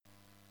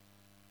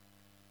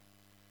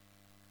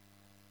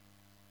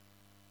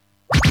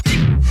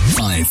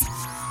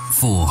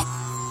4,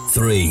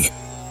 3,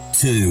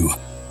 2,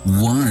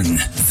 1.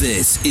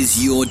 This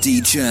is your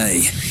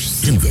DJ.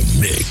 In the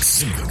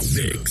mix.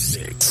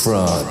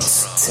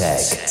 Trance,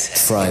 tech,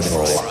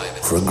 tribal,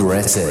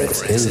 progressive,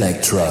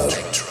 electro.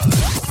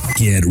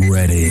 Get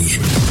ready.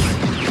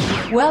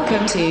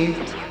 Welcome to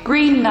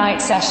Green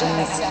Night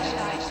Sessions.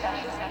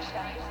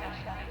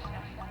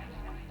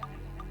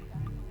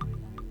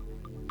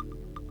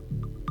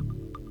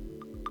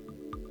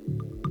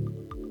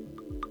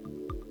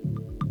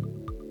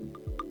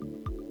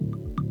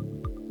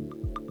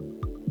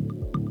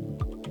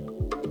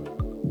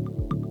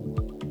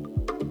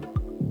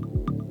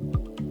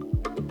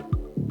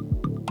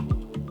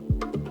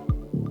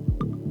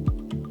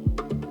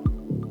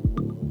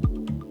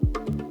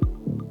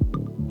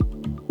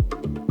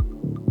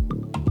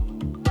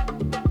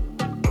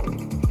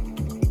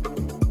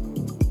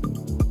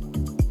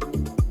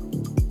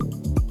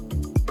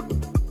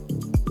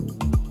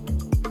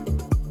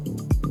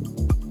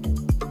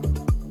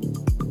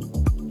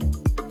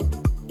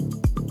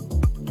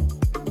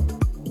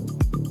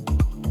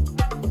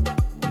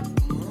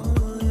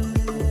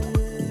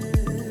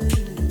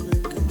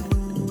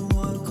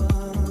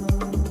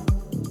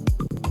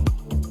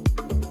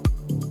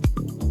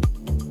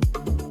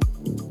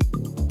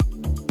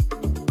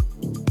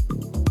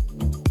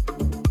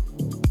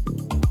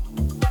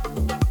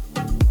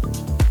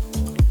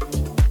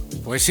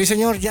 Pues sí,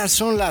 señor, ya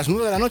son las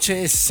 9 de la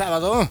noche, es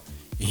sábado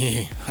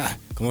y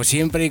como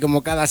siempre y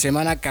como cada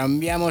semana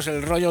cambiamos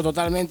el rollo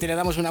totalmente y le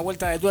damos una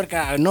vuelta de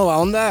tuerca a Nova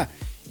Onda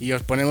y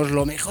os ponemos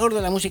lo mejor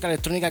de la música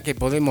electrónica que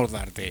podemos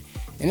darte.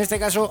 En este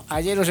caso,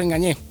 ayer os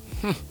engañé.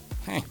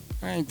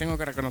 Tengo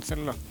que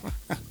reconocerlo.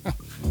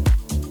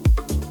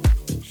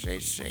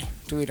 Sí,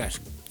 tú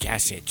dirás, ¿qué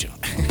has hecho?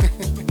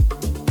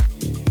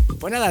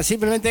 Pues nada,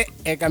 simplemente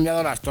he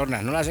cambiado las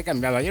tornas, no las he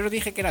cambiado. Ayer os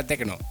dije que era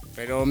techno,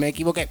 pero me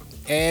equivoqué.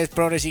 Es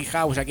Progressive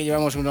House, aquí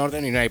llevamos un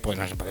orden y no hay, pues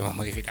no podemos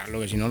modificarlo,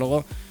 que si no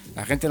luego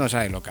la gente no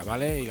sabe loca,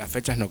 ¿vale? Y las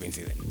fechas no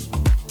coinciden.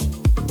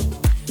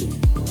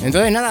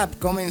 Entonces nada,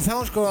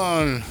 comenzamos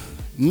con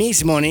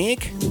Miss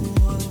Monique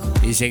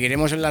y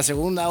seguiremos en la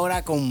segunda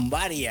hora con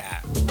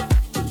VARYA.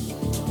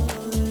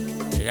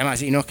 Se llama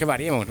así, no es que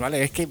variemos,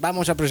 ¿vale? Es que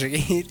vamos a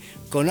proseguir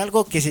con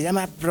algo que se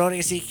llama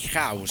Progressive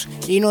House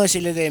y no es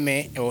el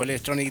EDM o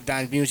Electronic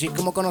Dance Music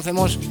como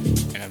conocemos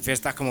en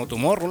fiestas como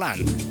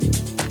Tomorrowland.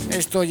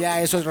 Esto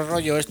ya es otro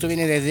rollo, esto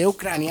viene desde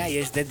Ucrania y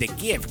es desde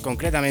Kiev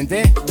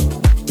concretamente,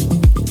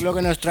 lo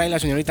que nos trae la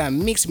señorita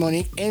Miss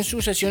Monique en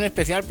su sesión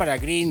especial para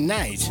Green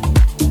Nights.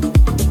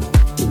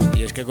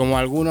 Y es que como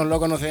algunos la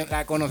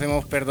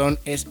conocemos,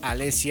 es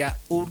Alesia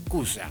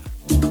Urkusa.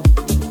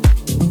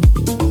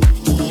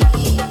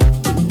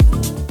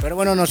 Pero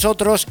bueno,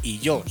 nosotros y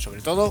yo,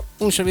 sobre todo,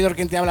 un servidor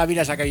que te habla,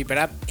 Vira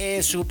Sacaviperap,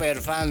 es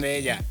súper fan de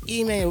ella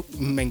y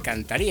me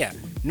encantaría.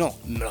 No,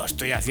 me lo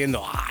estoy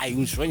haciendo. ¡Ay,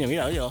 un sueño!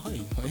 Mira, oye,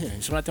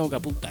 eso la tengo que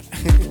apuntar.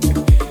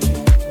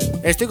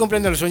 Estoy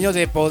cumpliendo el sueño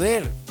de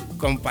poder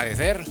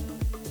compadecer.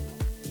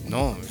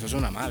 No, eso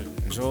suena mal.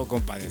 Eso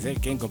compadecer.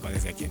 ¿Quién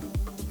compadece a quién?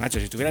 Macho,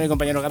 si estuviera mi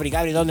compañero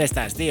Gabri, ¿dónde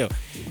estás, tío?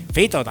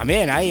 Fito,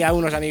 también, ahí a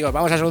unos amigos.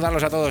 Vamos a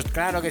saludarlos a todos.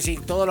 Claro que sí,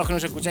 todos los que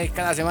nos escucháis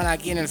cada semana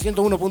aquí en el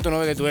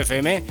 101.9 de tu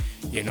FM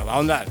y en Nova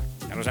Onda.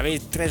 Ya lo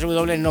sabéis,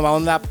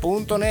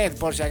 www.novaonda.net,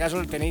 por si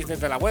acaso lo tenéis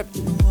desde la web.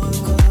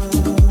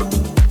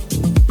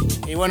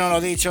 Y bueno,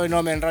 lo dicho, y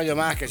no me enrollo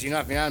más, que si no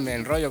al final me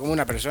enrollo como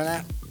una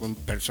persona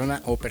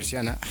o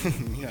persiana.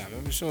 Mira,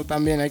 eso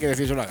también hay que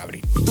decírselo a Gabri.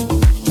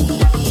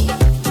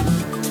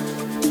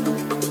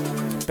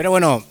 Pero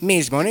bueno,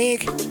 Miss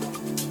Monique,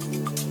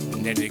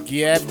 desde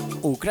Kiev,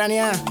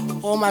 Ucrania,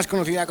 o más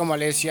conocida como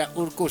Alesia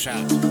Urkusa,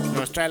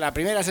 nos trae la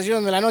primera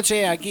sesión de la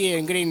noche aquí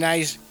en Green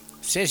Night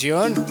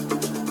Session.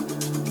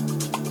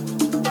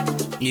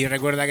 Y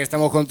recuerda que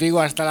estamos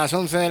contigo hasta las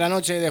 11 de la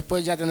noche,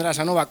 después ya tendrás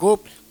a Nova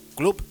Club.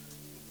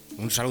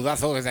 Un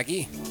saludazo desde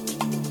aquí.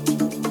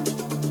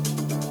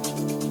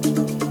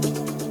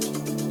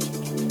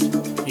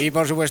 Y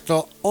por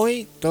supuesto,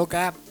 hoy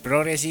toca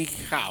Progressive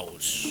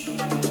House.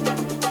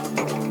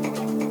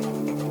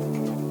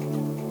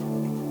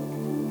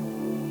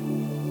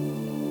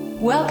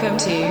 Welcome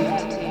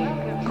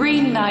to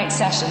Green Night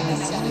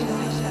Sessions.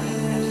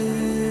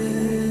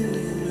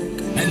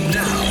 And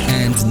now,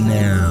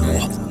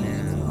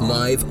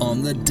 live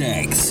on the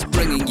decks,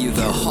 bringing you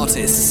the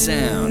hottest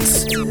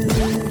sounds.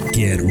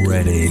 Get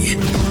ready.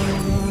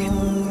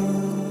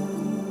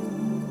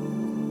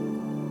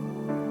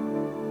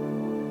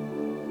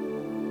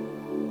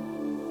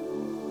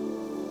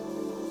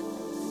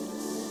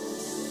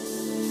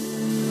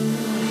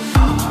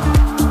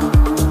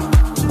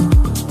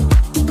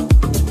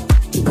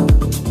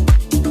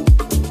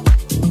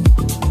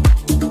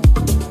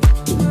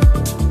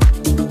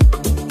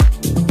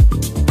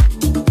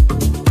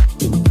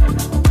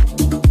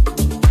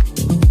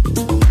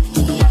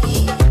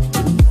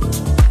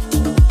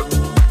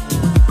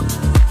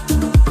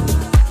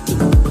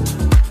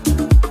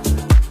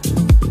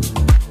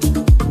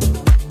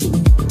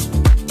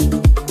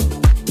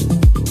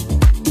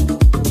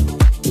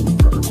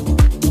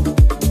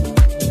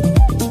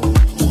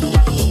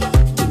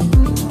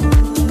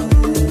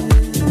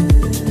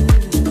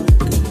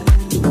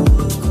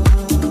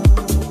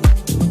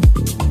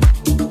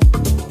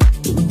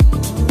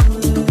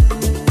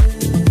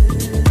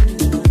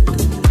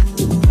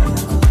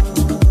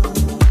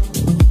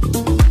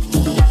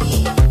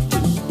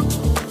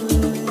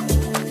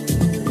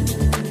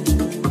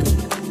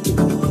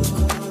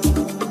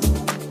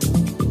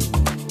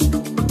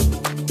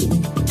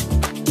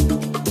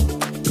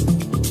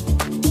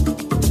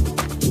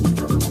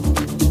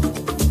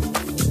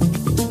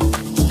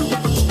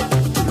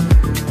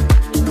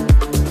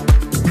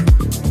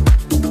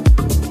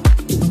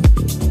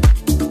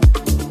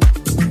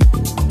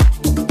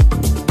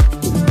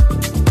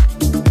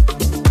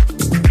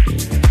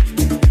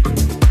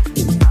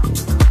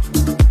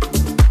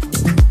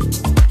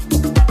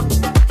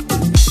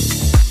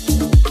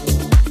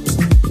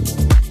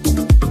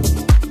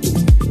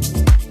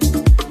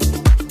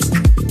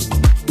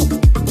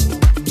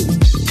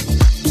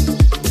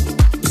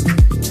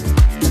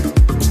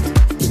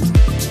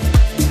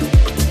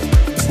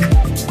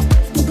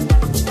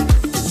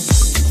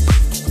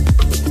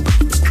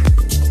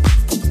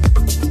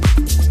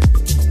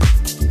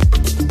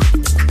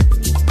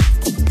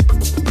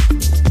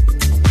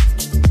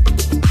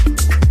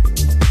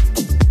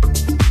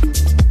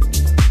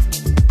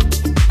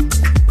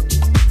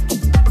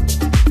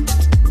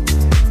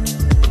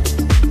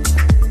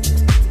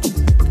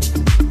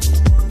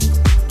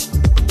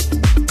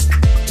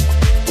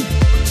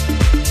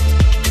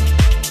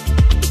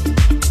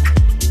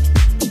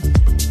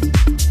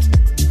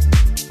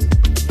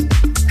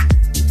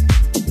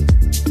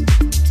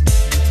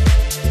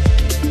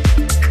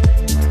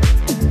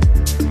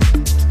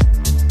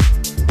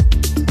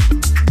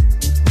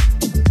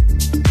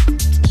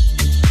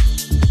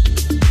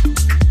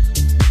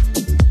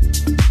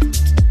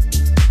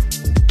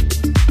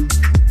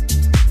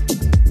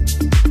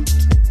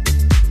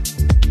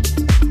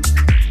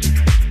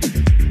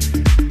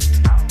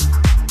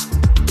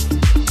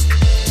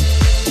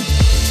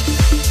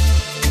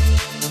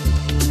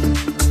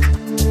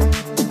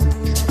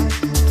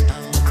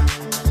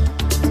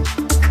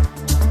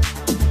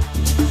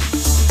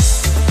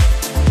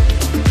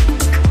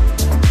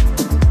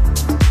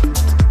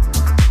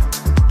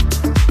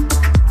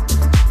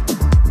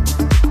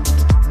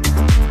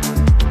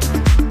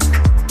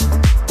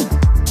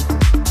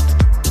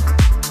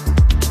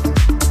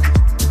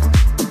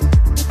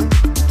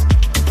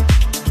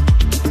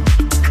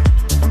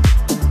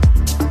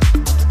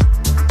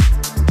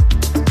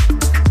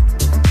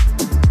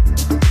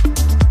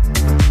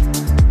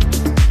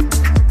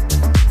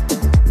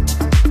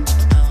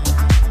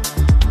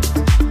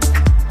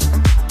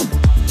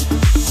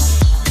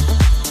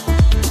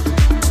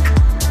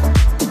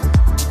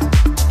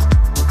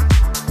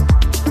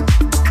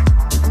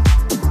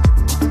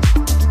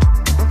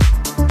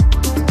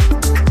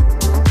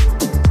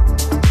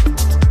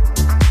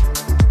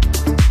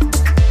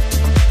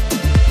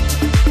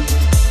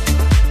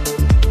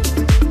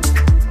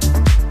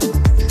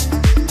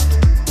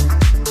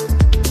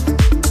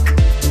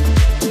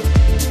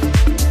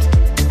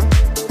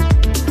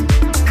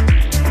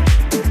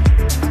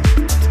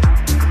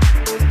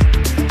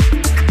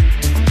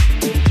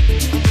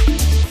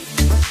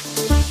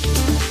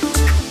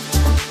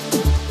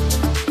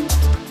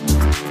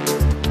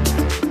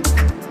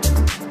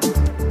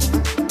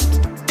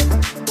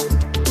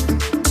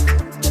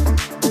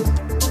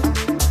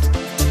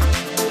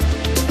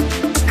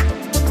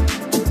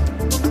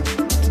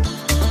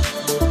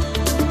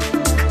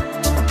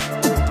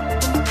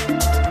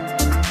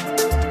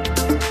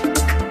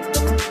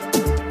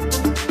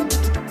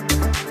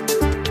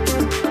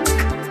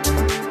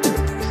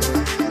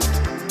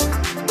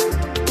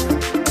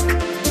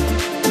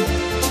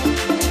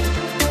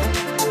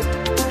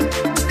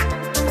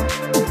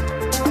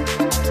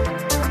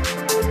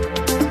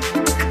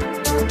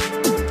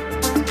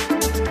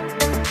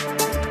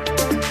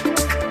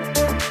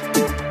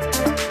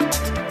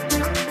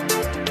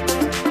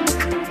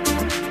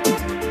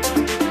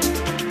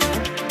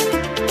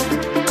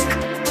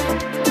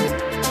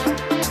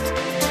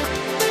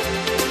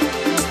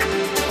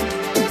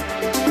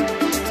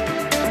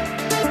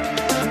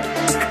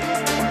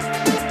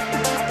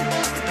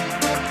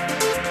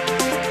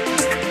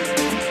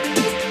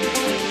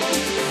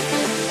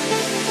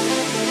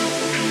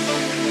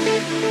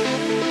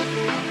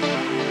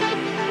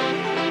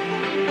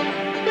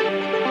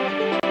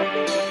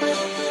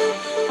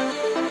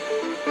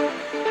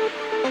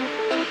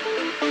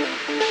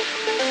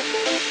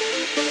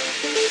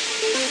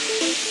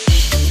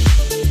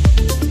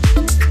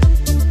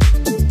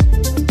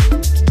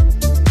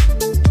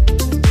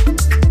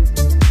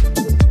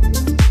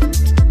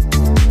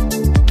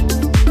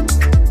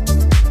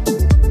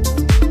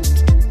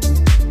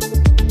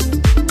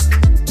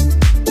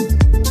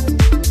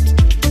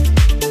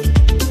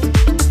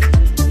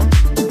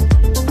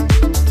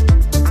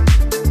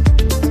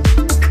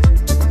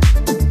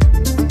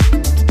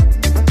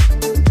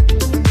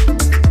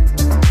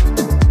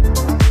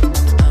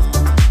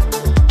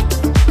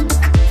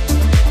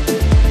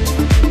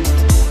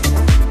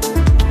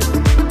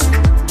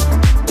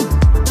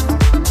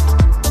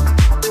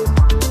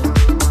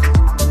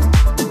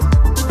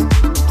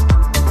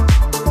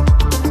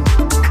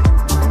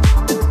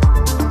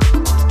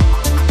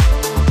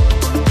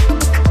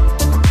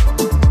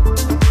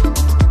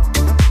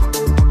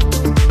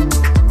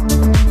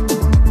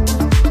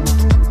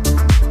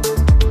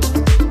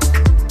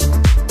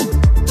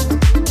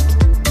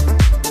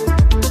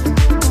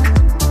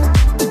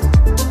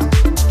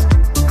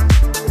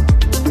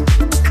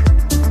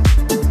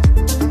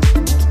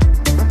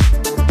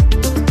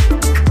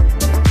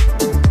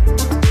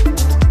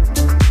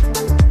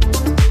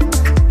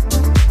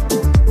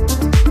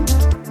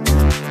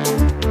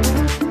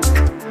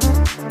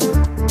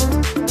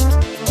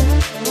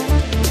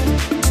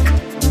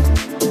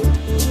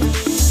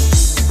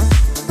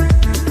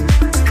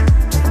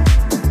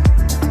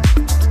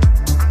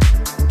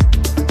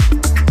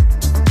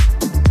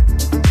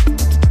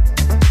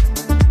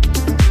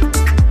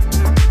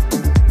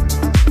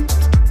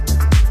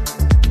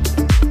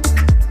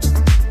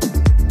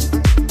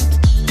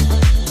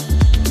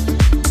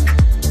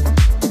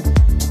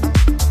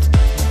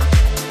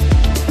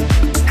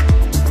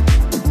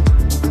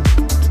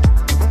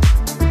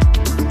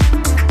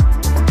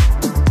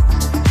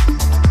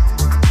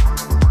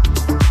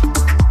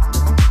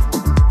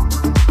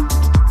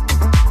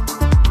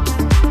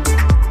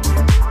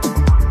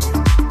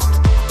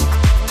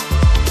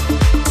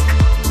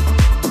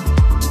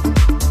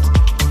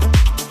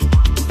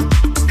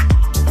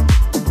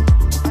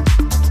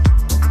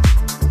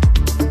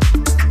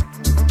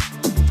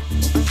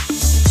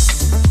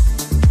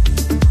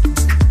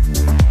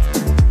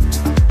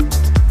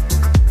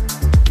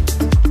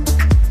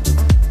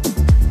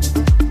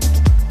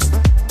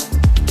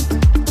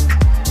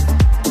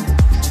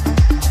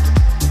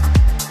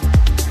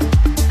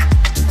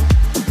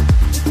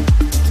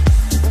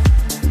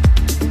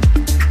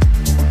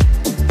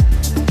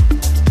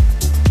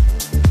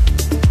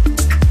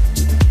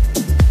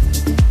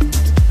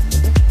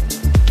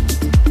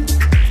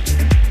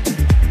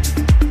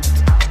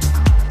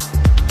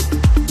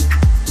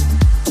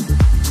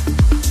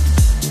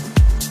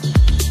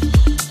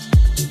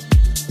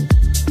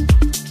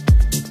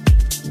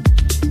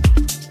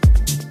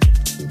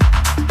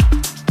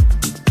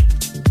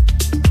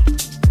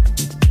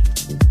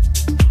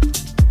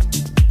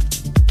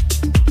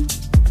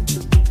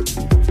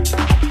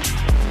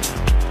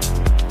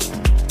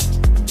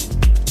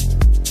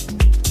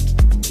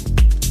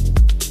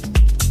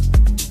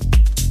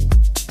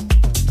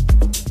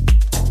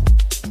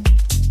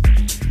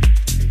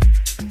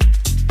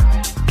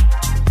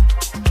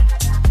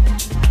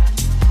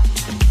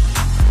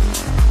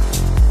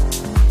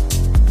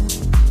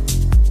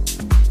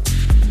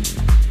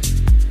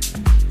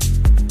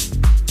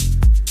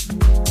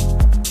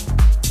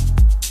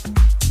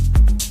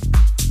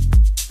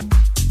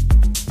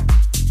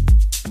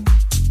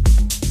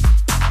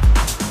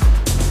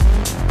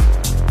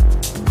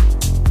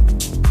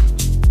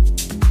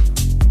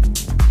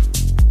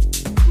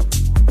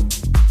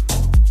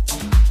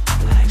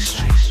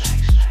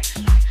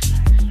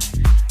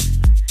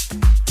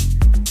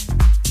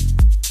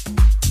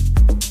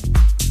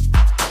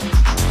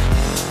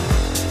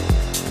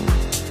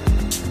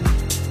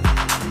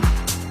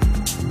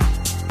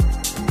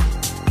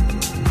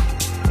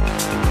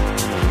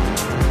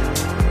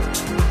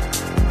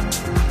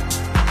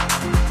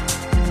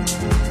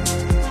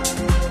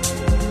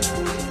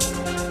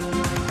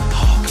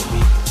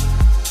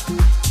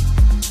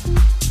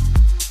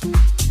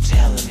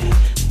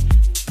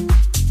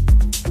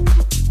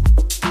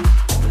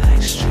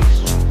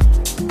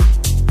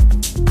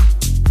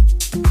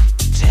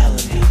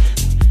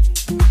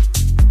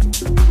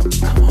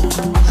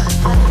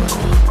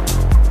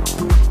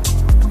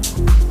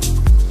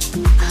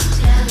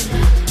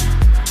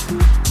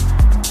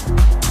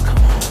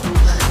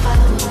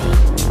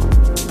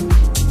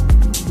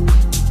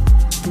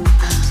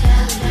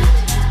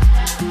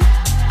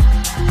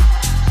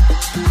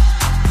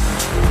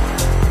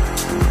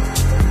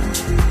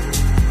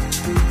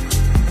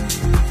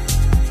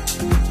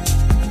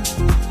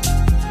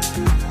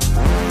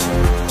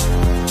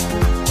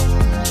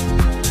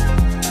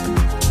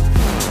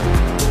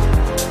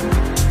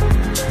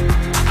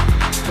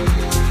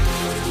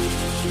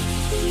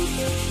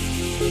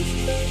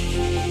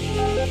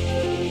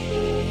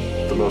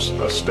 most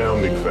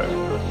astounding fact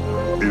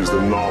is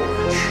the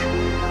knowledge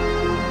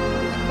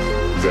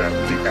that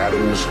the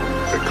atoms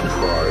that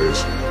comprise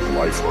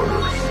life on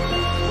Earth,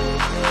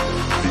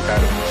 the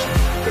atoms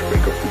that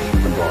make up the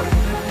human body,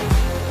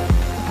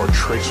 are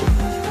traceable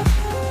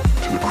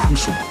to the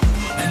crucible.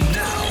 And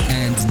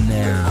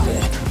now,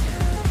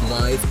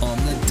 live on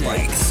the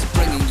decks,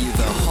 bringing you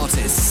the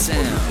hottest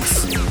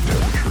sounds.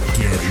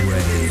 Get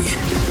ready.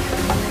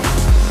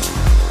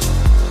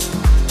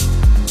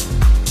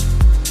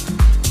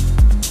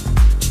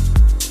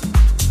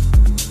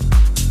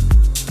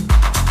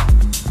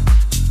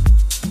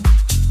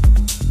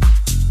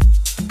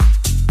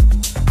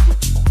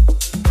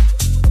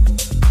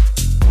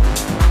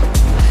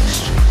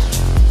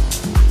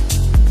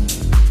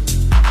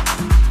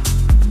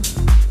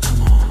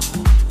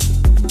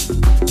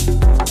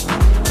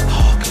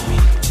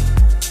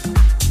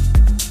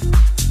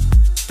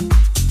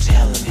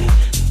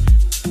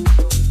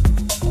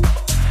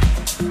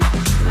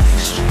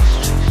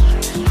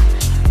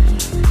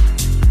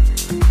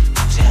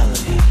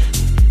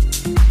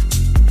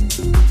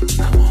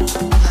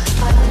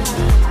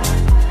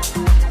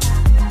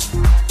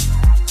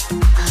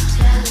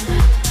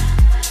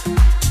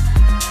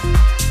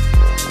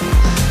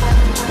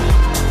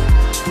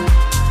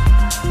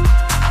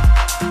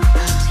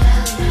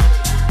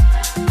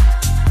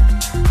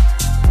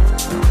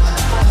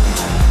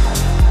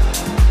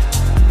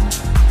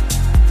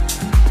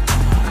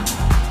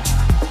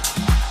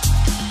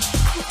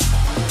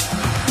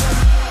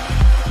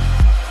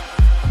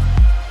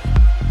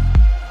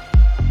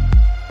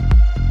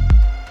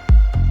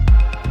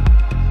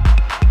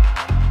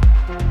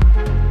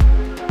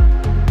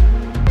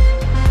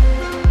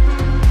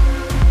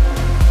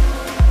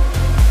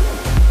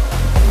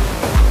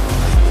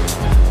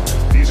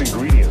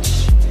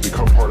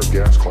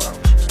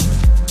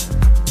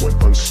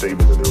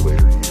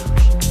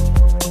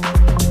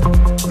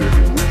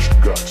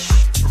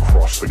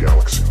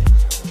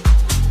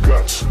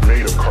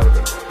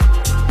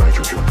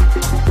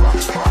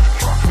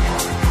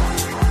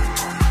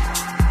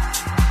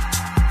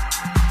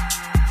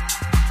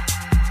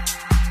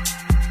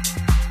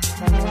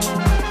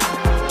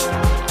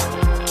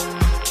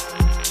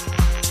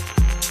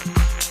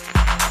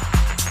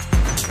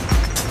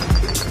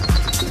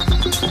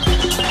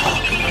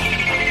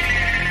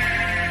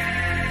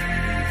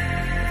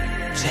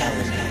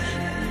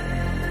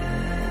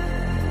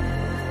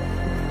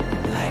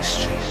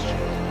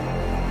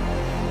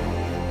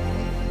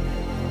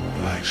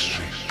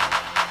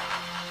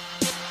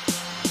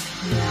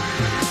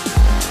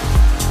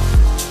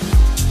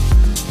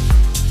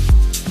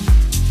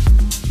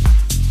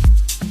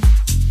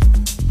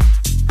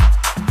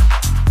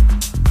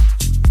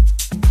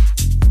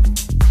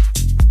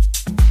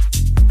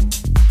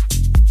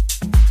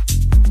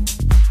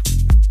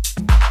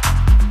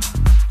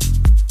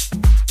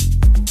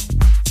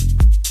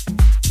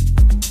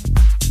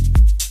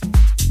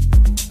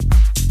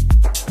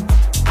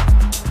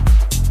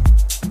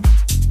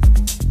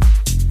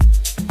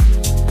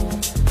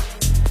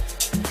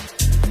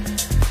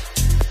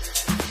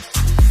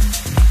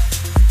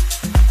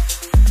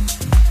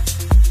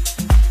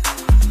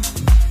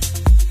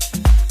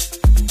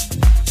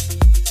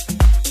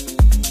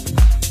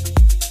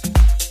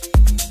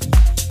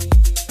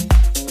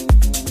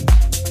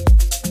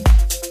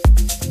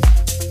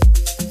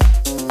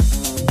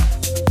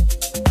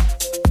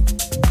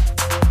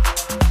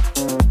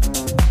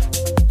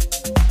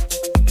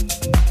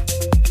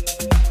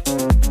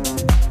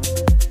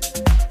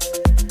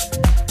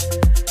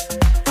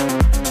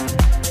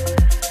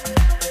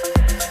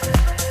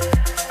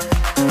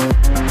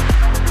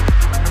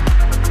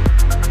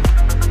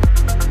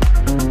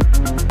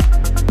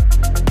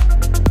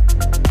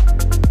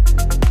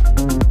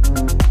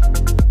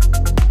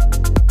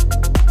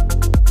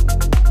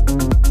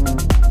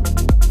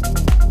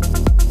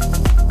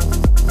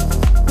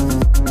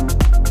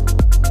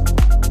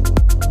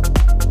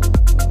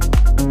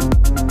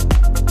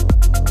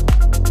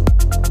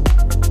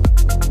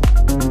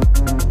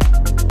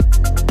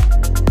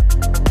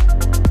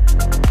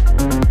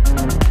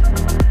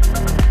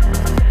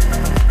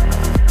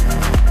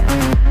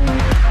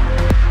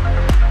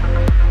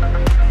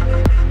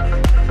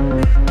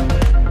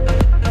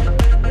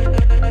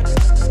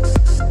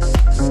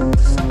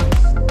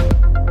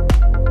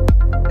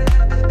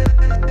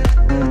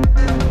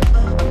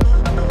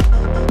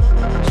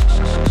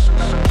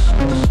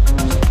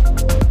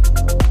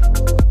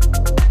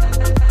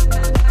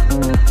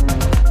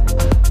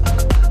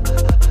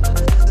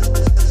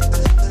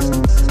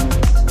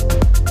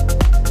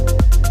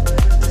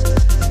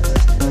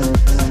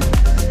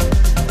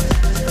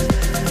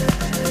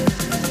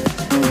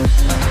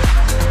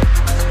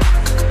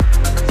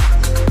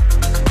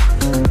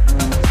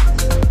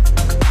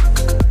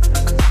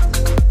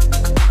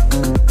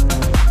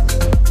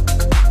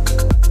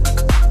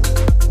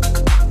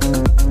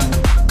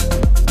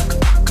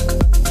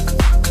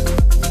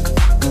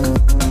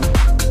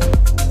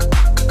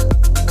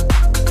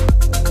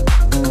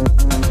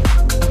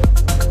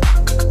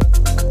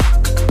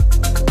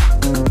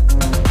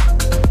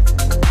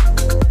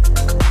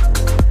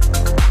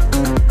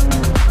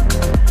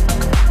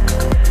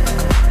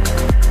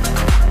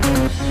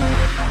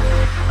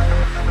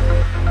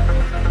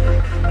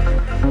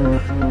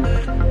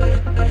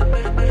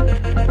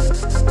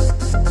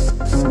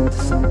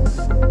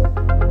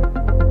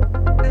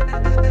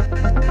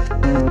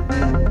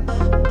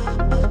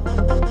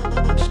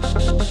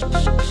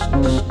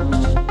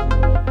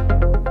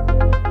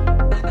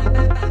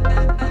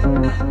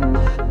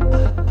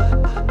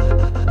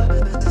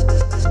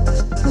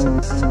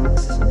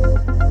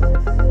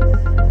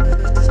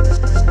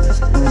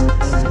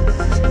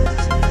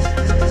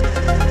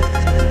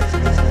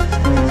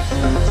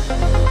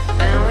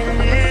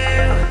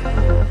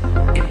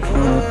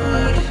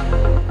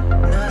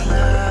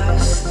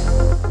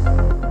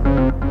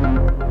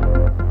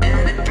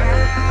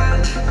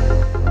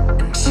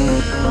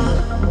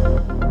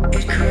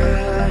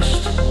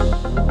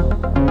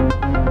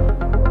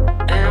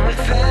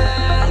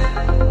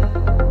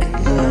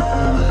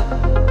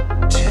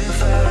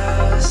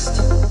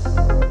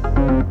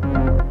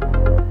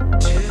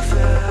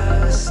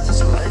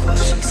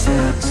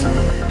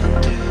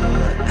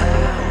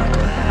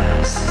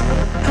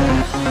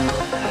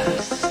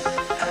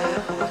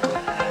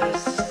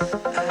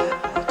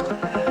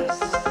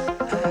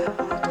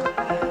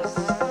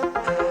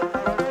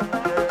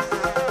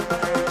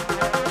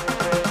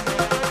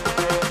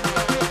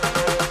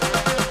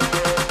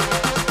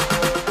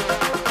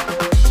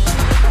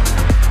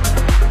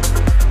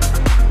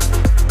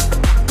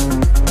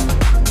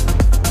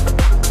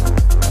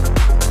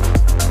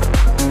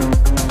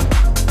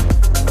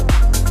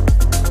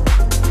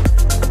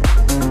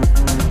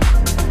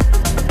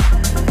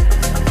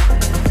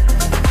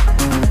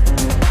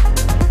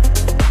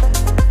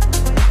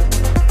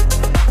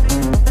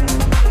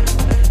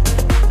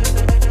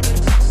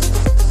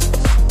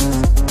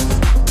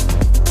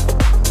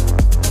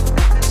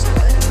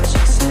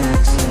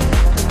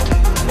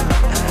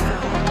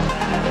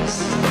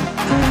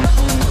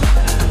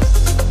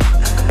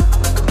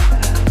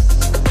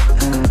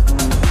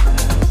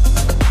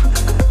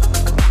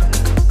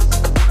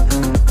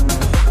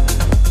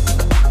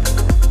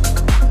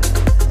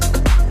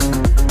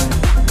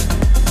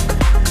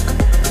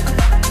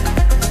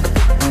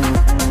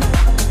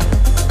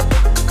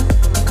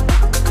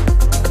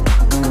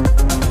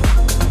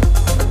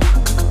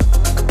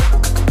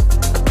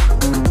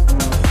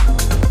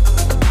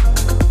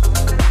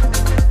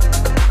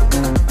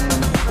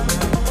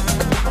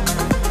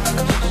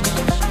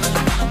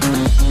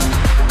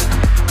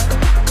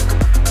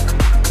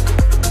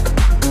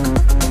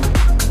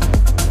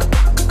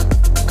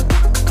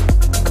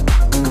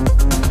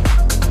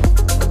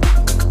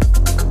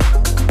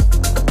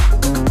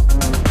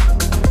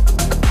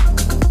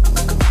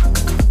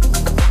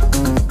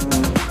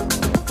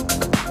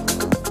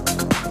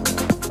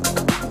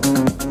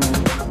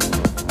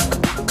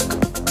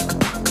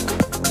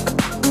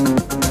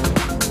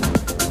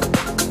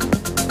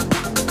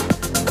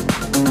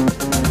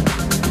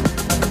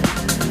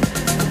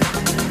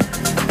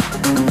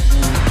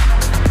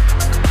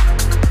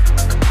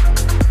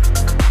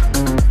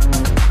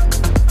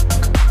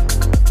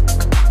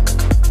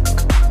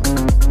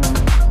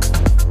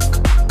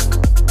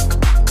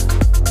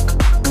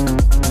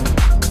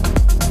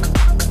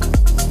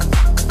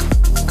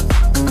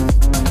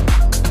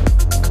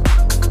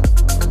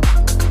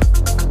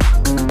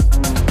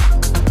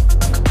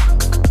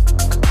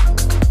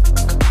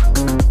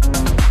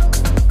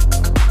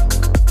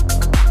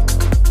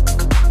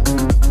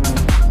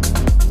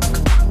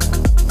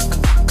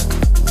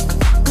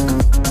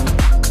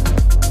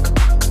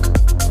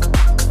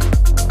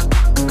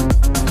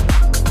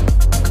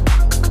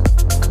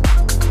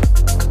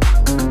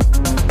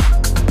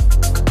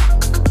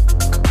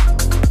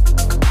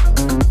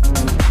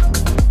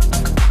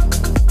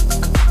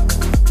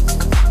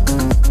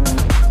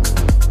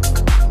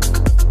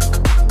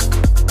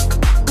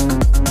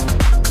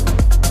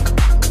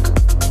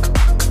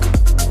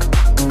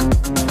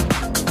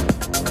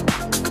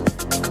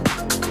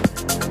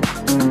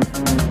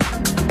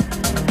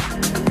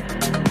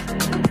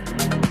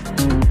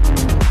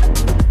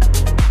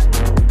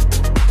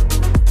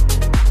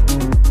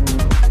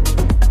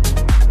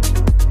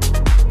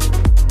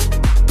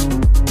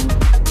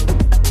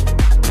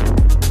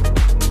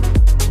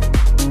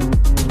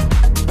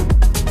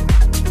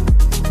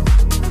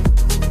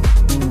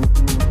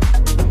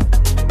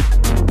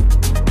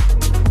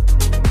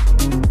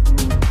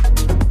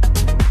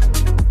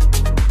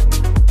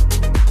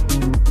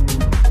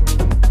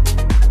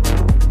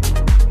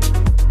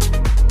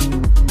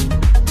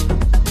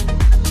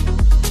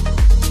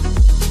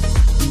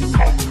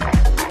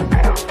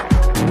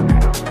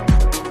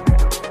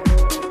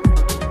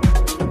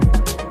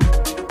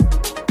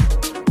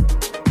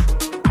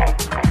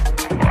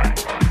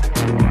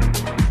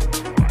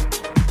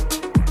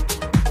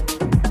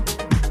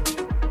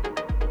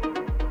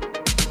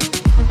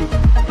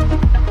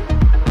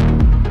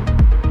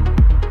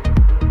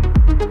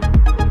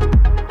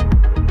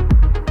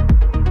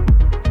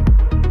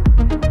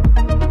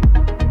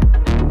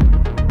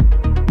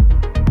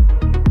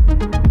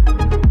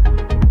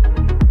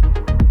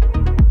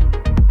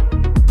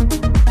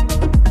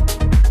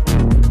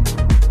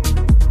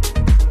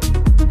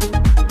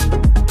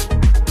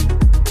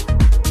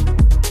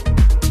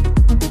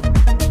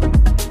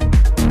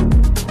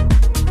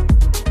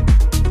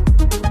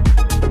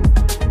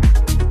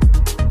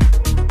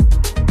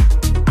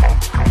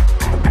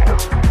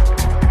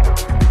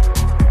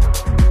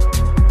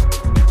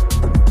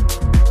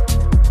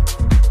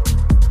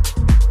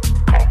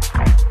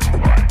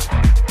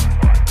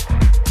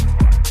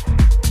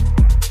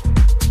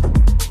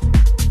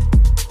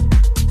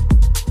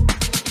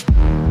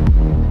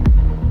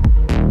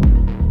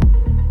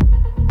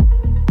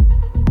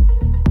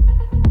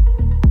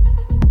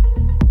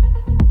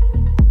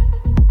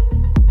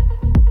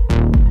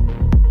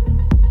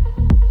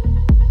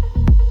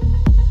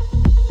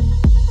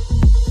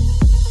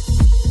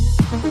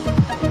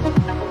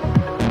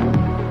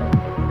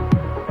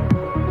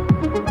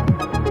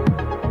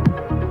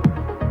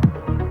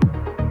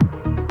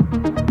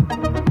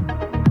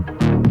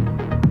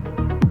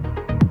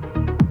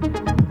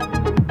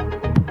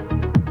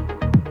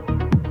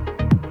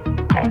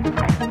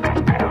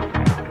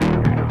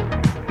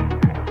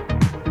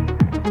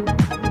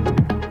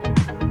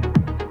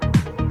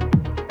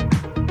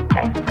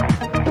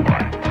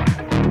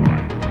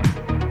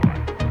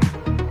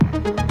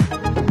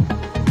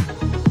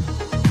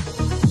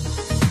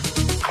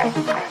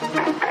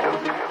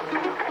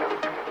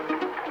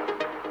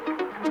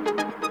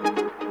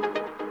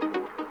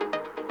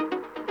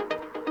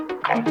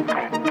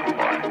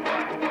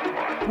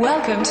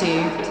 Welcome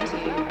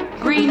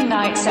to Green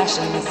Night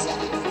Sessions.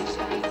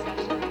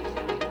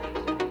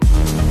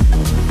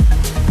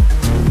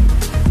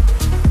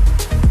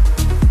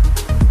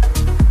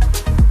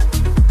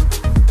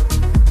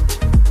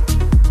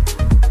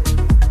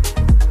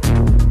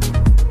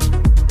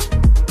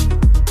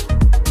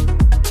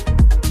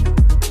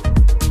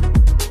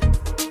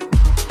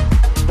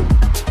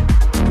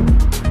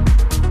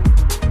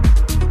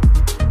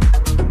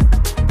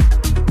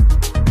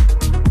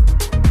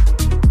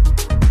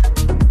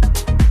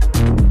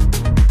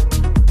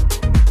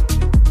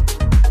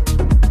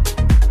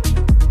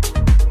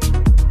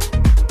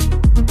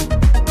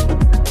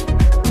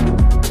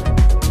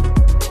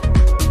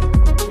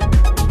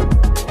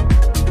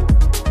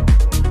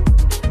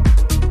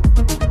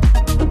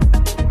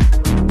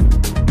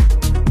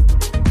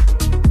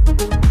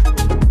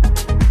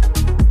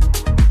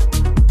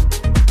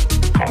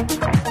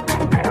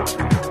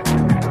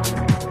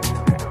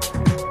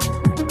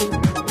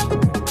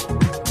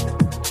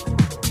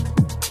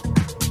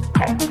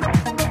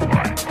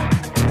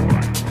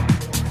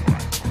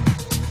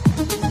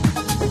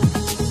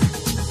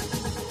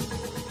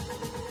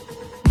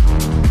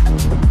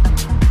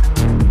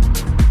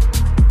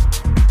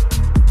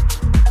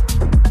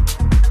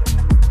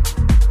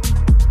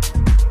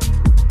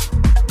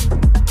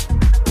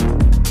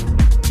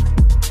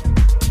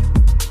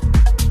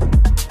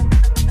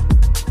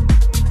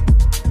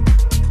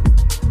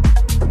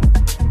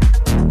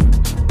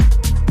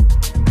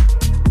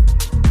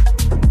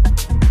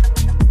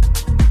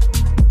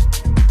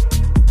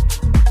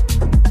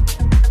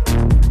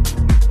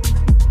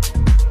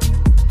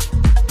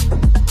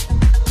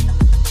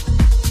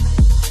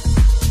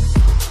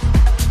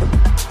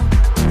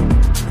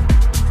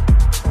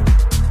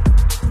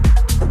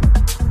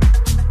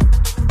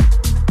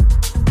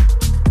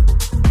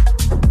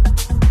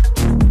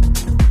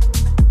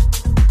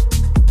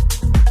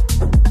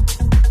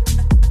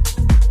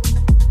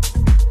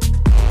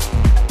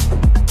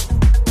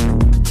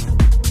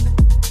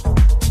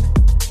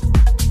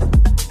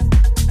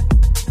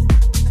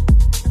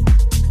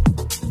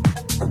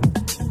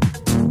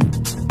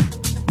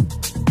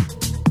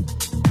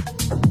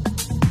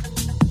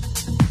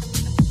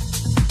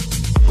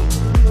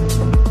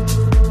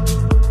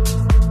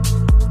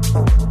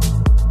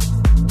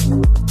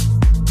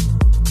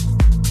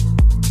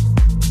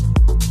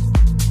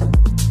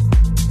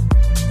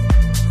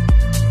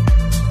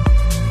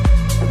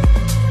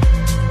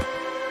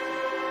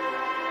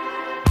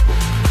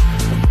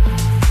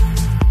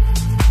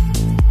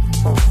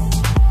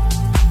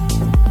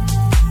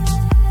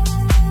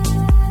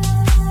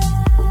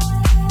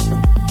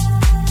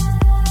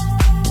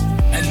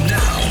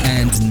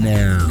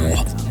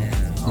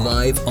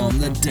 Live on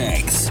the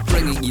decks,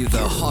 bringing you the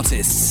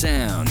hottest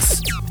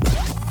sounds.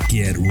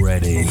 Get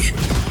ready.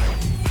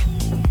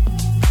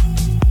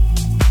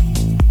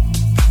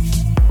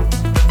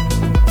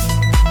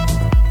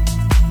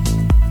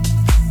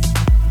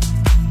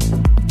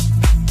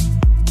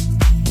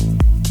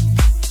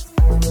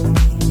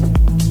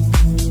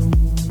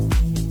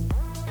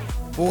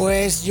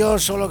 Pues yo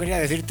solo quería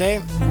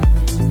decirte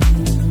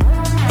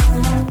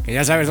que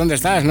ya sabes dónde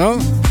estás, ¿no?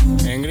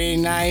 En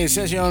Green Night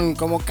Session,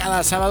 como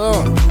cada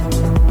sábado.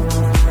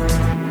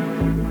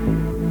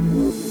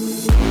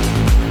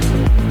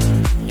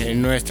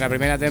 En nuestra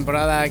primera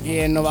temporada aquí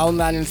en Nova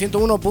Onda, en el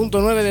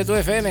 101.9 de tu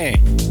FM.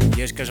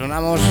 Y es que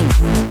sonamos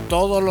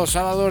todos los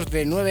sábados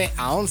de 9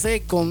 a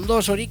 11 con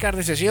 2 horicas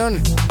de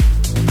sesión,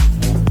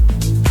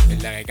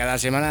 en la que cada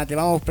semana te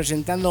vamos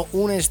presentando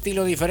un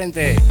estilo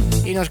diferente.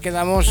 Y nos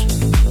quedamos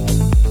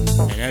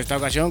en esta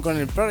ocasión con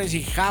el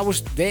Progressive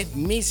House de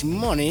Miss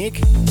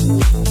MONIQUE,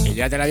 que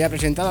ya te la había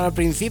presentado al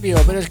principio,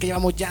 pero es que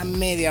llevamos ya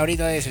media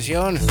horita de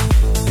sesión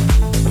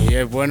y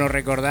es bueno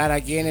recordar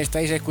a quién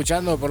estáis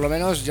escuchando, por lo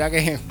menos, ya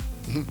que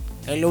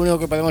es lo único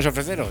que podemos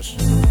ofreceros.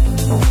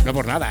 No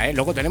por nada, ¿eh?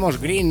 Luego tenemos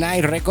Green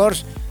Night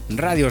Records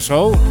Radio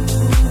Show,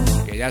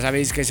 que ya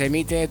sabéis que se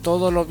emite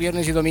todos los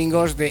viernes y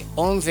domingos de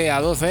 11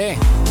 a 12.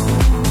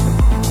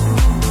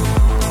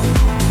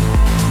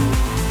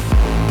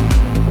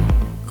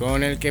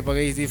 Con el que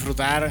podéis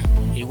disfrutar,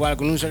 igual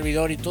con un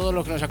servidor y todos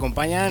los que nos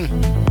acompañan,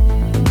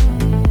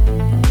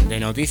 de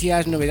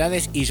noticias,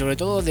 novedades y sobre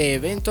todo de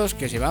eventos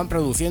que se van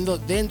produciendo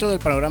dentro del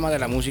panorama de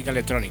la música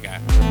electrónica.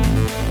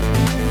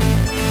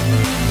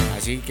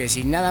 Así que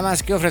sin nada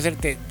más que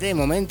ofrecerte de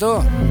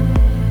momento,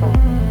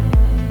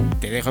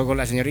 te dejo con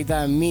la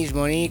señorita Miss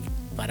MONIQUE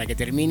para que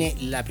termine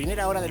la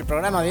primera hora del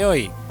programa de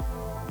hoy.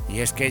 Y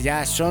es que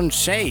ya son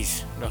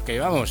 6 los que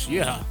llevamos.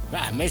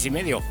 Mes y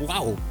medio,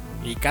 ¡wow!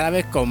 Y cada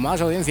vez con más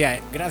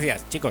audiencia.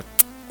 Gracias, chicos.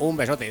 Un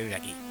besote desde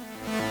aquí.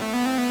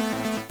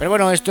 Pero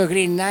bueno, esto es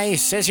Green Night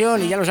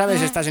Session y ya lo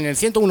sabes, estás en el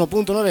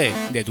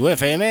 101.9 de tu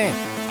FM.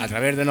 a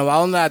través de Nova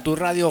Onda, tu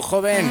radio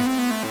joven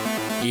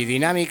y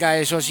dinámica,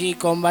 eso sí,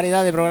 con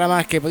variedad de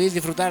programas que podéis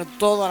disfrutar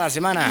toda la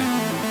semana.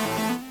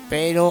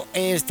 Pero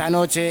esta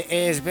noche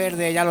es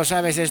verde, ya lo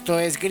sabes, esto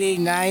es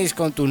Green Nights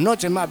con tus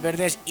noches más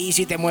verdes, y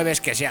si te mueves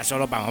que sea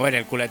solo para mover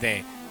el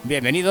culete.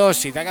 Bienvenidos,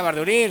 si te acabas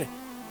de unir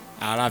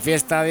a la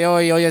fiesta de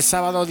hoy. Hoy es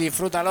sábado,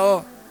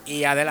 disfrútalo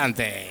y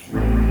adelante.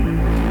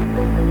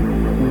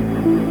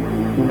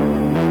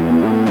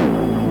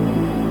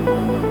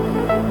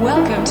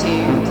 Welcome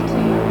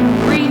to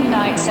Green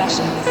Night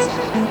Sessions.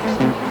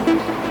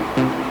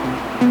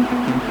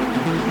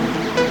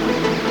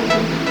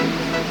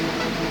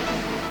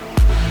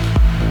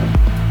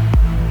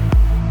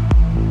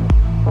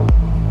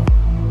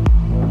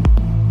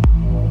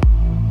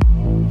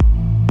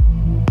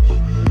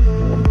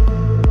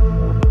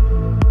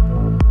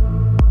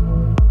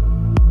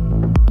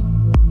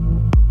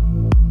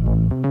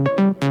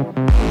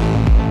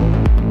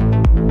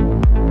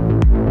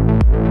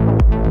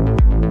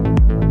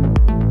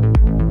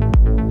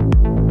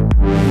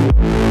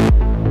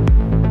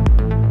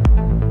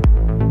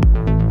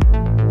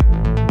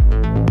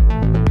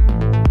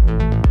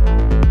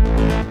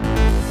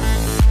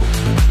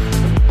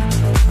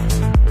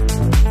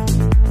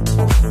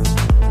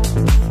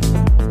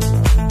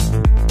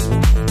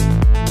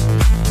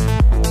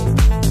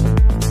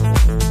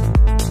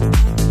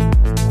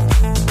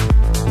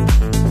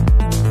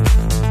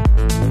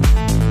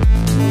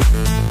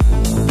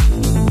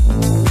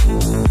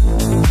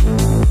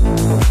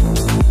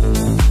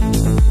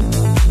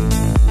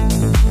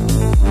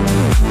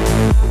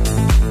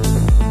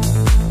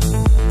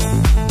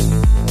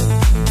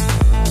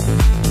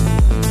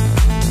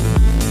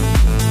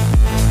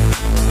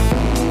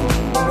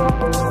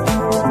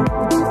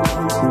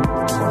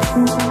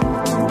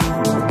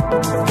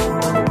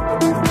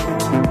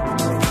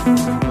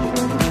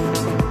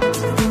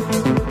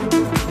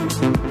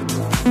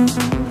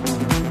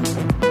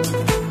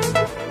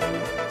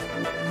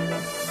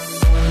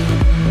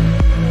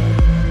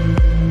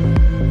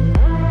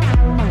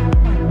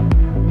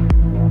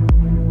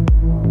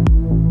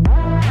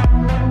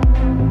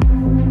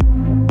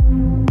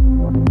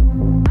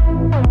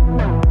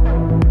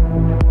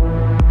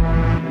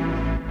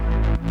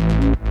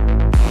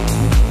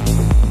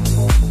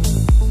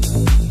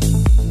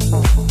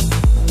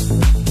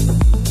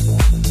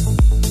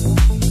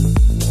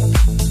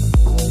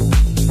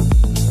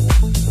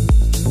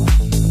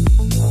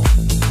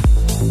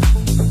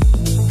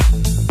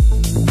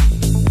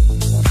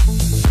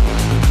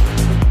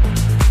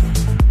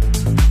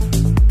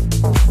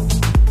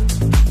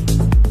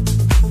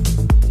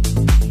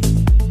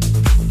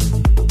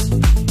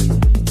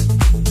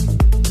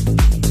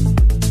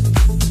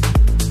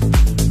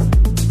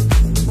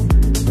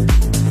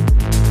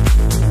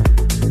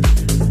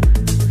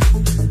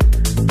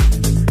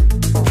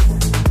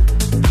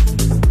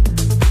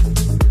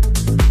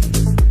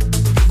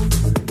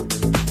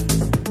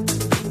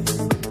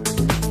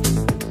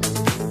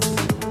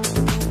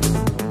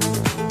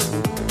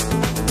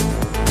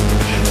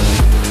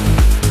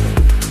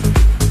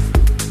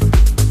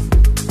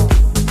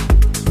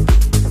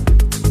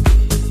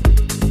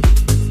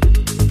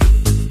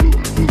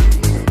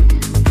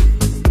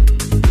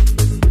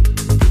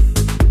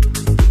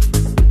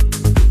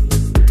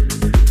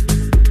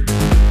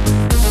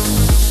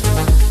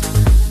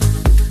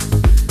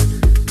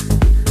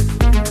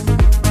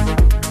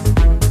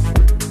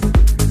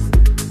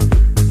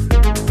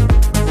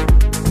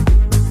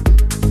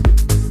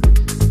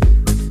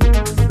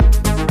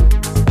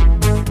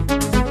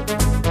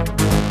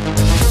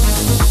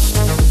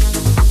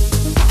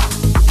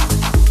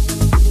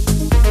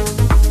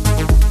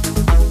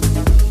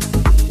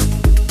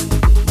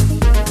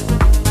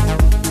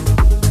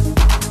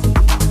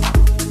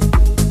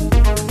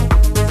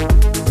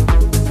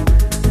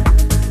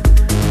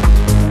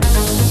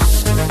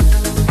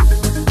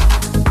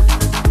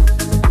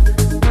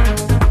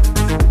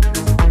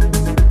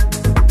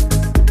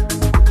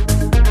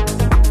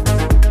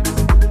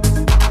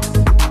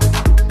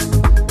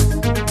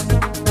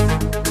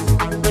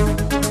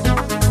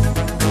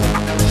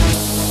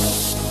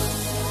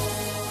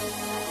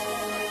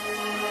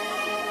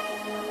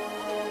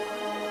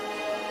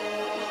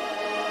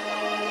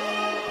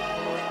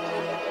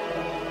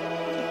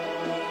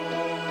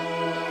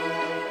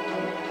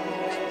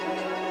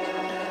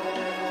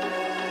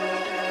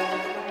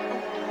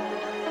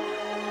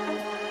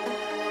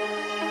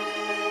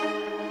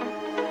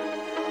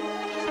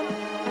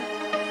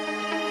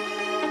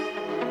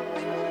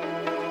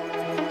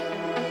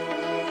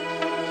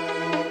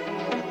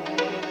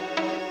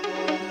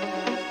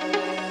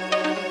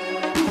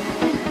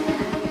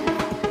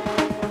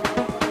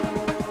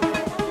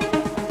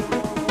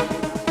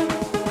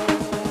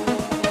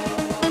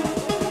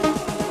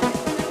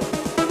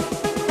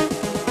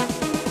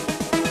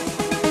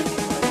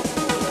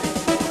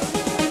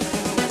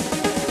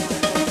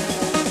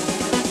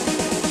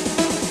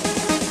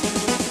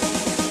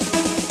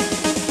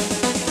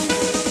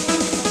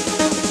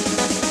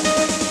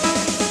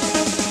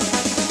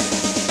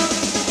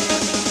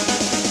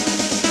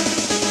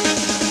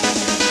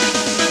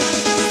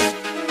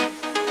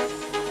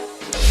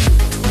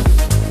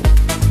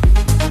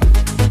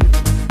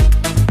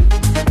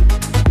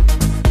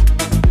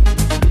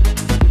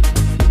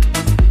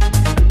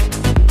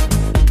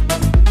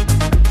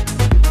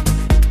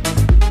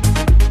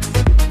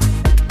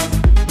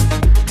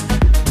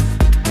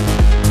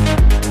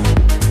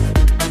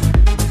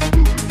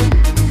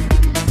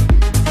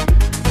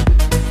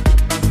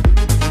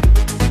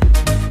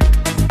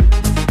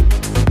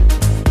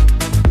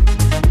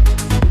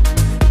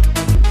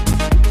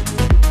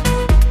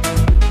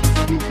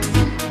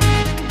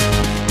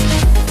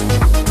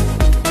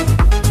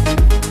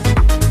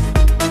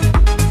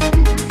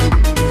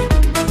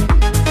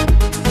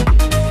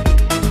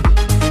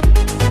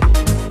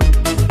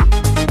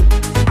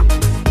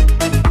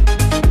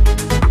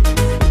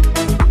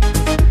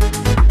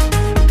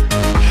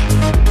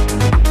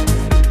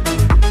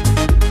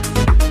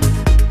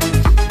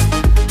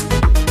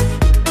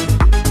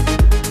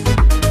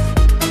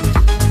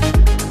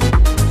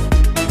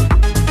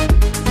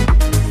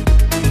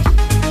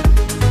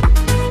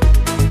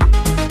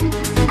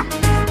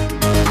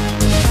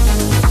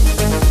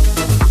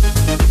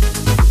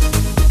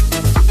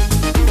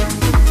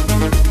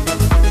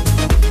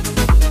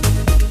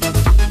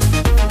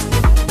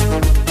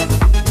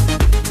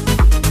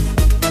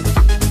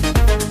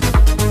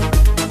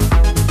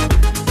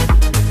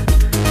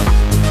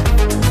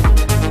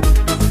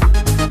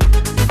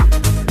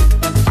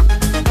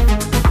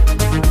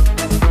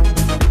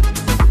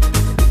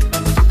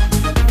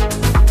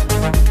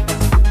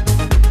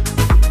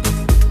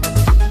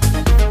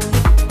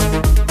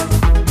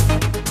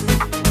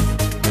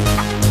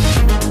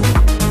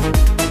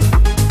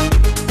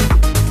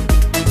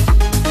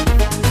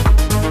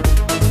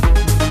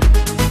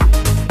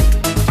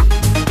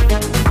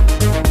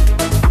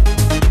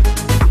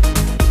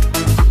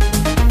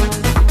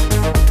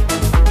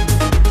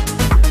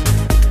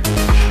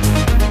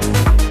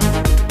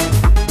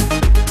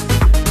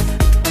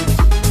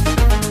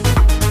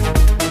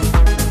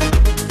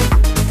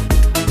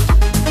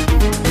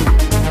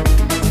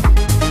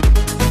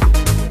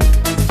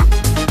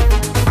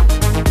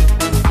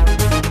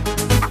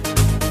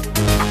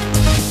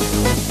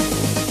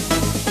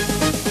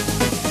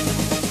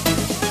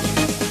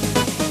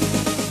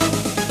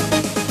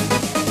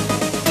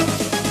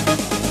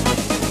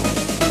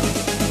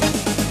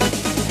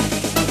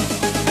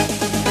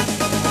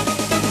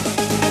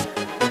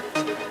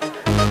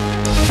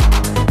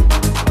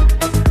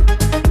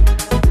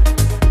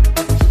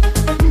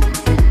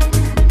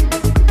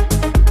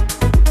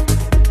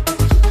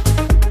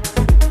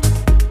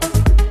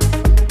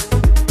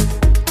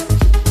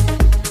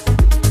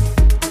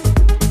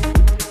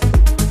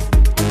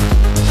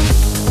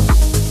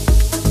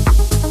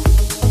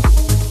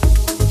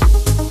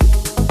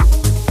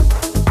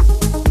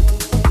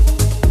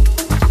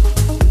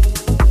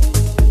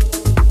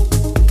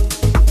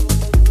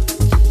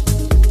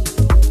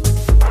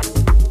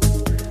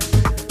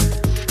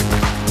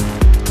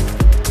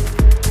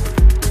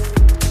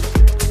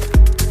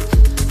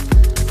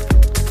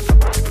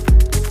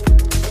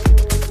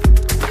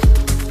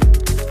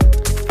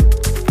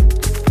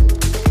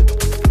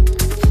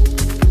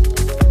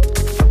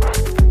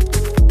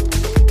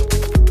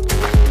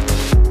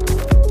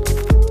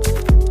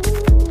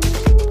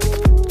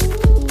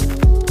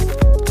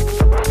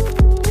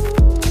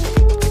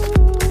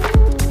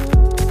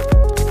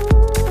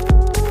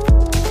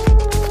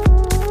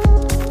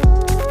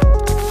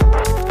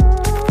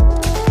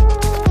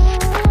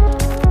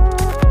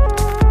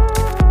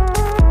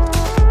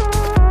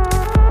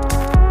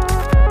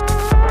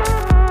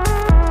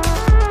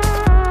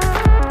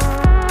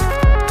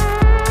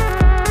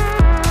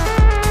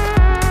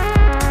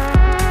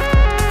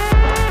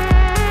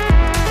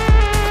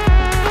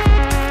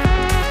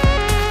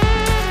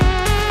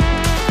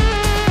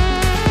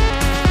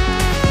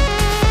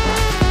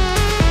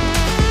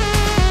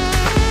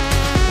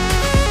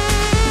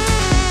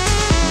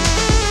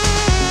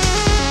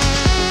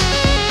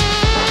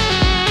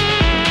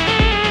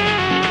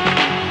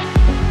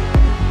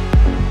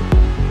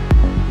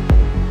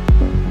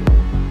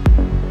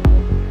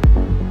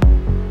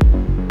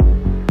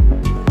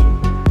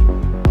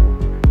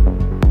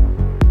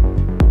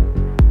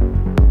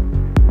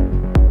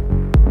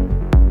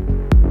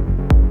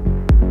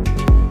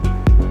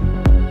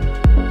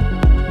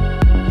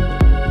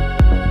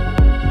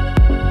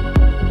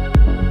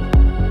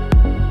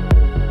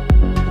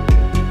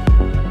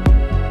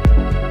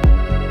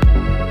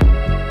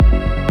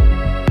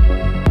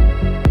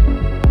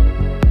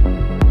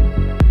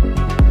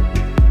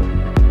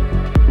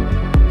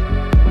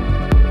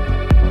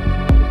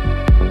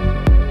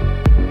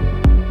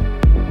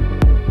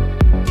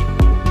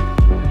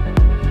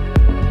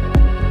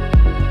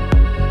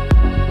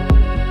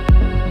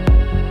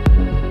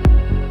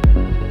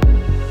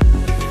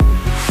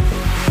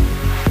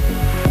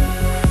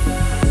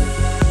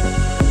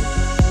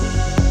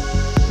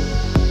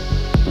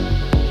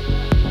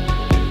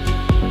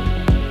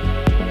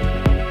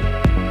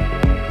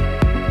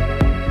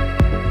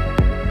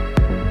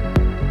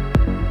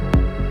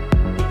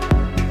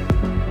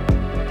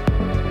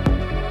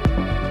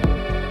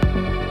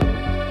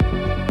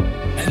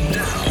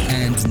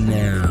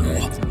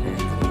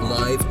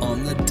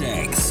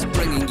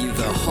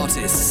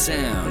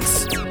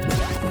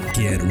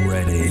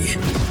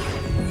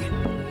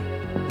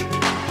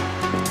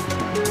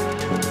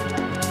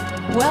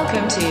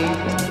 Welcome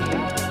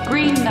to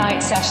Green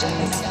Night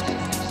Sessions.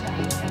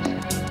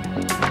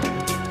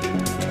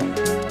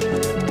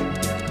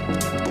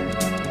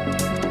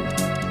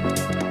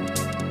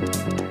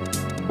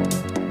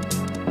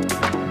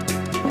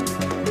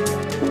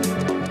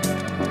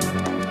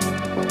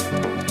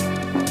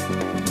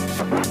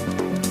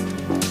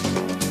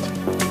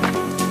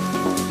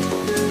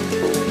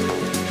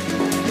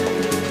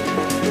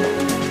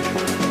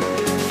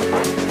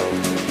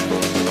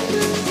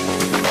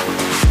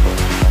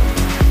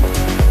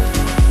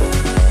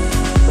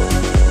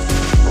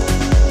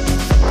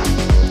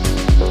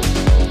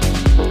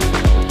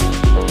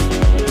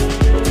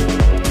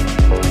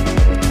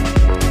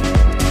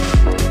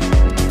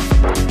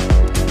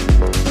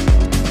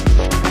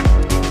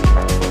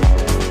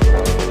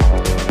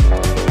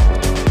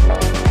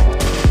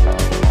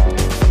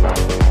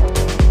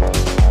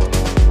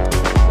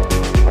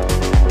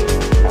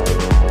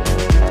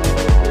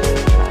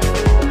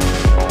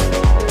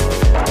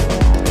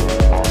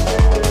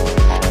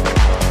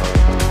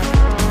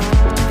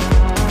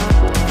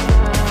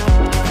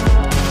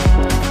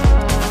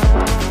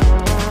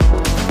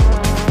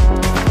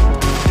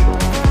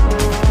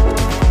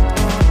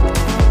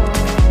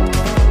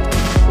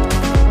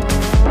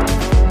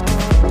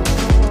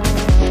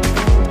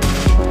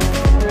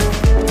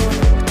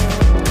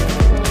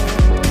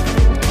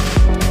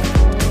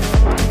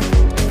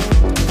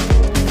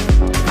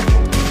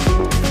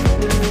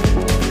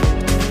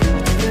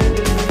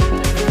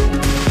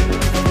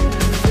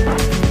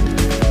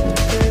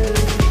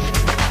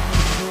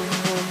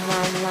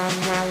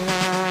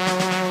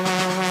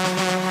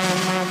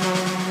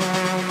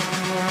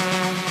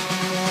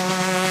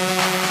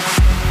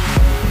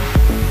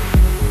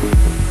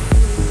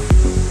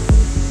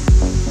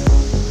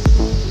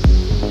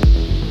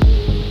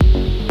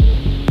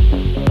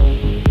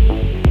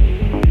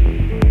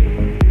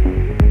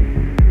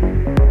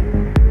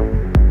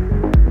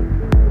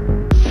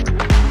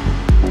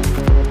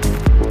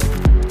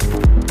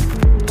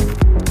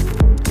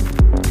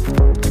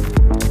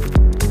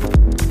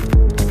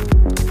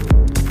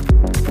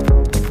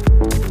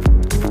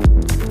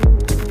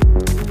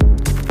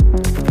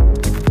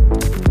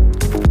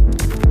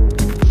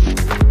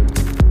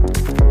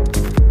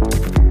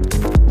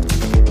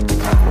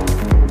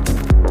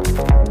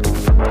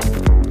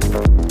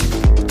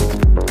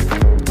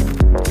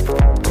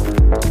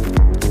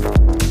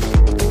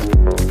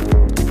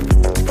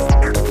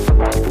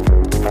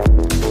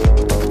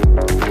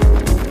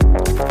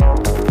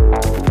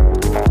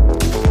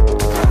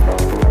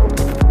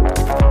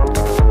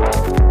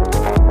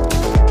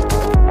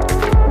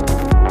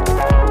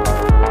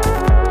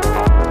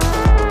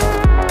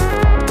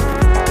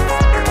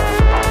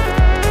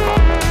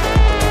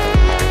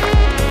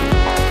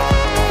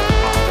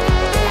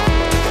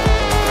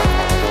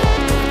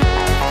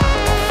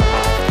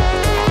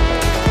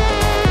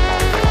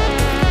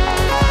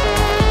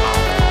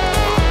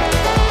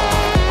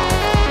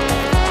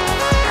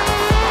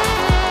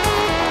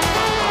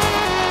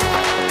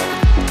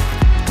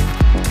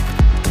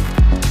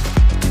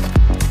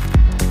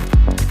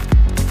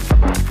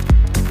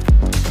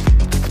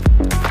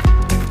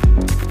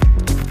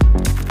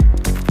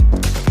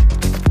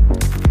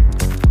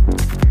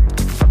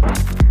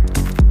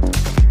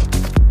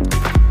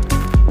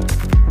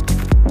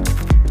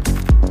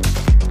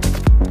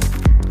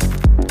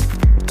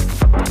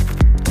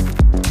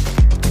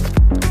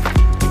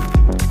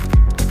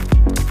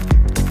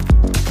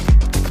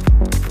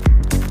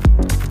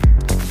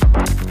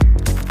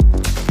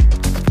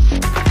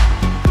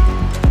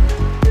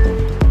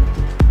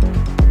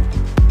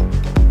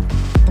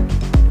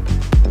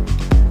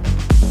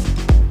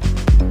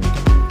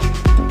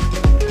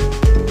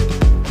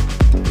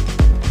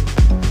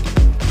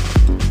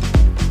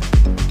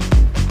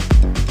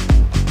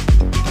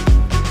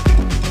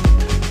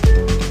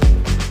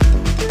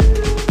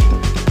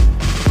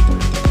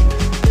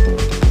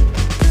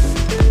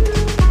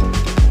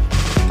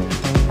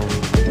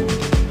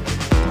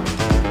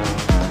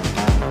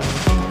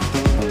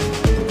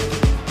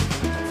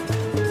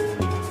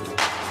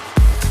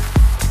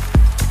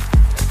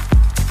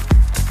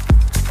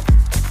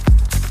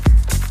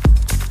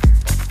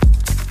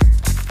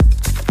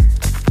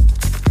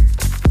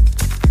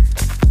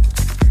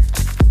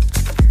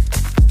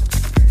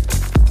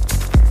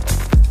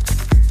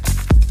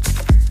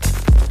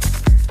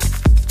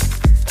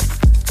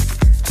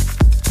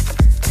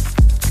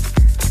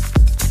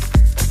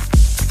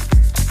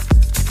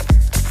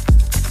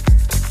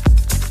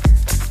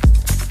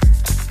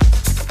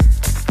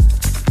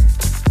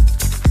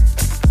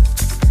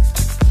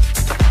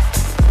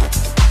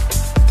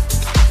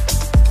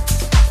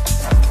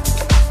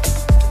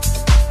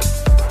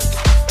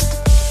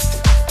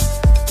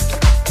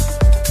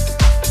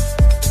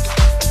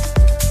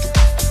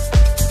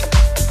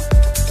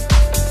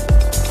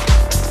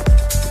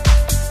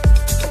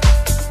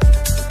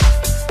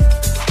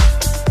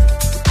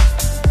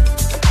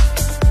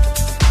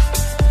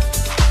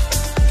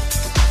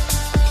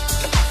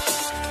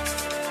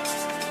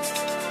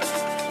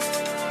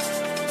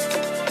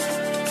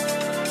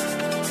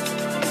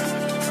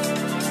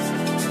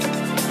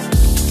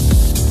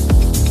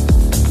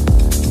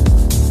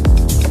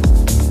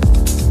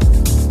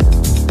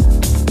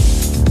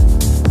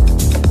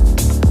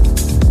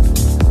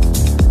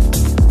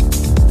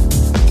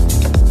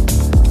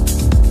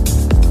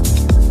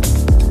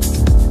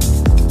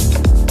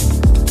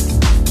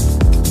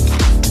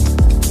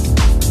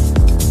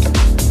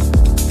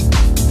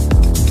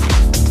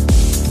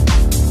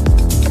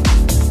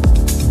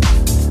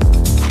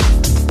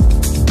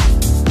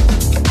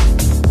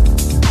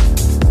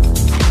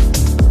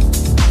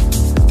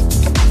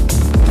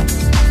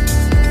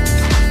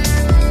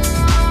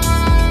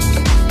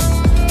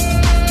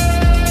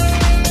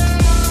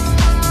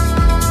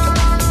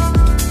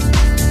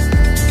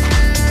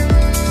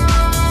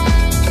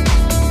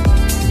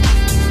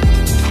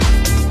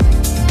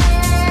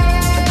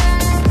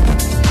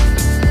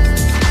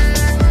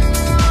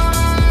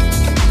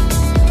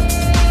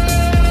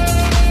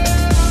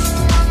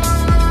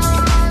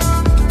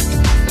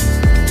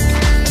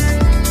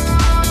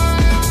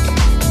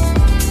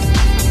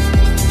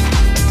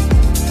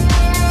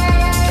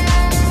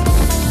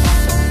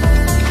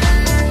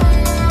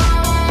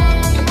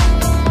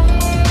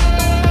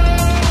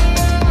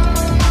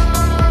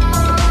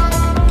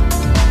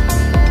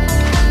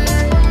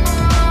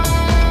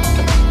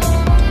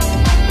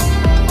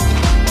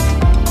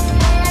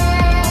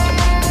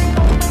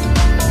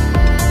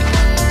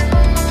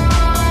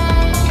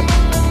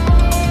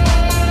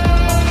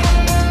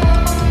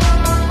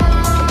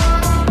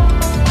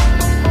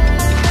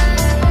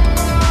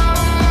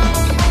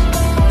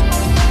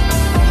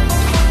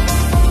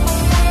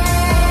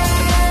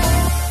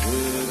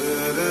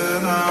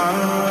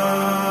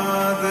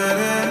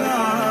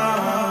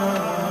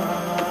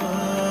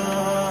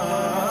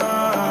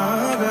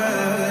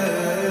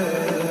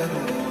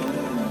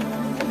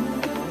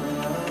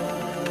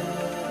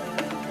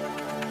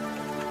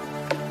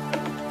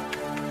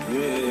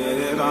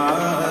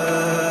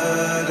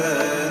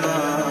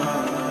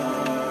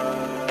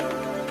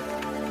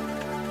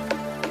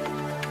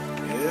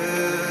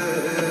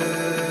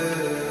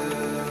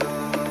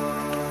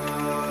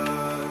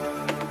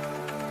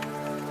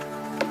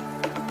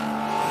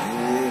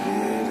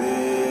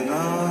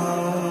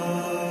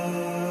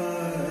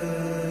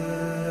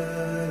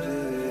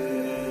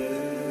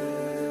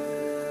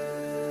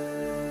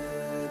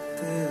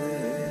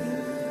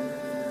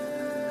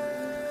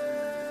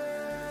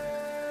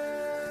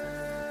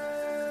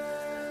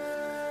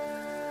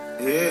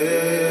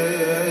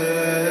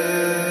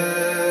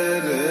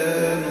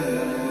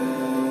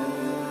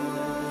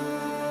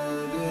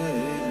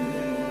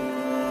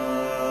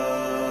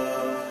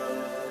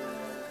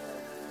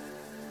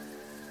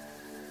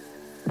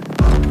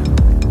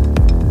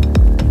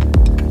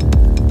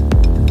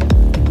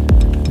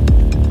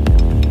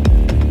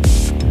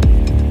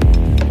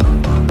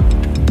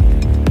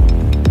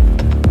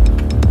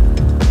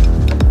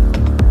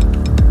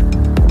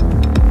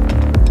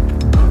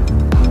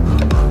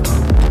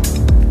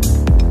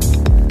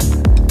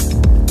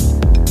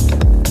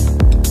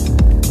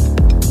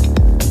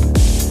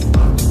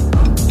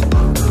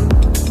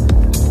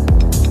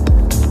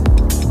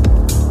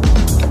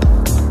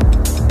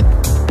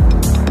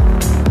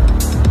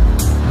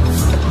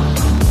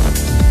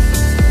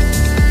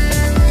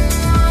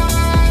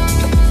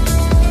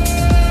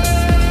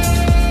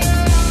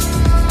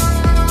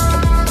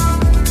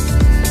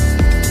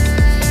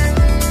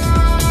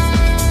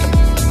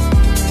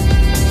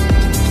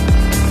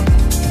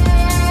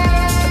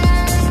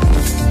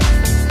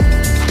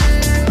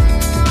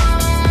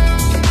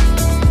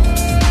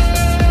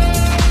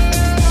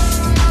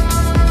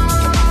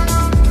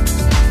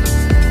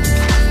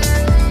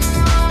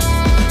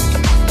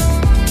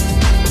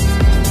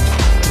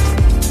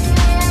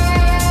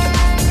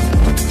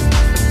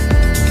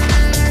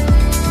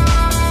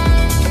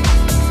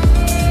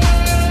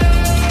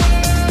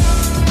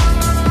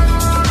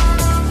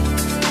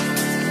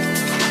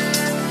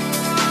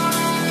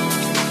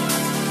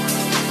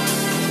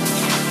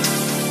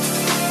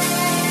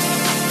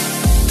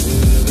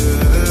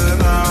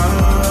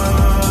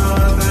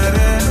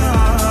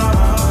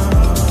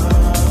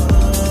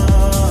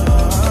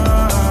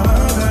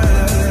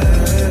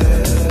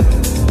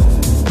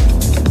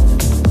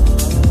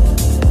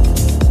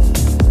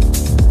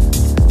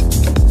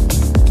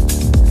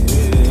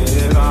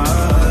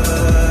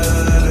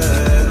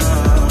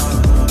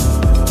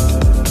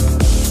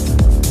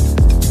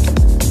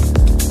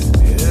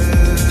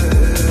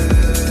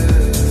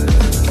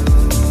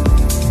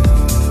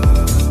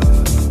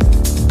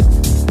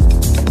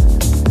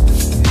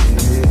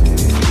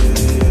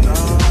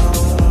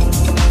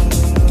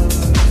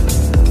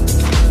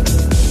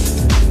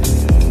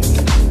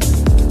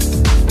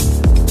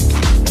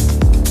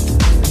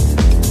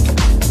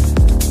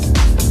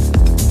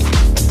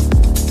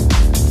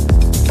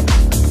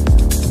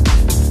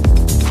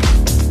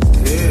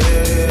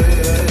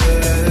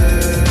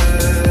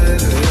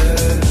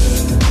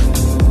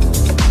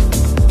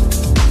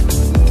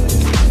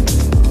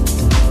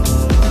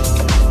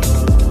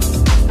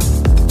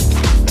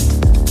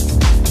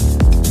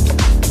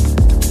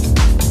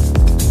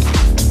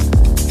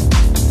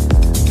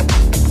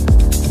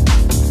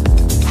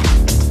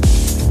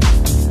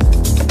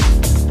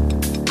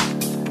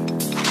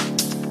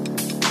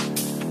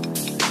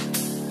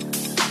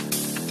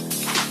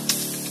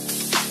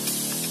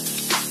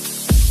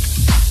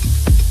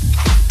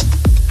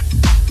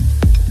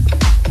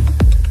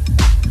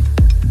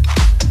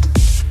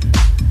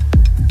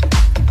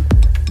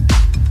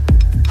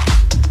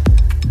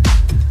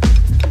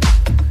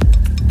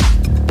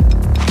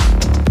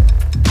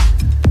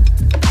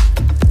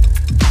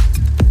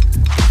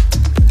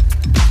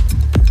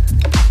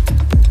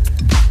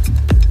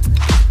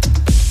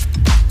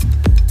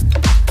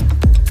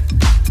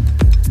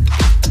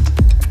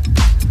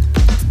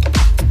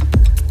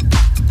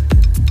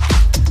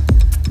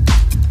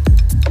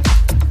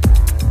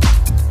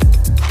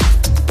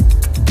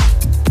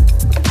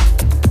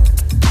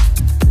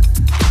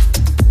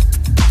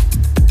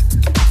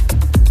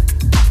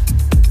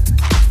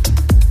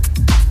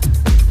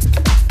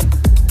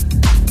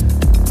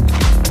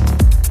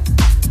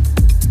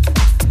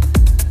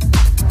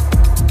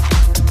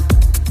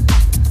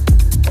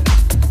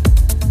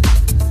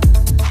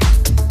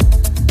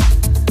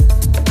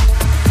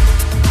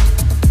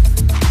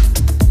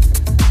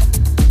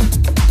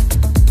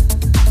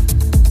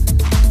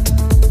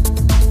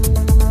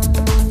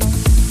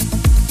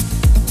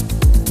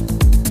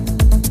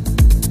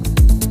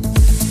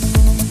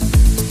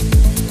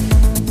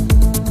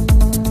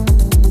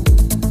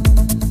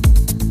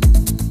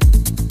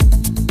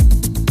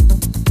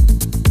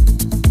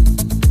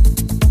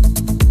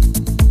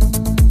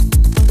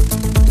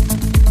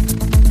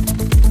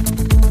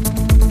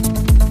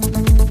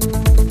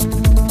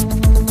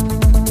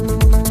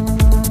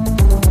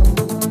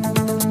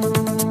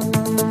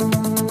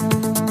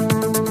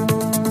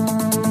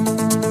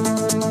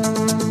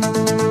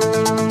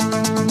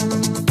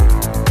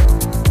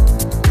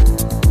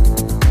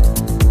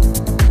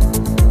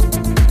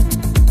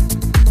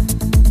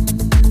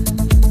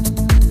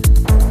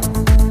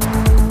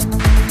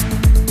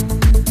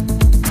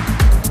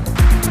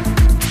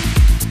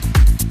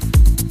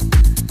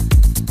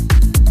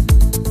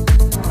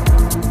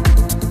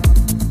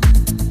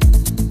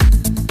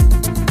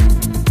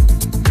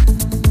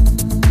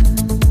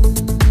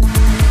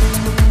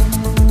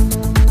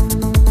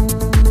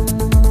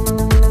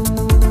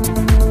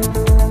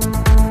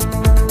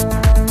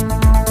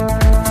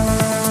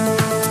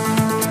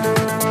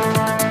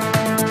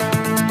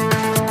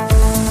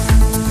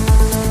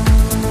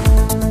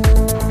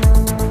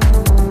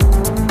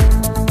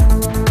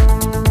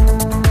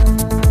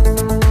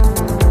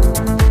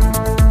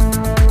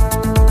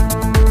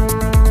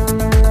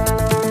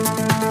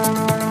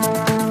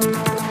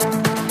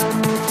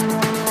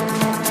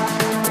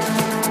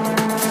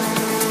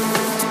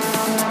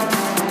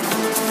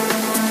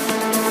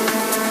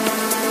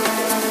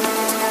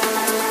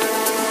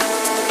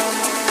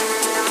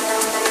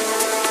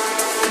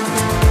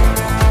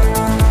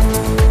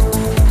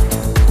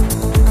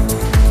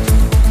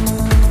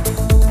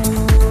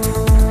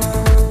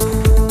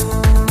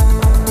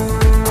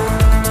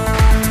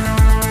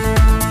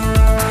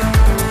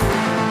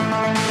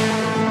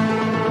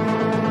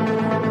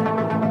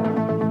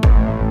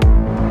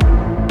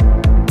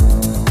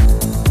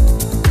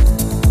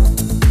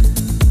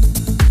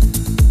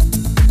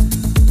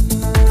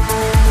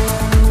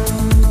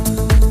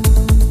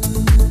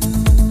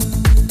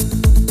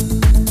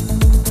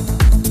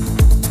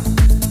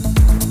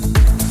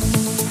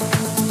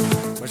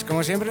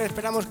 siempre,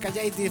 esperamos que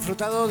hayáis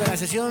disfrutado de la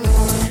sesión,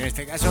 en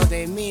este caso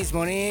de Miss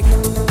Monique,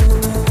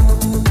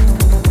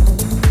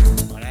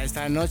 para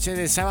esta noche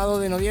de sábado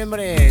de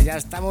noviembre. Ya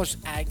estamos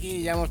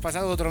aquí, ya hemos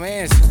pasado otro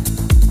mes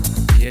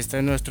y este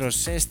es nuestro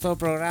 6º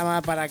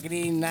programa para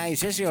Green Night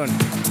Session.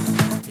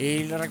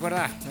 Y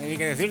recuerda, no hay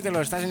que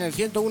decírtelo, estás en el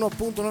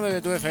 101.9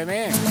 de tu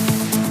FM,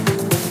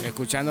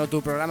 escuchando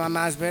tu programa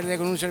más verde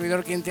con un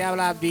servidor quien te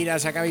habla,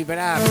 Viras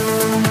Acabipera.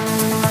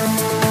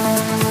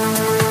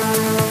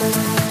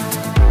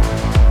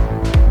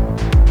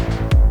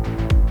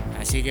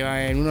 Así que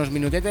en unos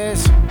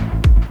minutetes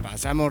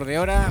pasamos de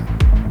hora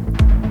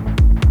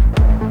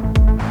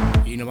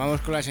y nos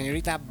vamos con la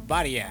señorita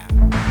VARYA.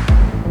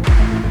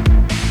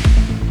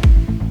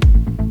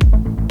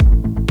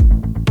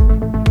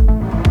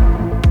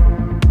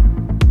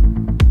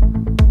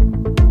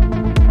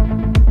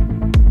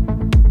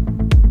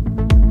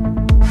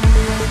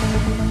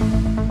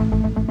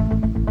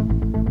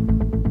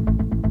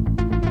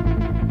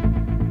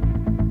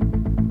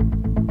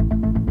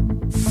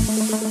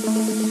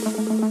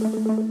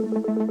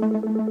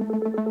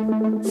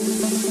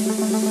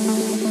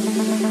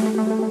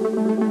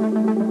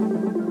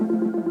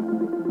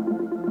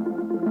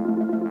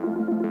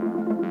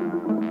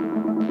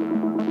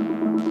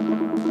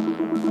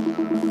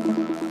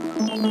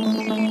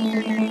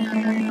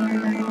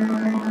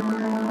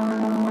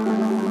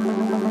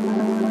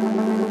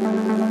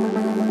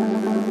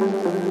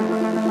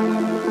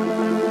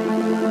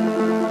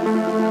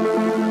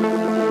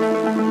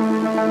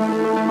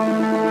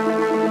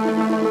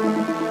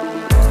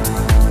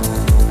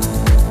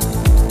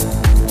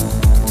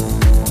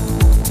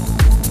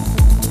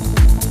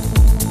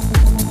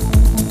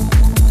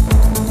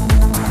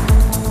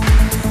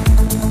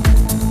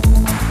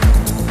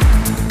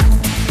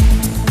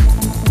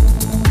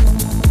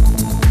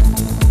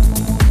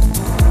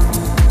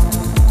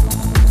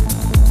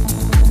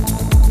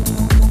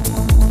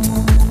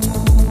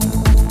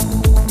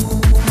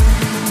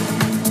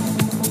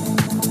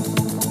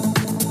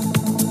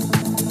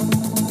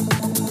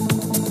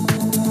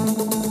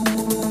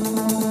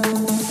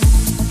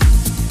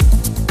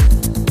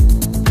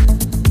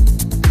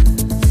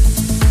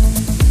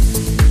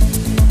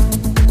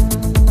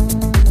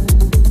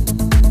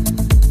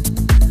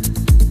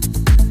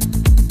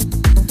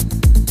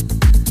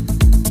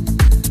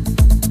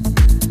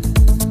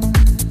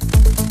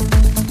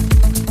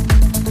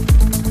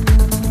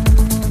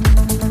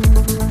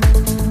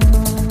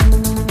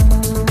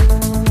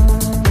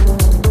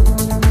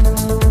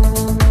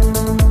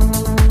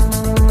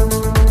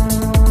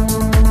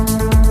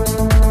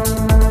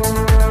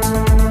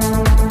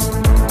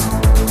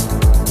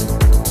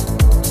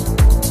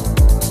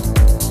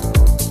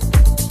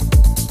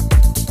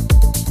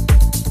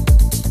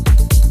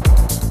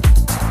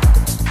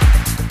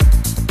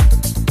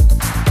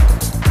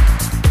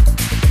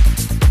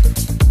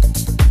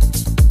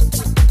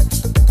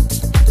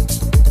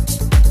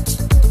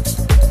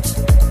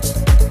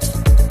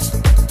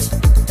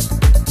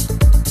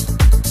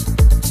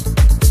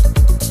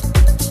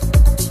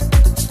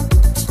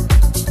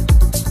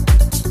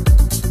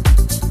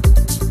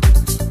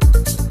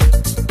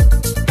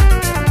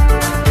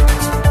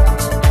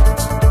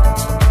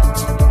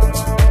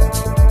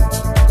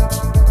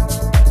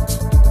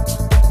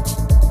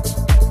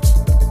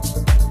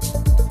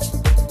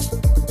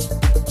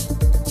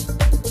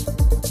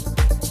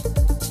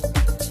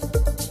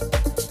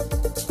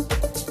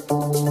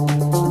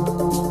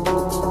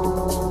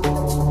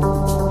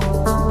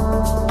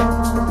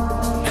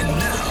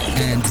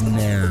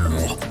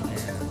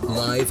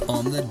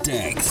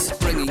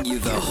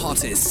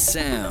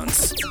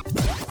 Sounds.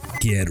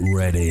 Get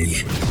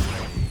ready.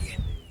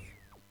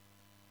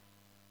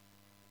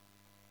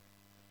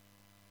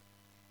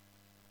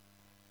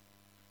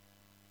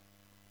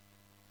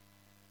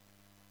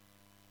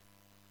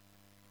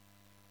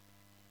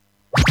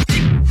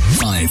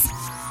 Five,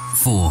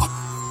 4,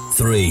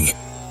 3,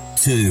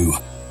 2,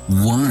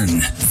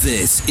 1.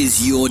 This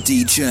is your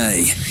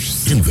DJ.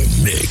 In the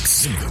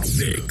mix.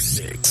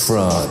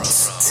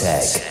 Trance,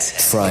 tech,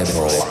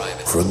 tribal,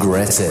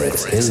 progressive,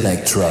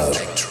 electro.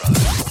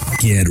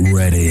 Get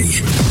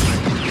ready.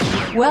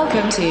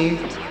 Welcome to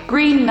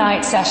Green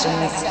Night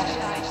Sessions.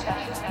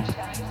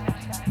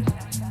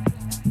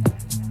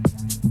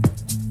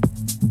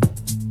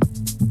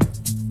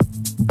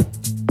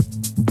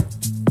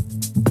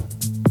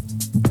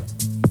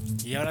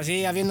 Y ahora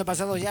sí, habiendo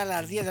pasado ya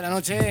las 10 de la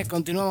noche,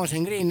 continuamos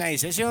en Green Night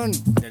Session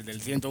desde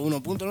el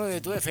 101.9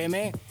 de tu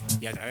FM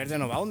y a través de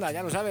Nova Onda,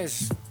 ya lo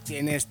sabes.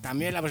 Tienes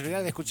también la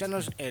posibilidad de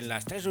escucharnos en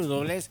las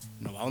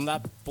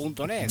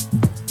www.novaonda.net.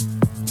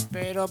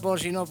 Pero por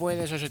si no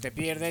puedes o se te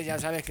pierde, ya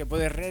sabes que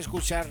puedes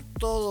reescuchar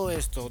todo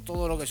esto,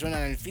 todo lo que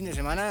suena en el fin de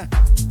semana,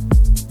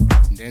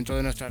 dentro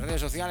de nuestras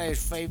redes sociales,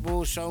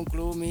 Facebook,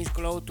 SoundCloud,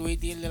 Mixcloud,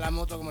 Twitter, y el de la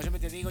moto, como siempre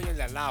te digo, y el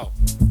de al lado,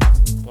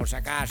 por si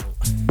acaso.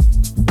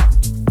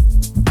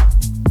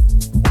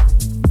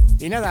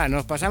 Y nada,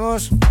 nos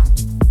pasamos,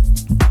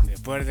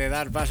 después de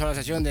dar paso a la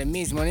sesión de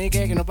Miss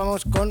Monique, que nos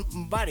vamos con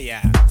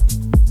VARYA.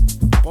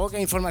 Poca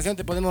información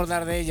te podemos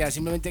dar de ella,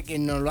 simplemente que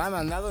nos lo ha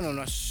mandado,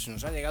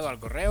 nos ha llegado al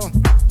correo.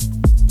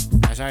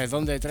 Ya sabes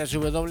dónde,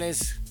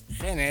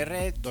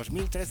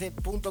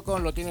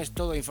 www.gnr2013.com, lo tienes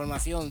todo,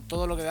 información,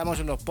 todo lo que damos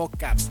en los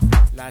podcasts,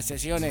 las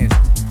sesiones,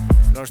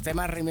 los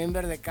temas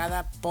remember de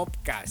cada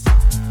podcast.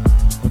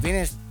 Lo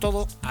tienes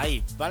todo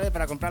ahí, ¿vale?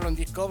 Para comprarlo en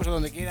Discogs o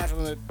donde quieras, o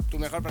donde tu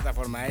mejor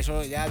plataforma,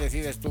 eso ya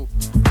decides tú.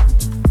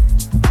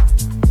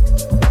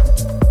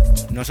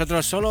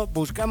 Nosotros solo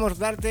buscamos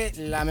darte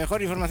la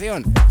mejor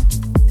información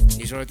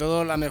y sobre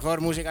todo la mejor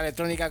música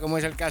electrónica, como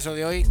es el caso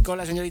de hoy con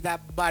la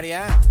señorita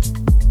VARYA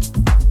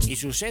y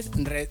su set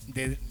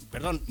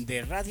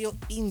de Radio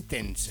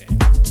Intense.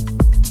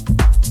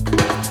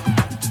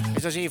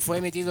 Eso sí, fue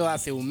emitido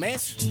hace un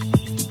mes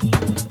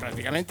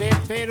prácticamente,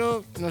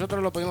 pero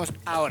nosotros lo podemos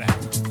ahora.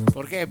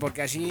 ¿Por qué?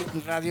 Porque así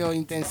Radio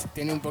Intense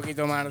tiene un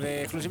poquito más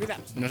de exclusividad.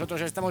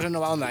 Nosotros estamos en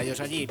Nova Onda, ellos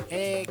allí.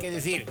 ¿Qué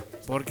decir?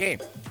 ¿Por qué?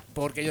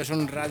 Porque ellos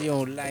son radio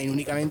online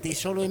únicamente y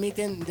solo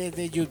emiten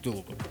desde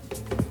YouTube.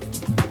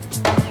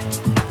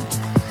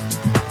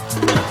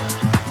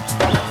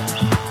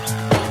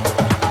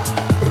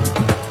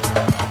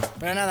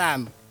 Pero nada,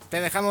 te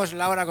dejamos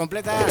la hora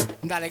completa,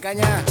 dale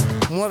caña,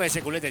 mueve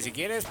ese culete si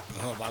quieres,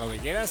 o para lo que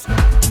quieras,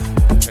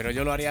 pero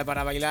yo lo haría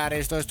para bailar.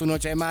 Esto es tu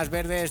noche más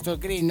verde, esto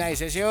es Green Night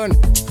Session.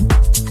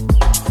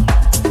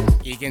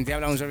 Y quien te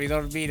habla, un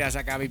servidor, Viras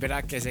acá,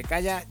 Viperac, que se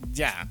calla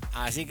ya.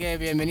 Así que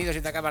bienvenido si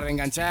te acabas de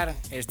enganchar,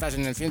 estás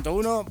en el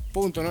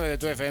 101.9 de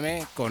tu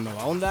FM con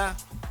Nova Onda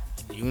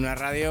y una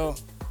radio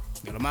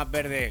de lo más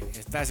verde.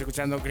 Estás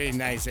escuchando Green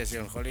Night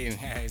Session, jolín,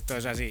 esto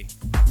es así.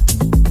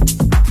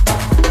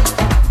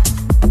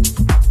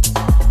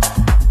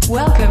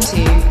 Welcome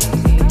to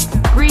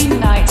Green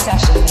Night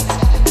Sessions.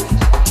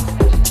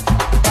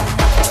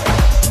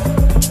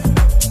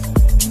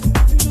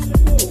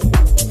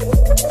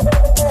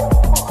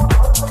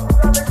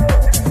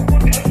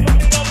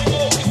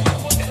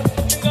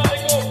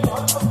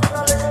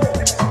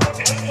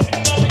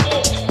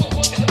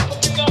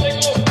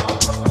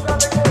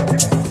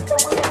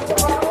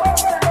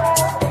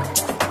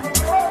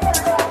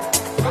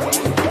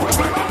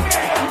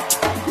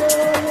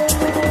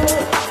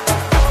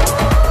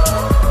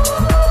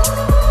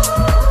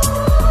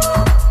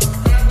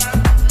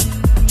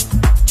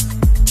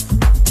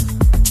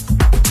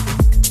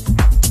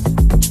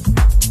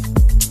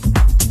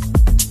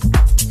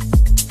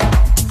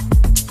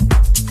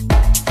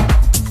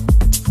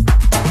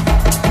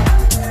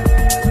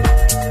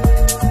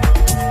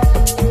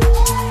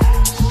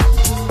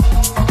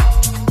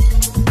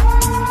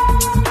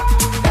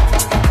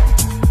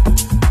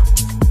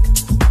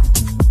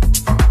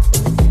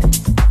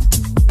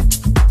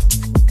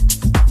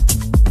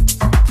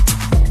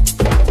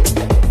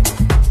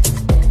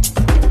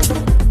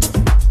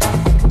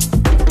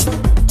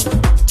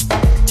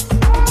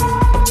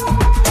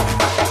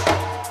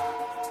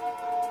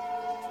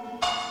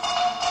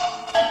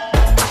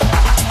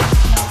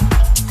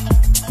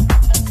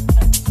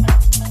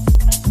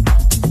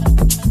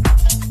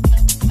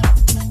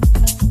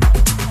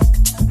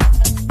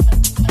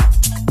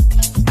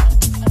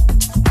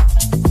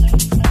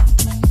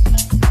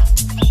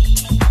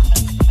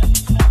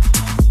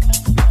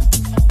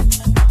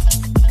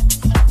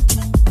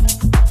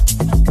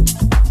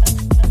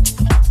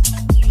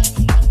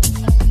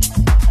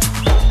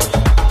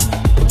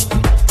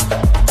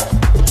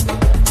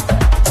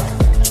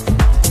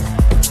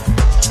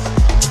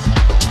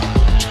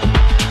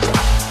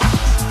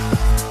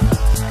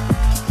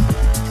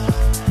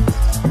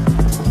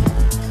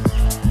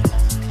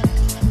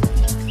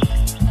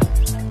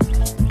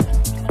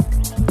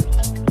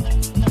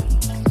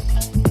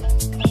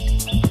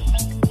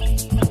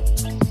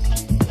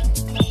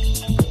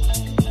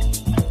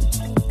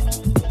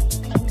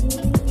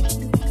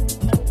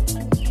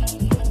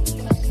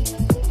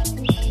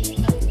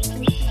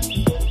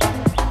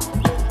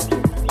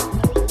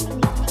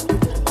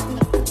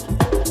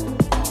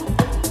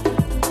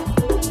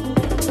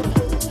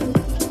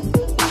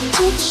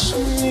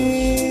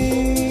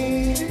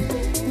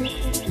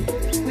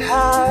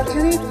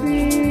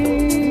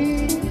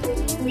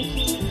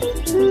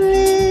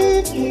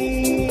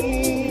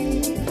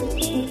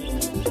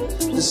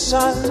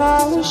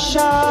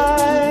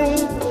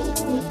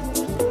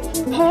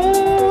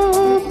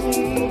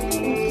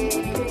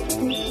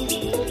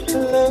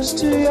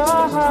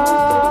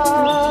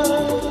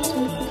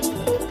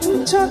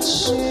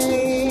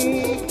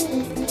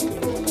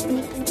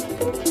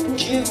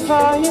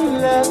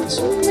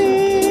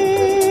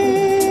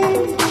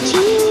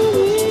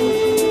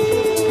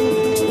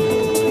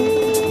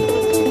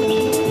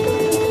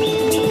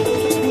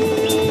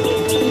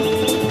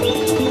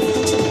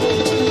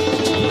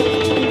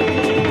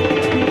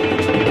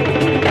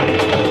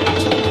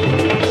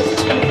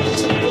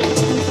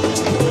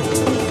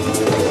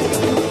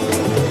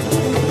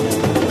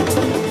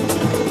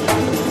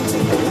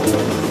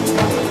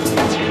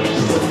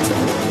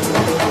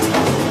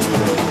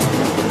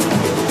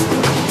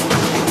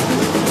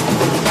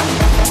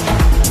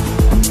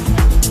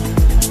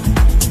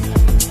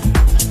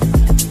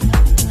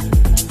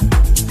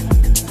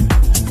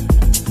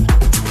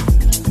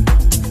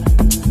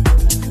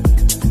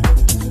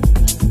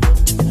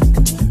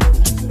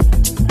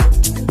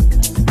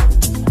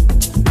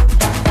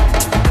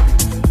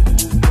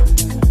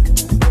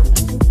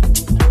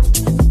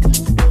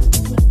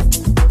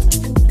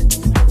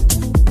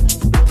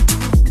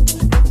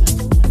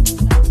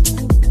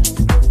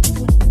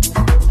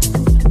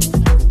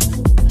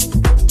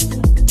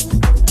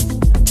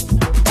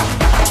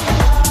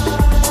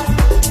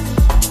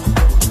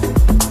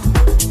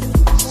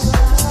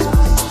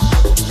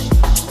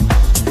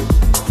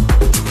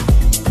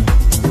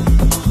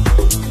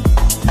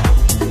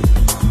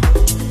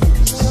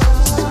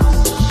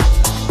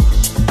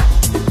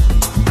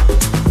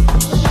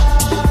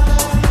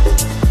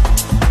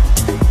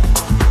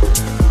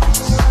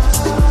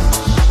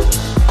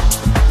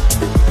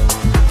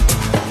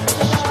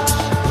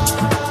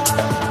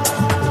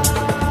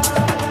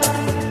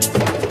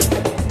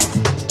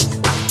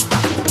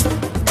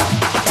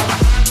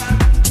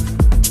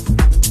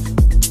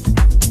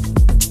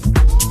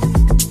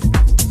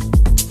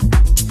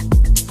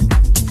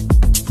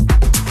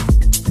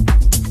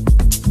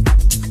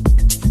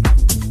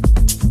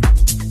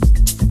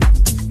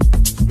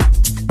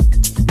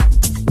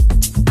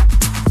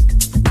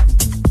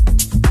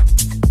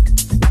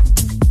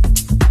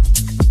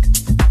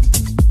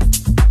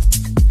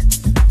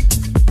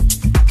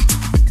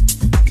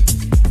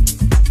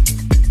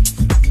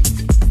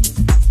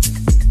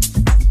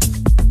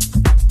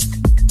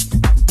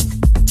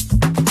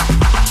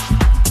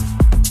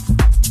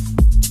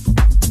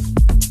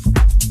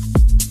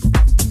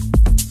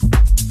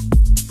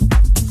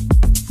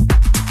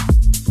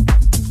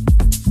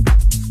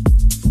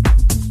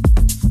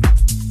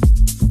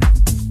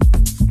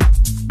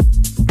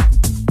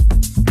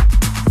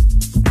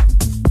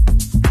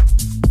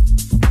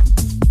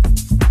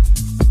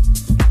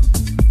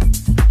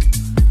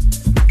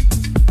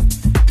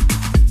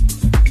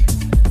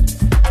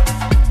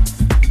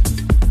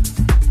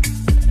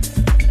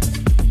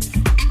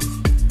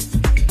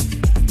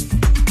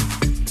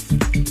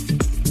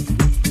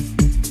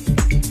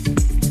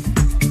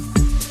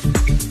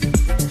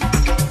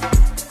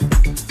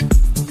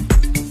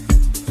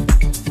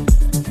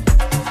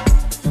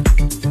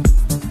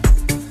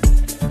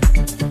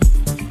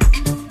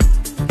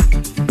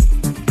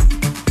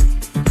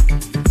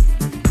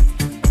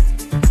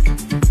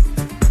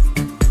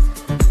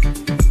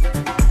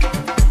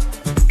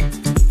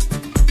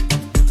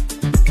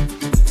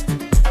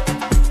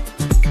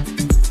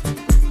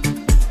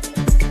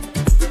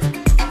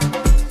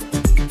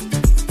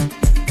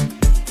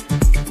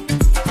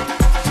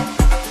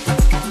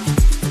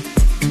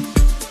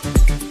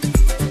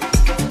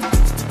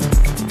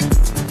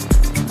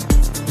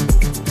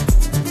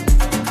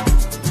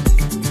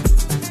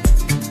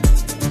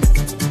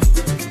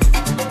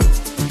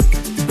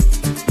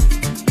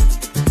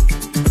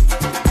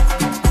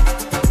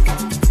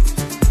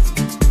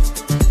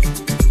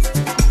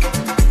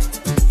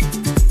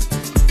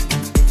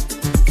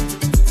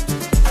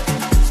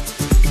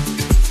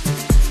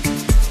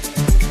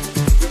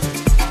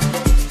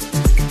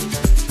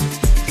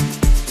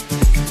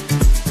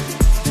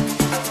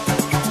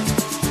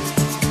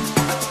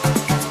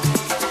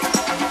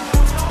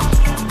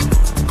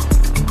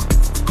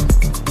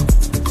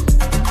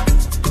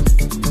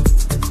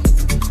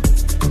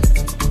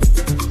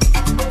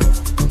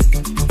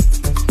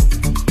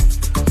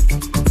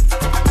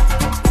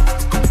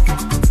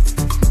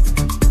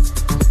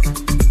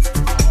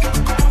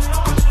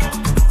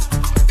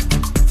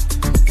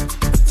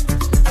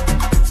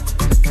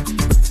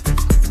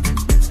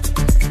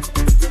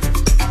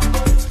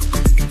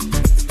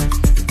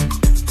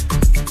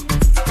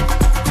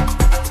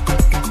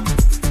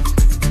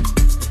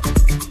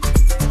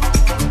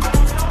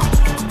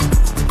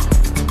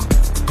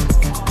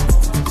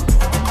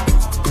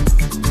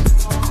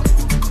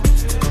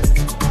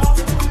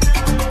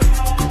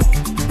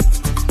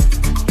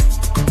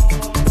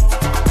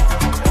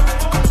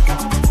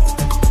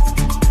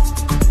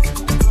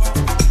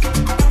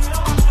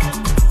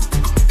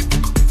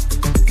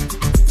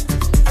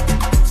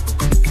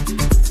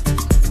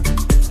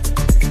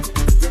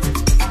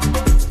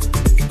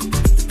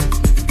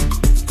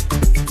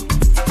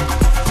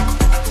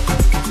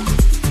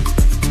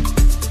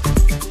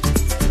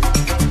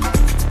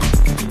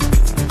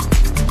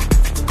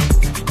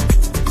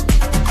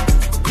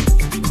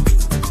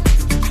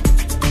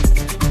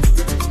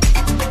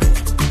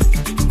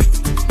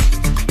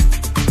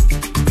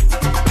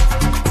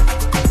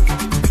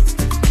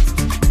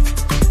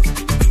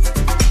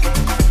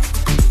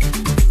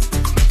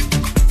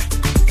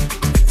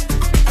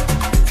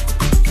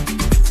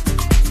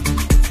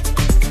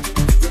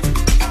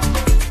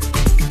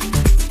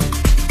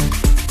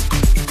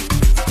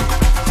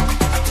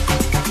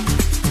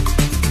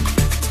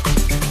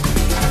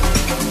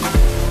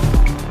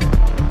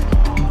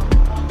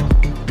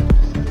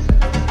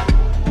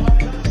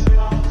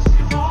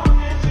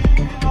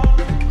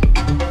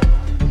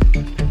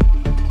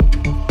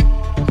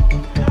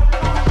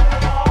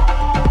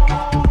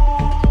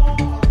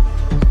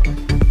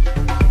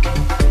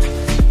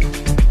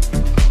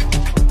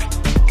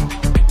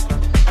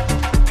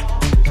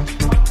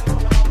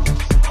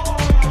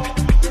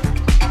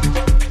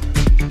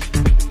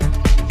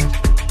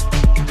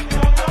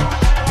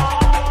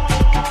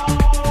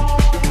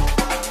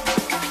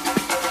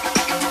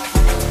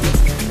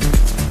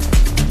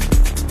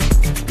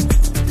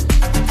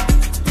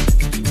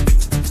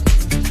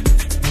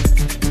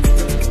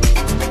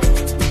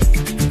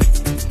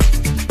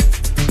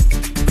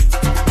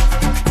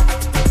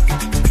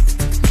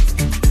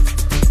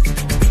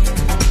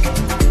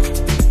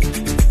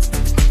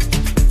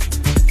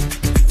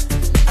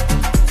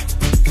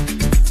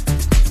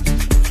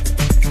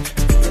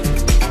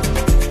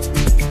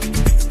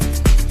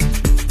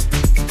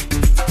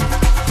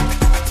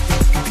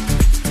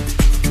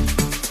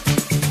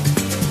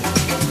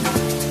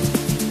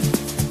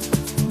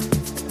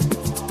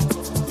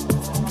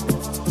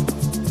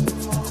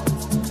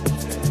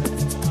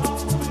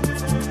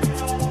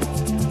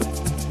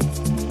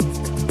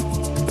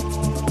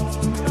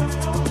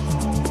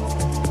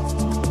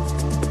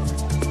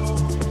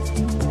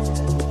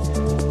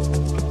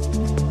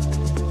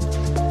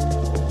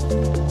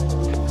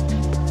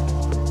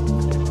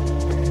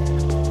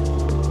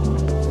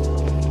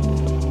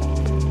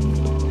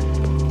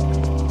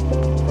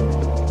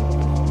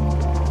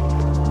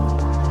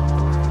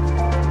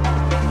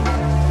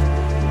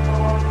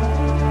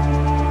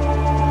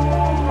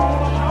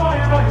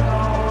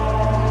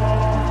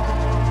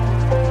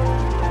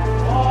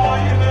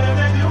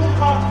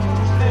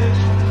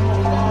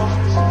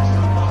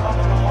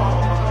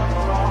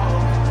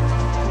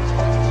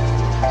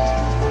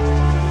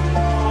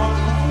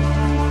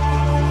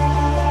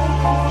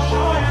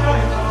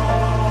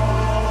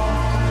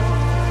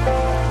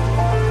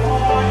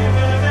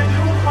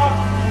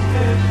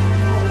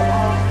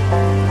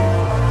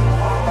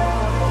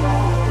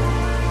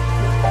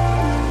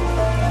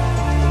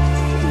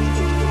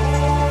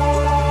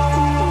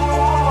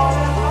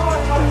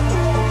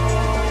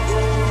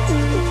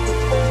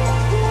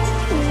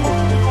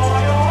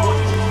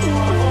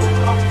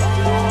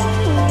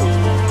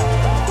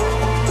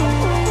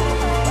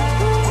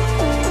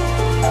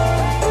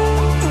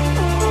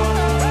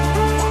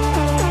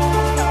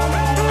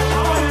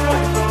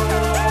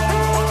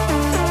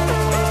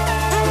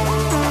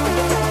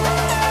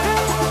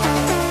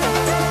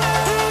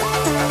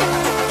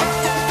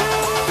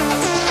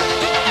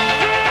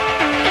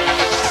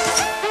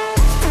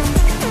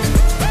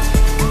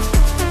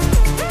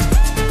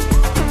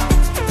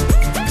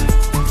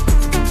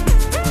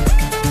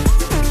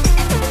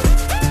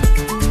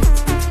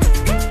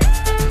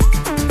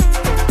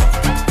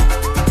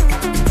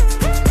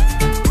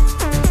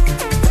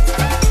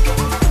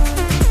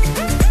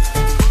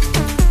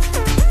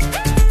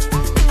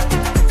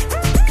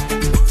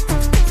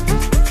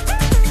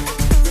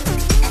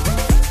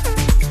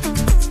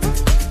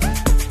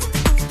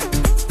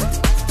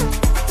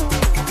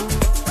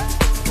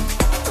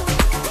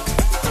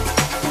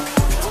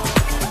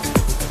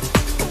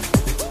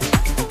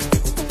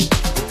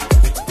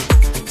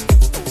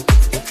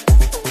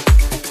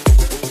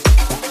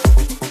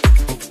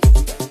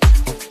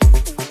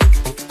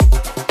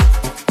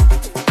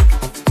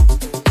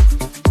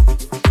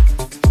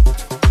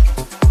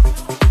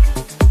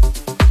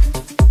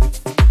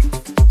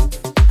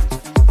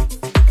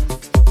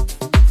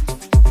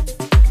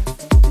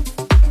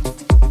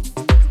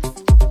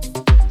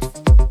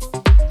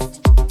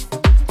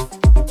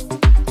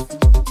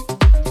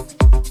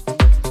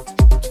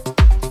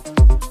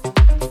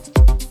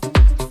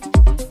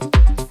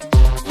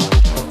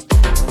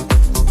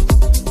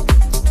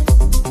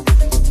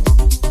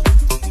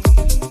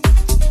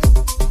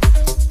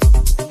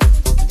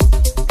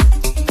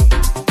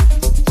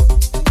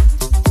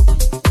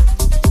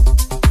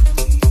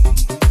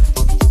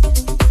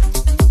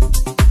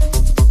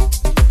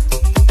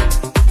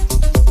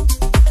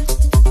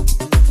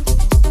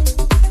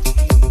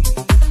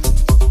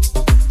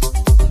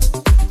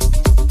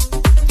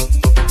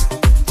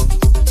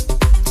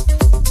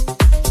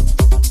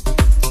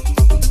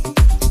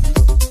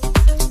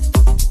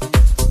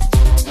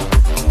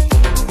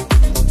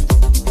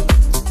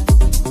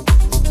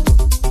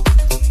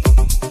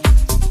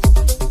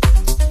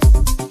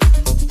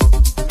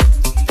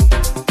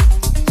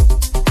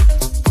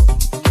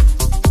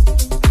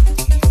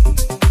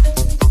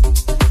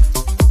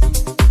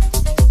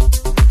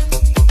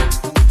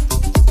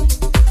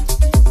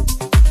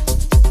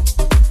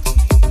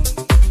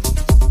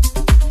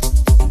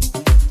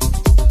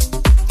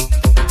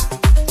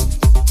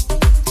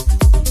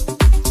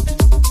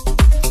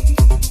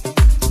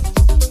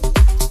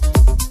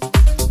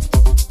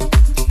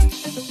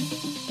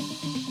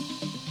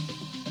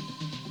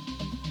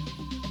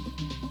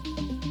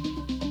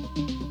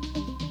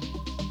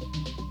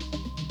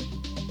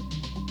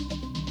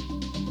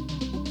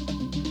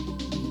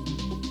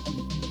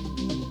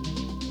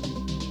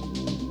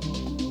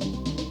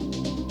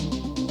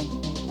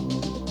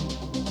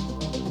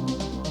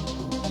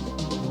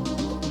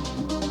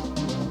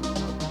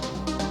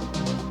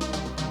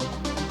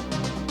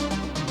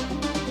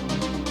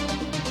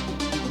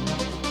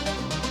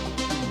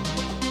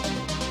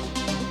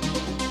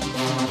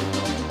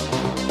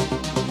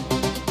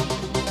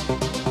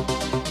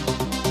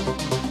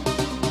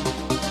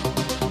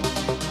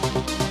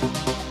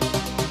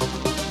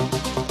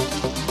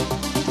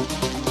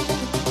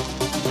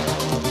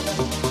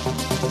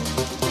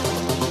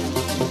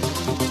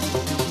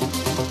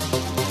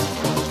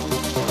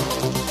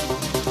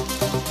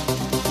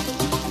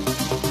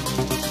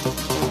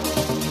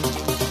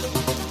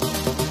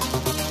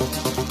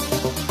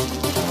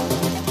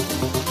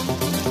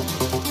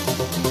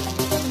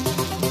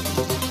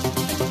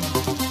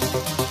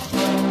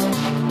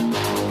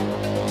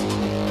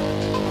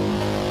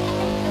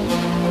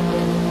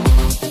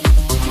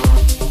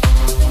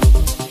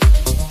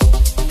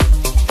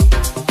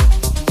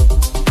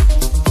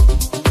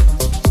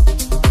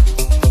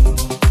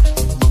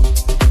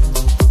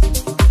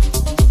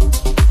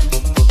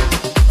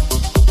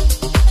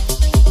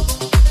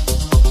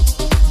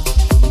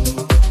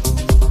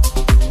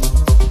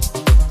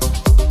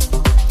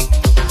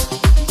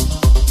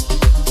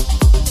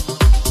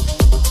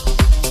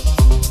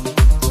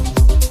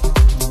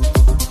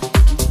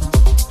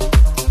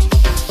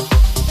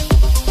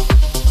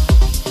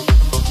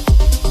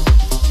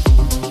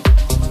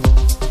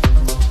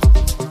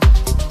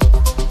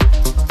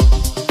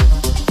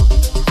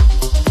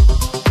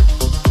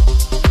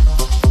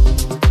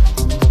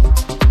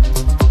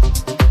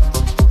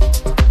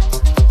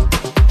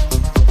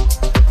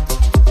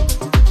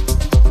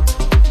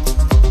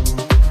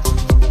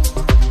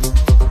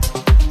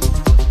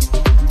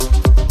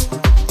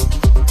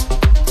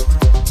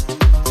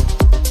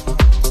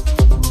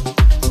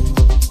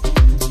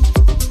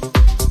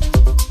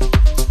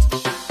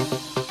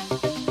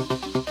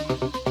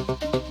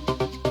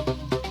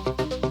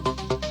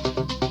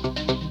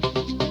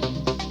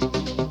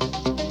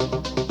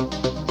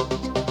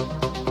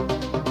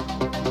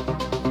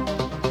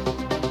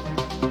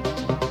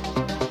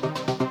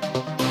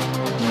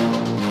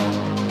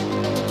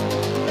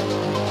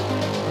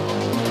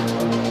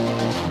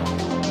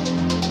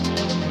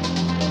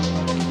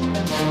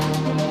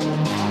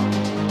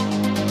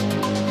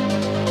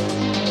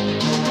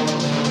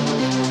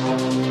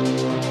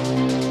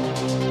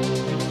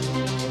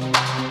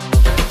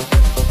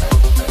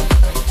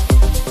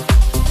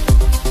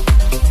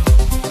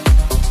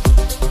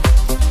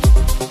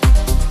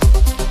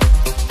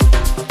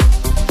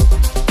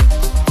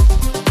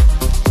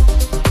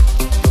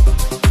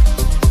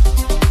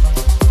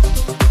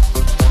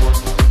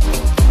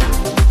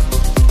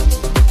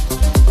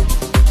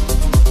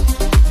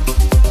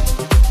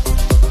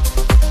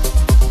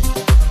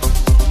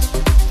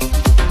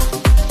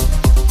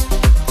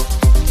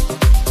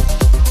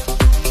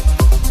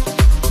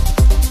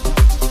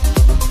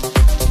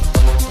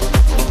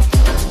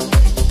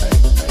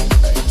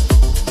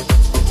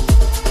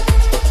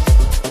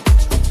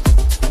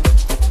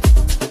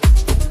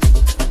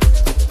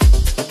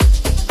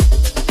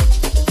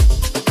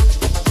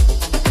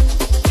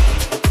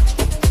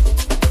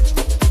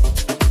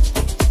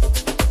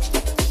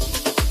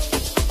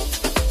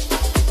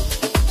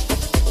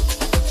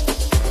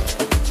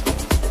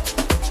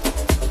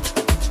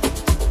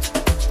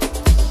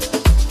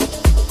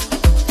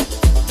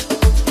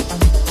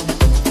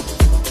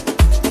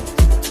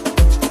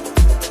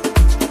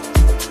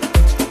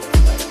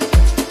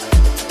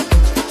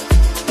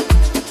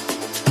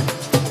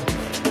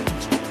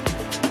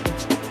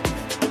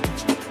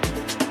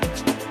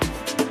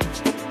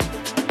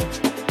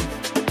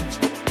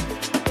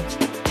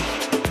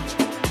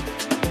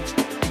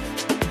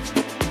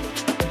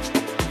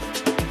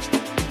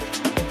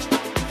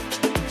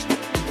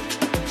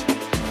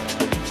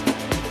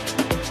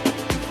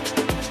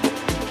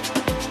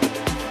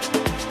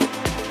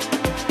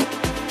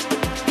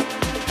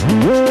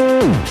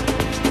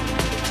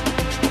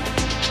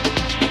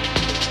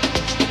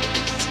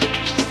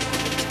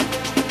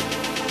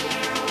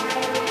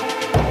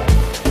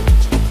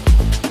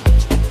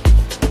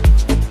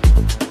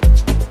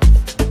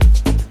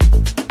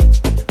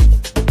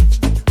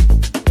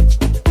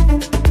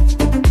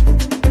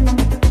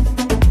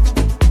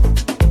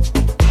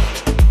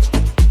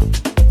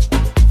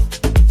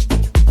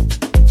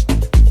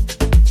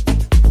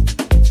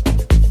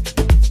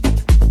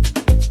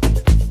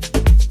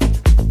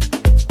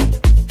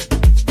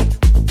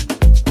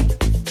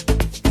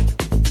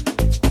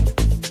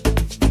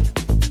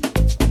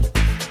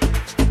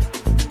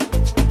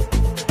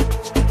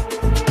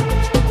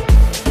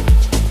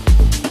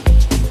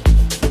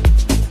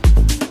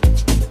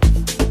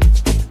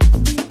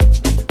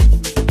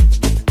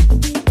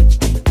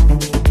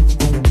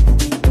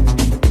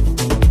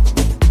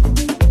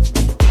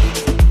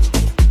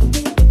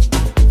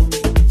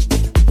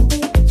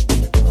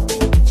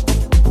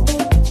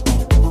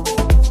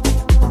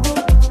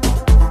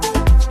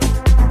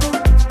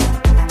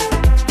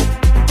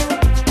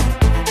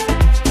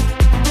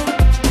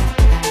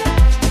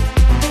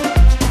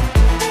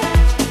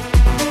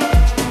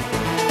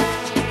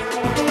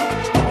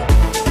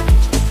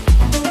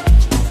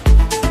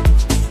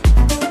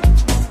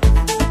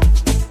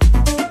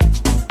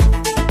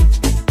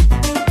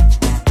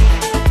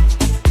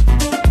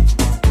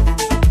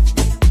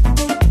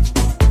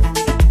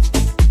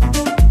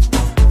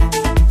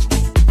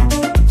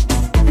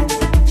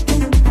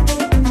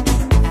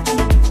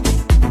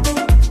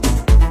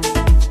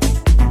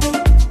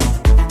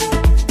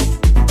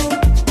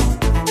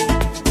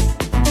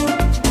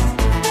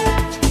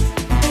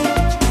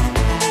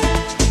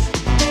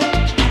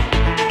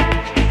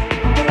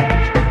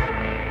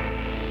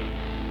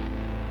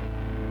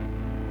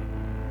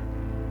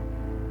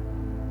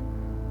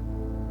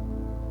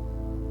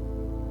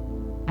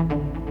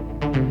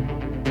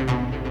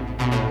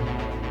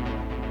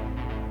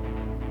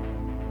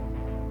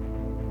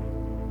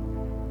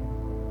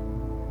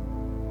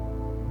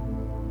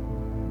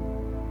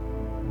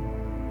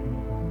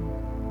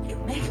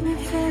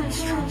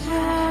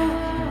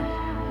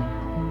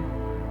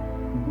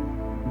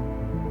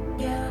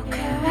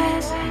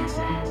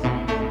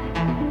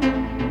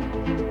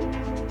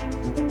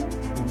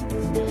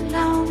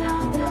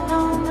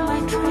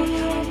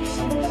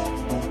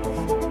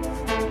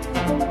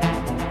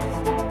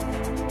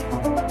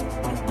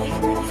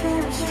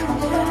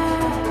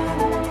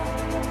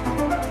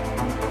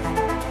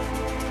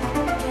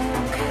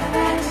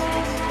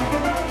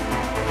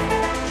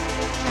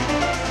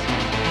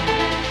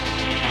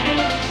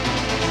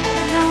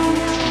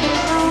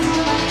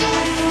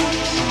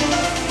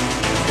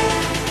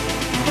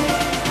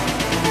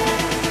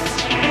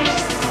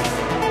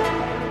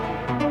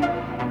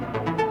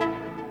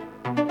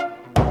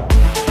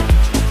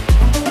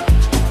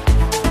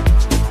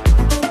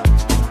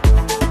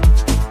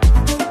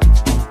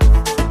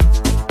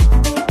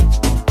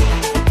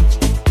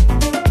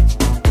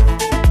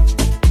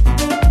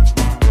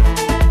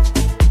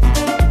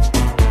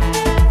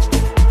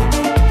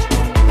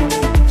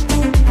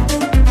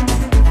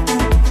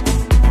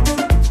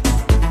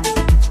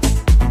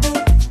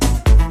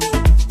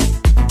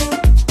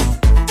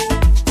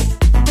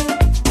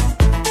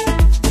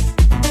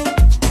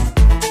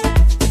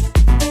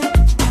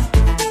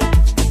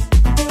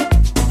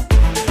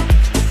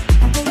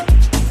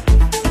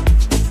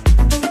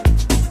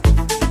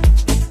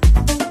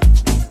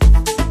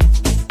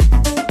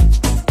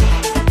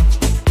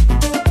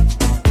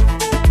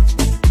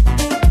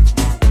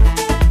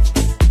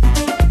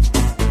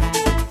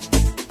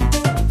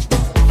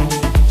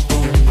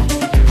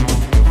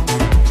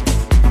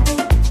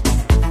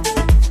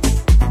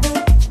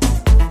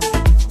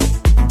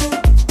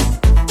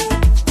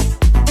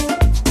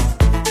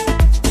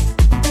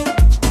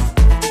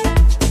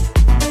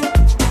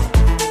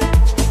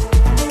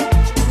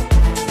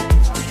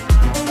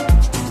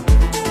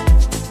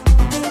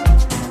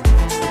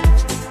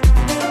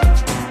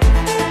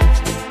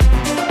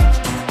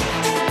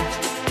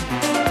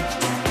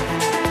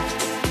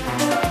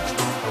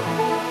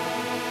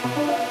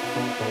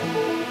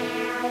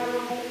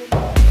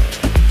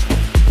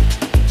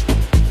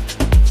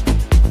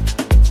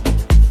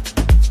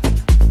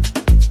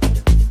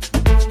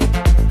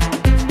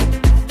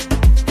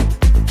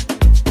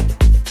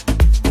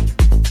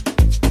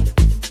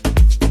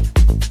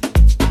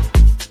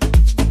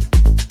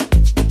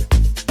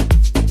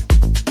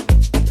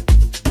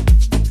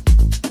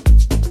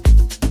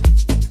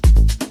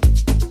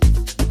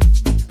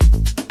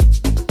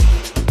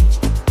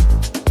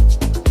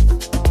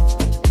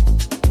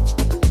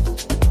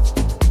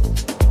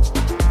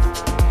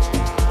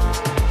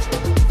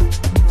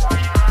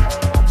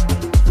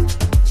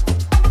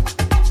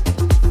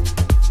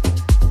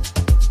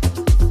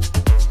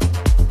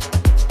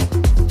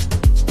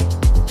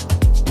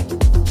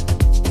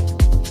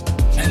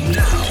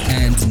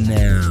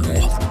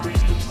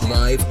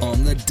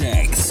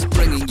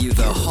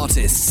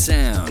 hottest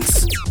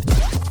sounds.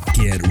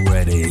 Get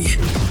ready.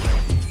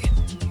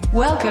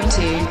 Welcome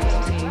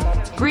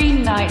to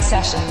Green Night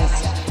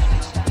Sessions.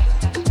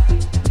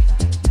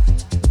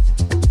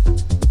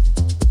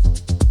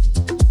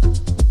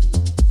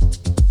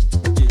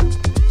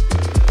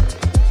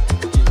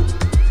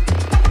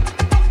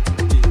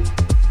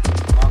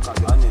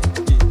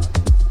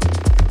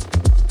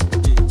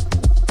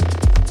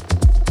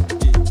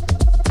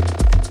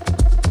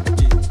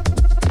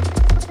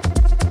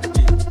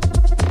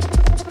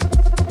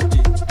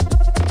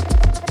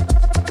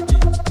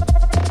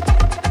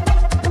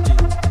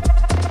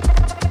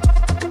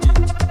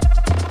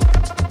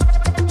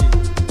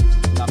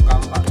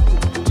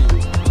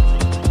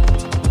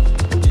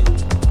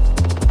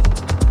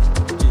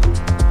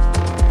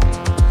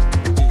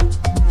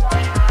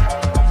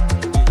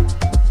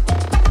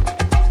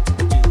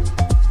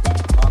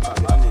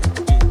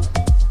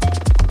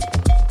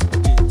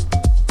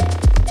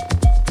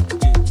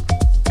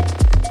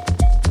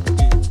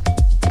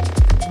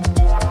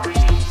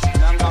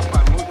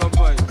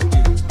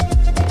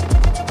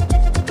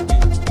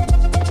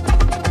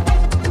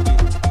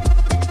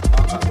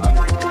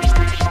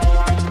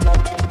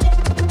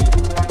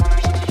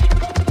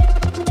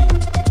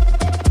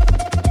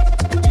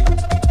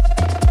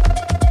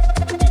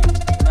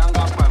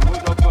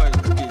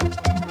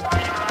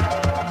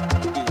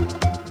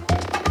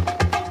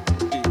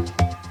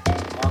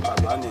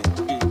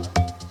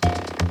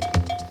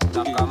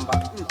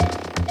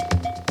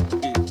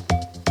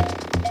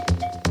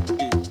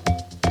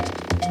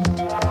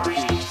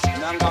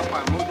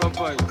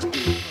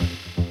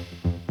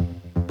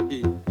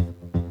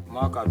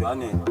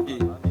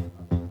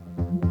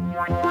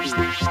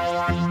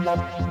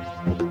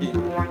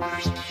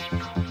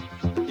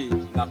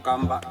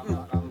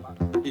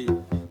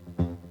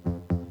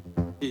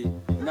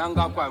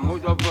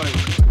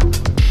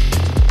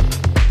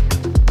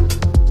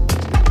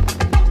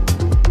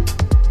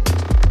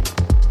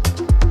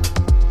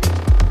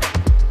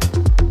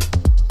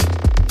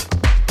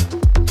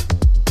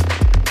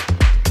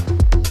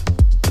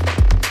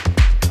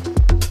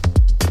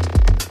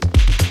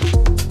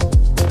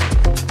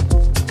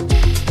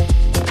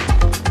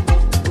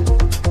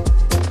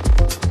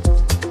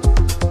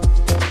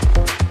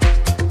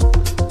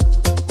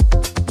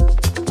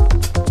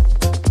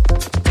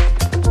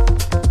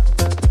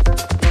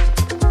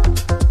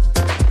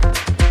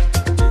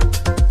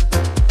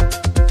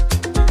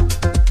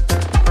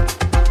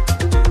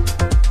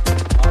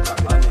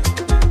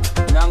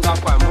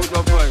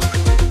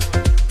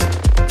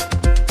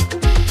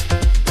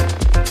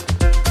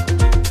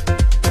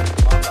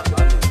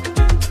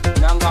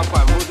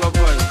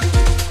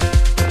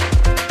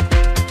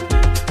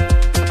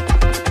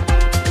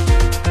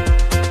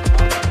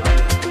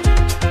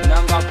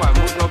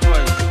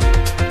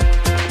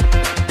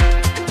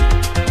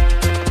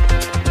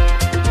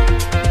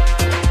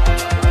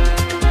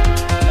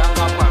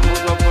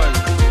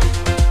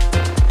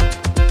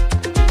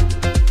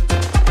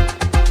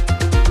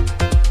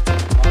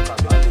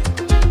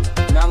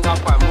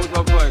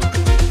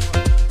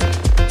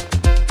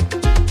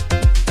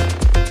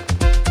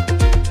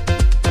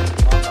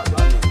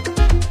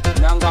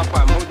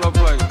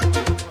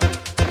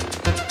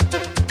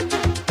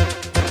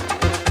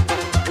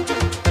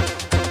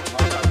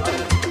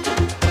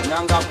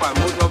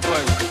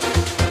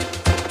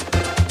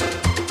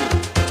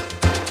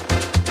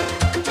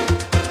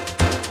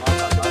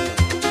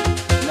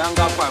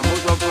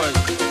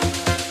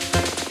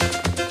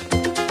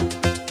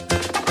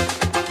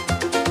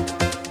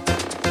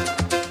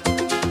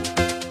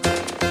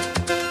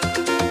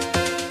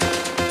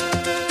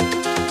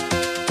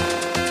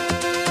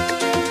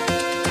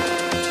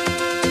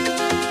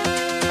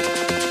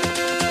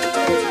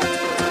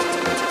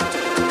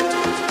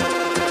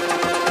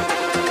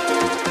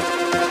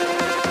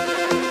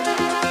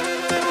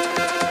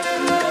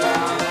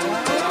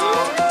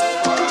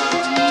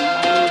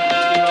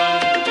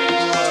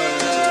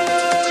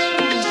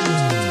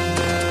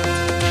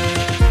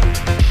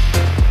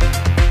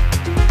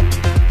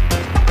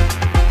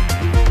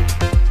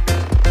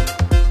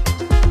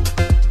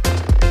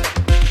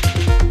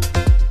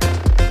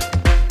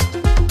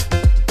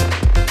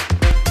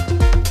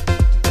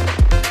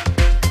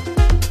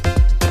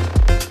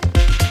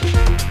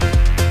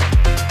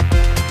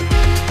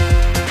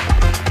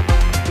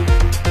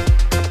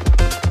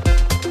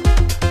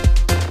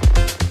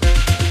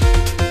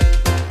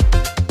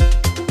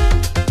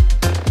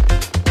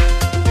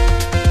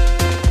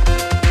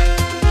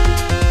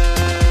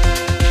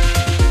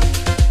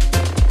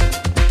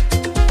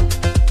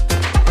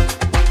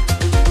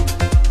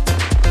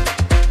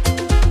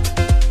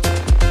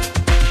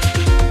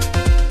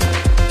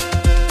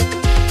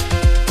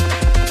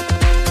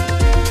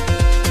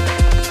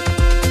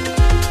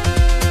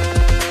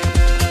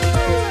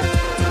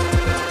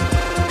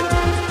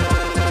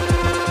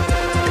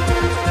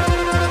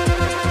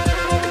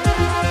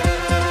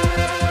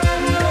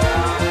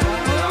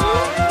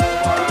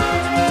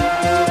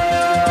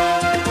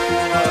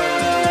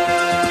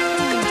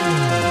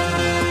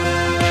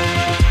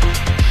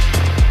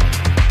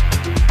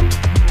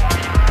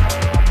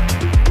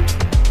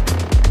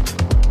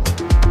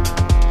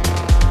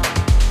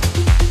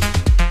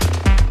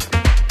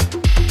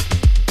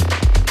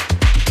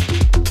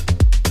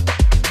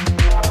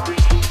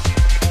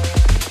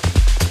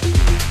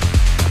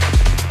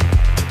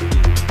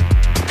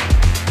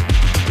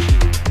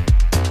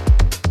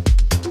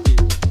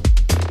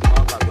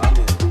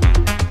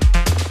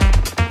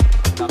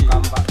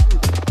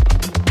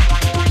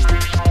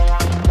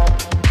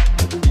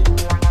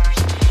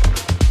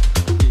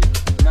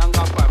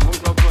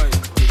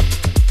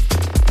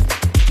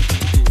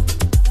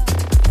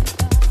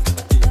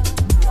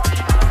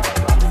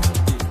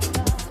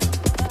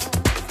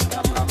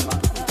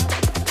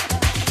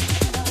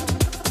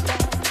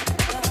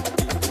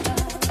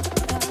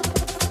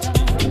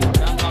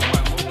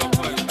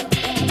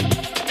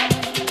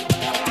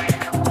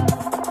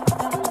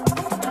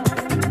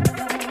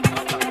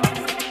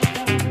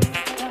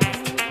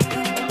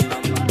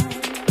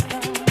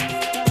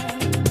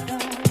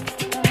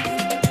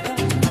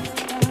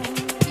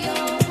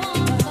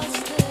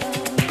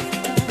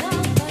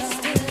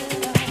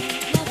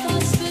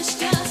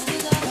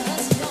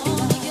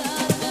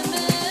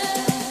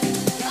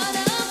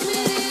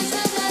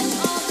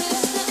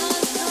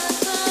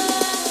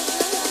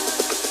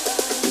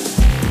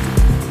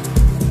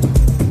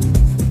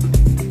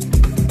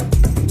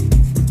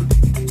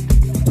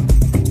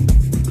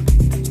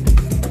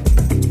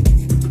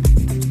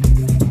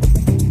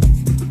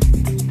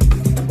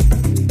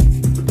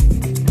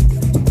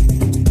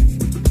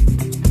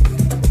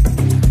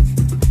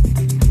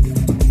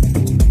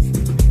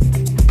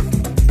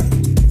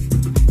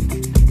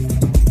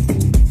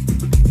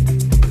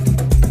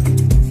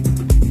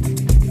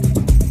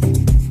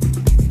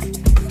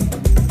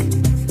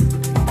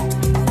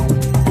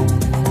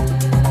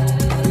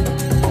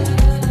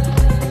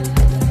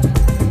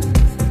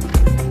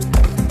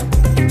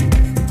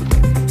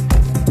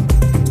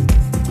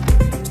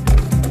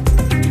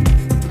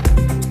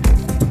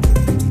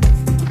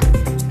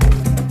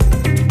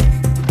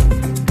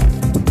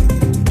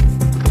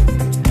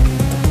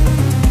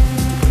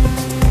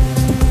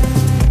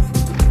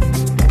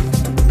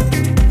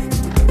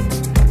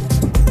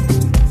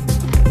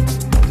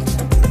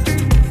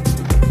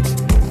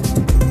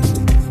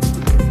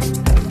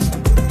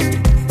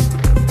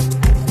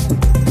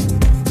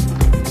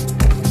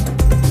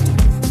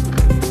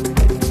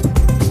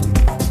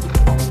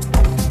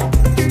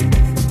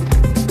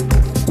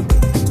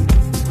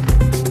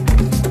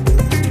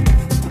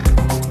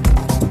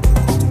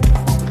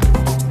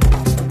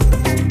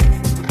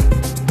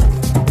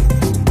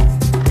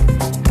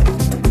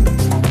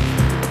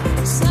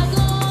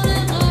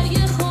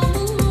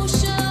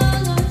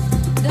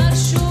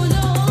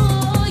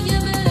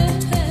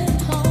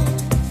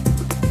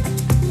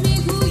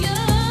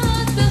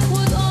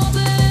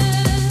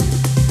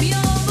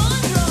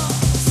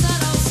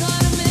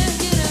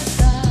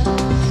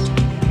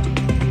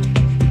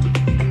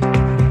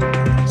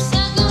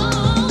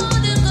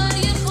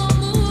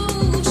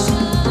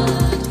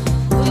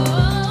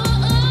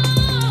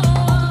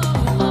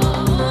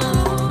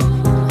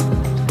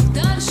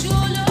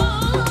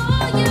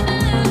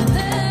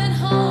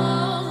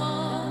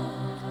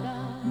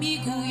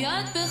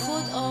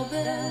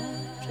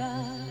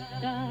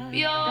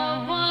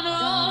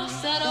 بیابانا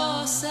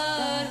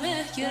سراسر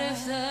مه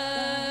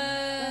گرفته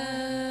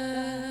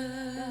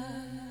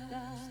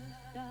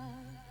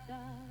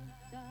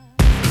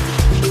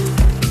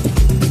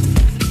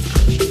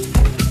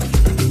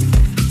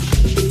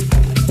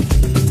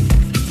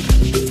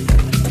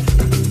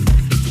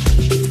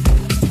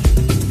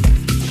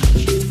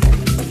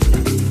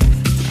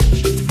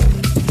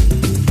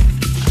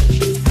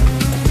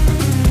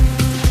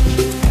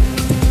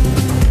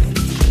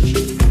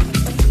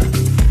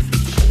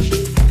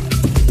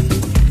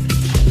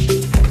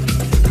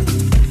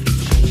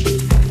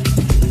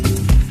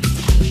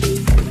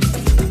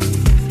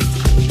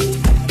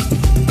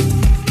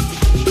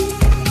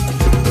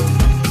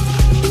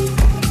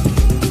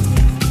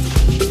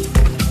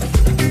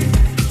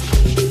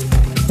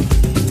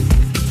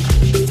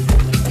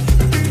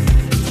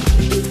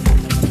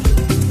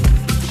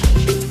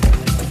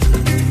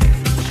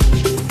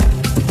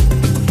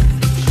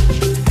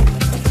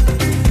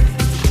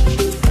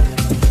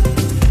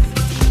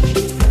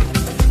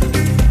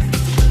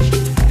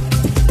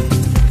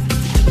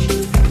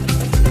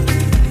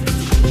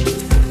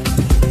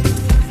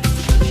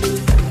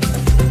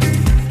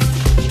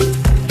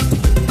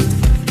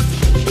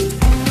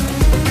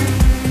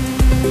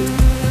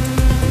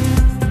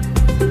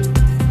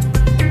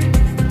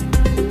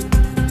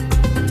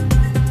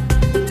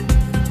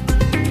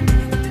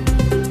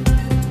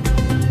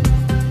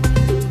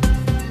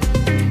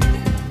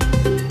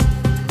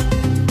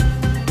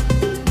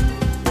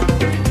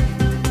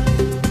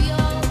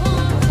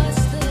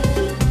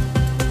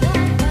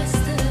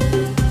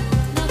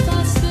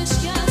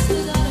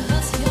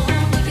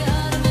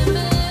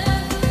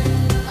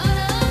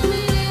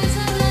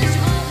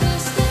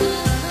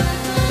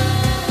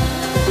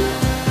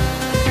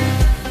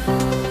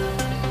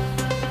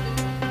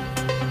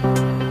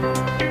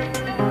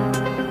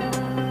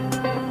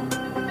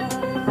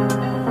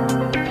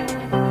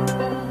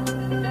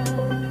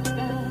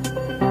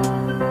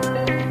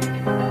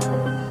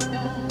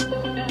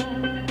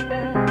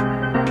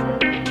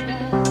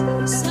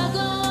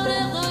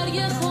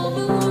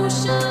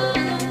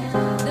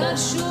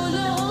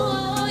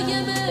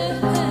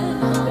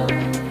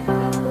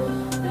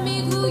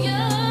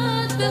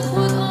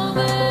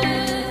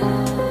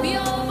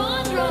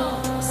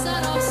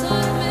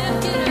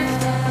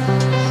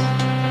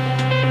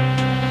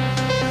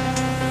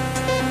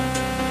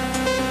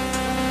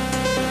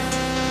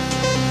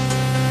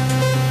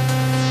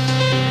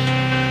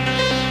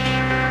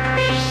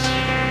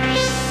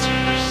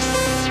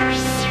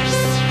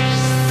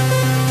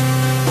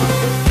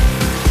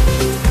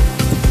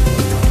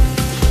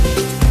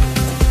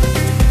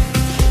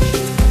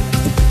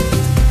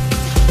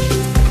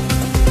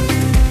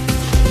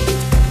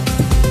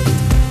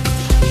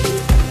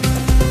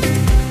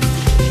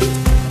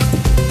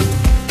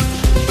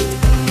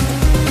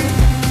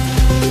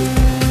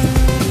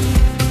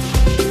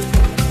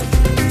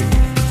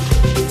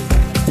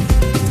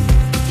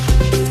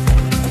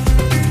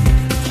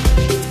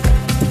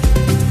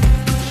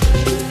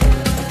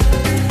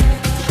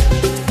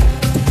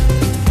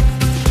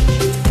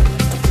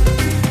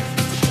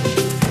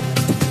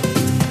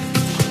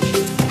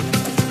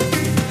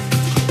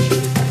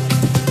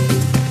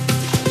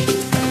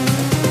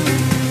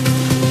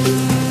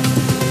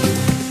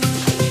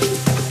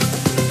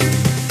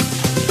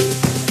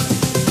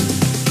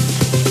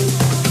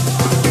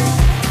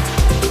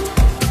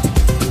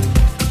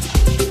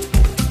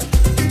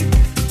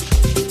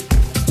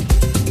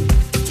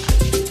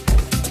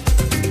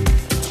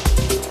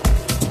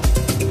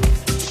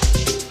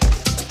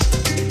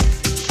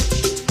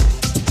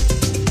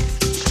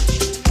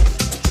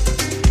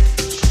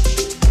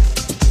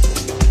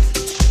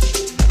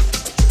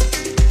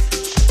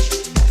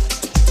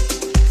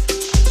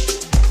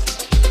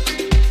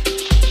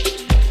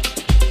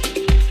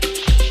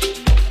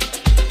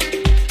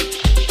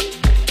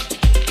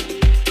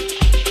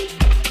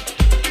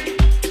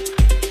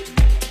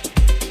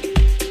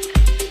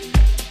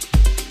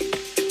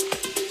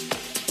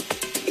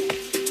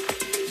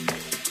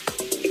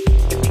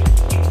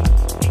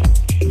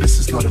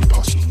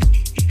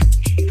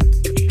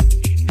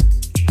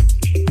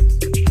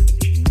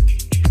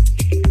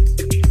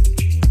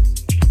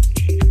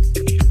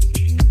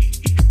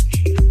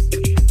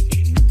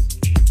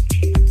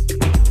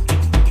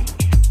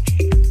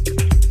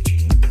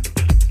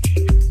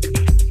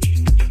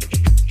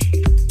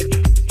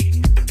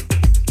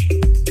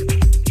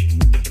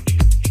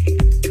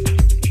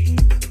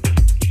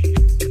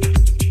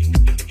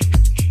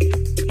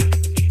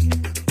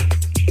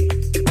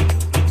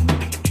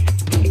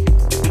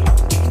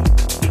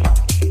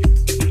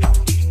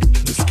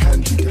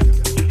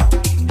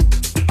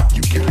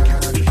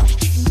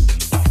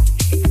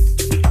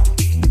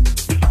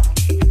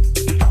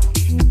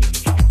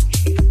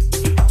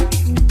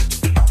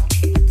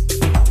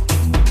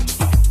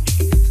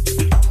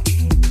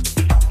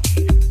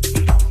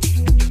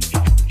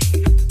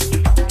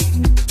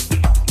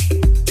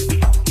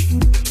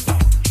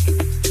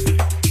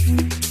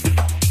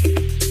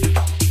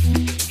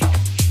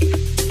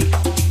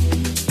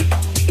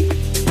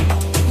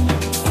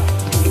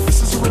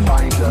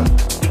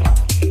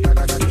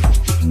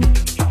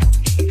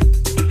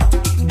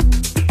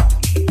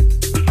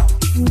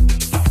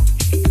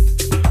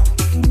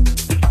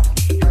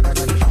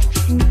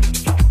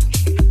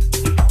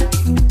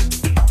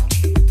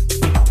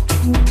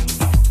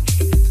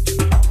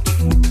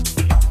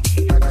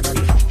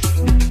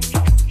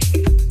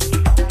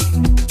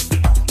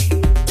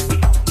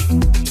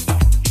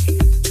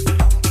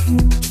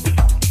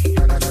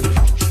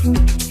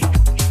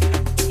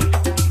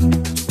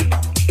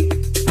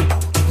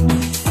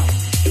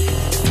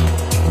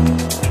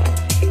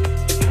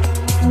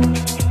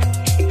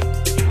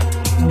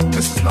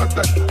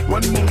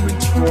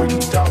moment, when you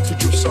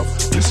doubted yourself.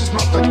 This is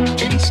not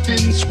that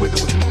instance where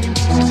there was an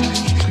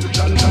instance. You could have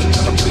done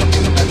something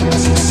in that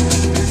instance.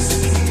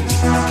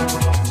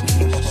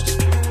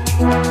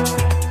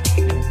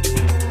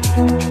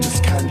 This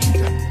can be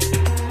done.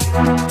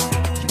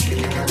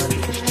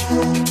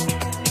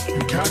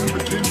 You can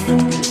pretend that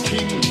you're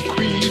king and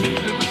queen and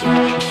live as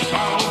a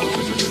foul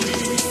physically.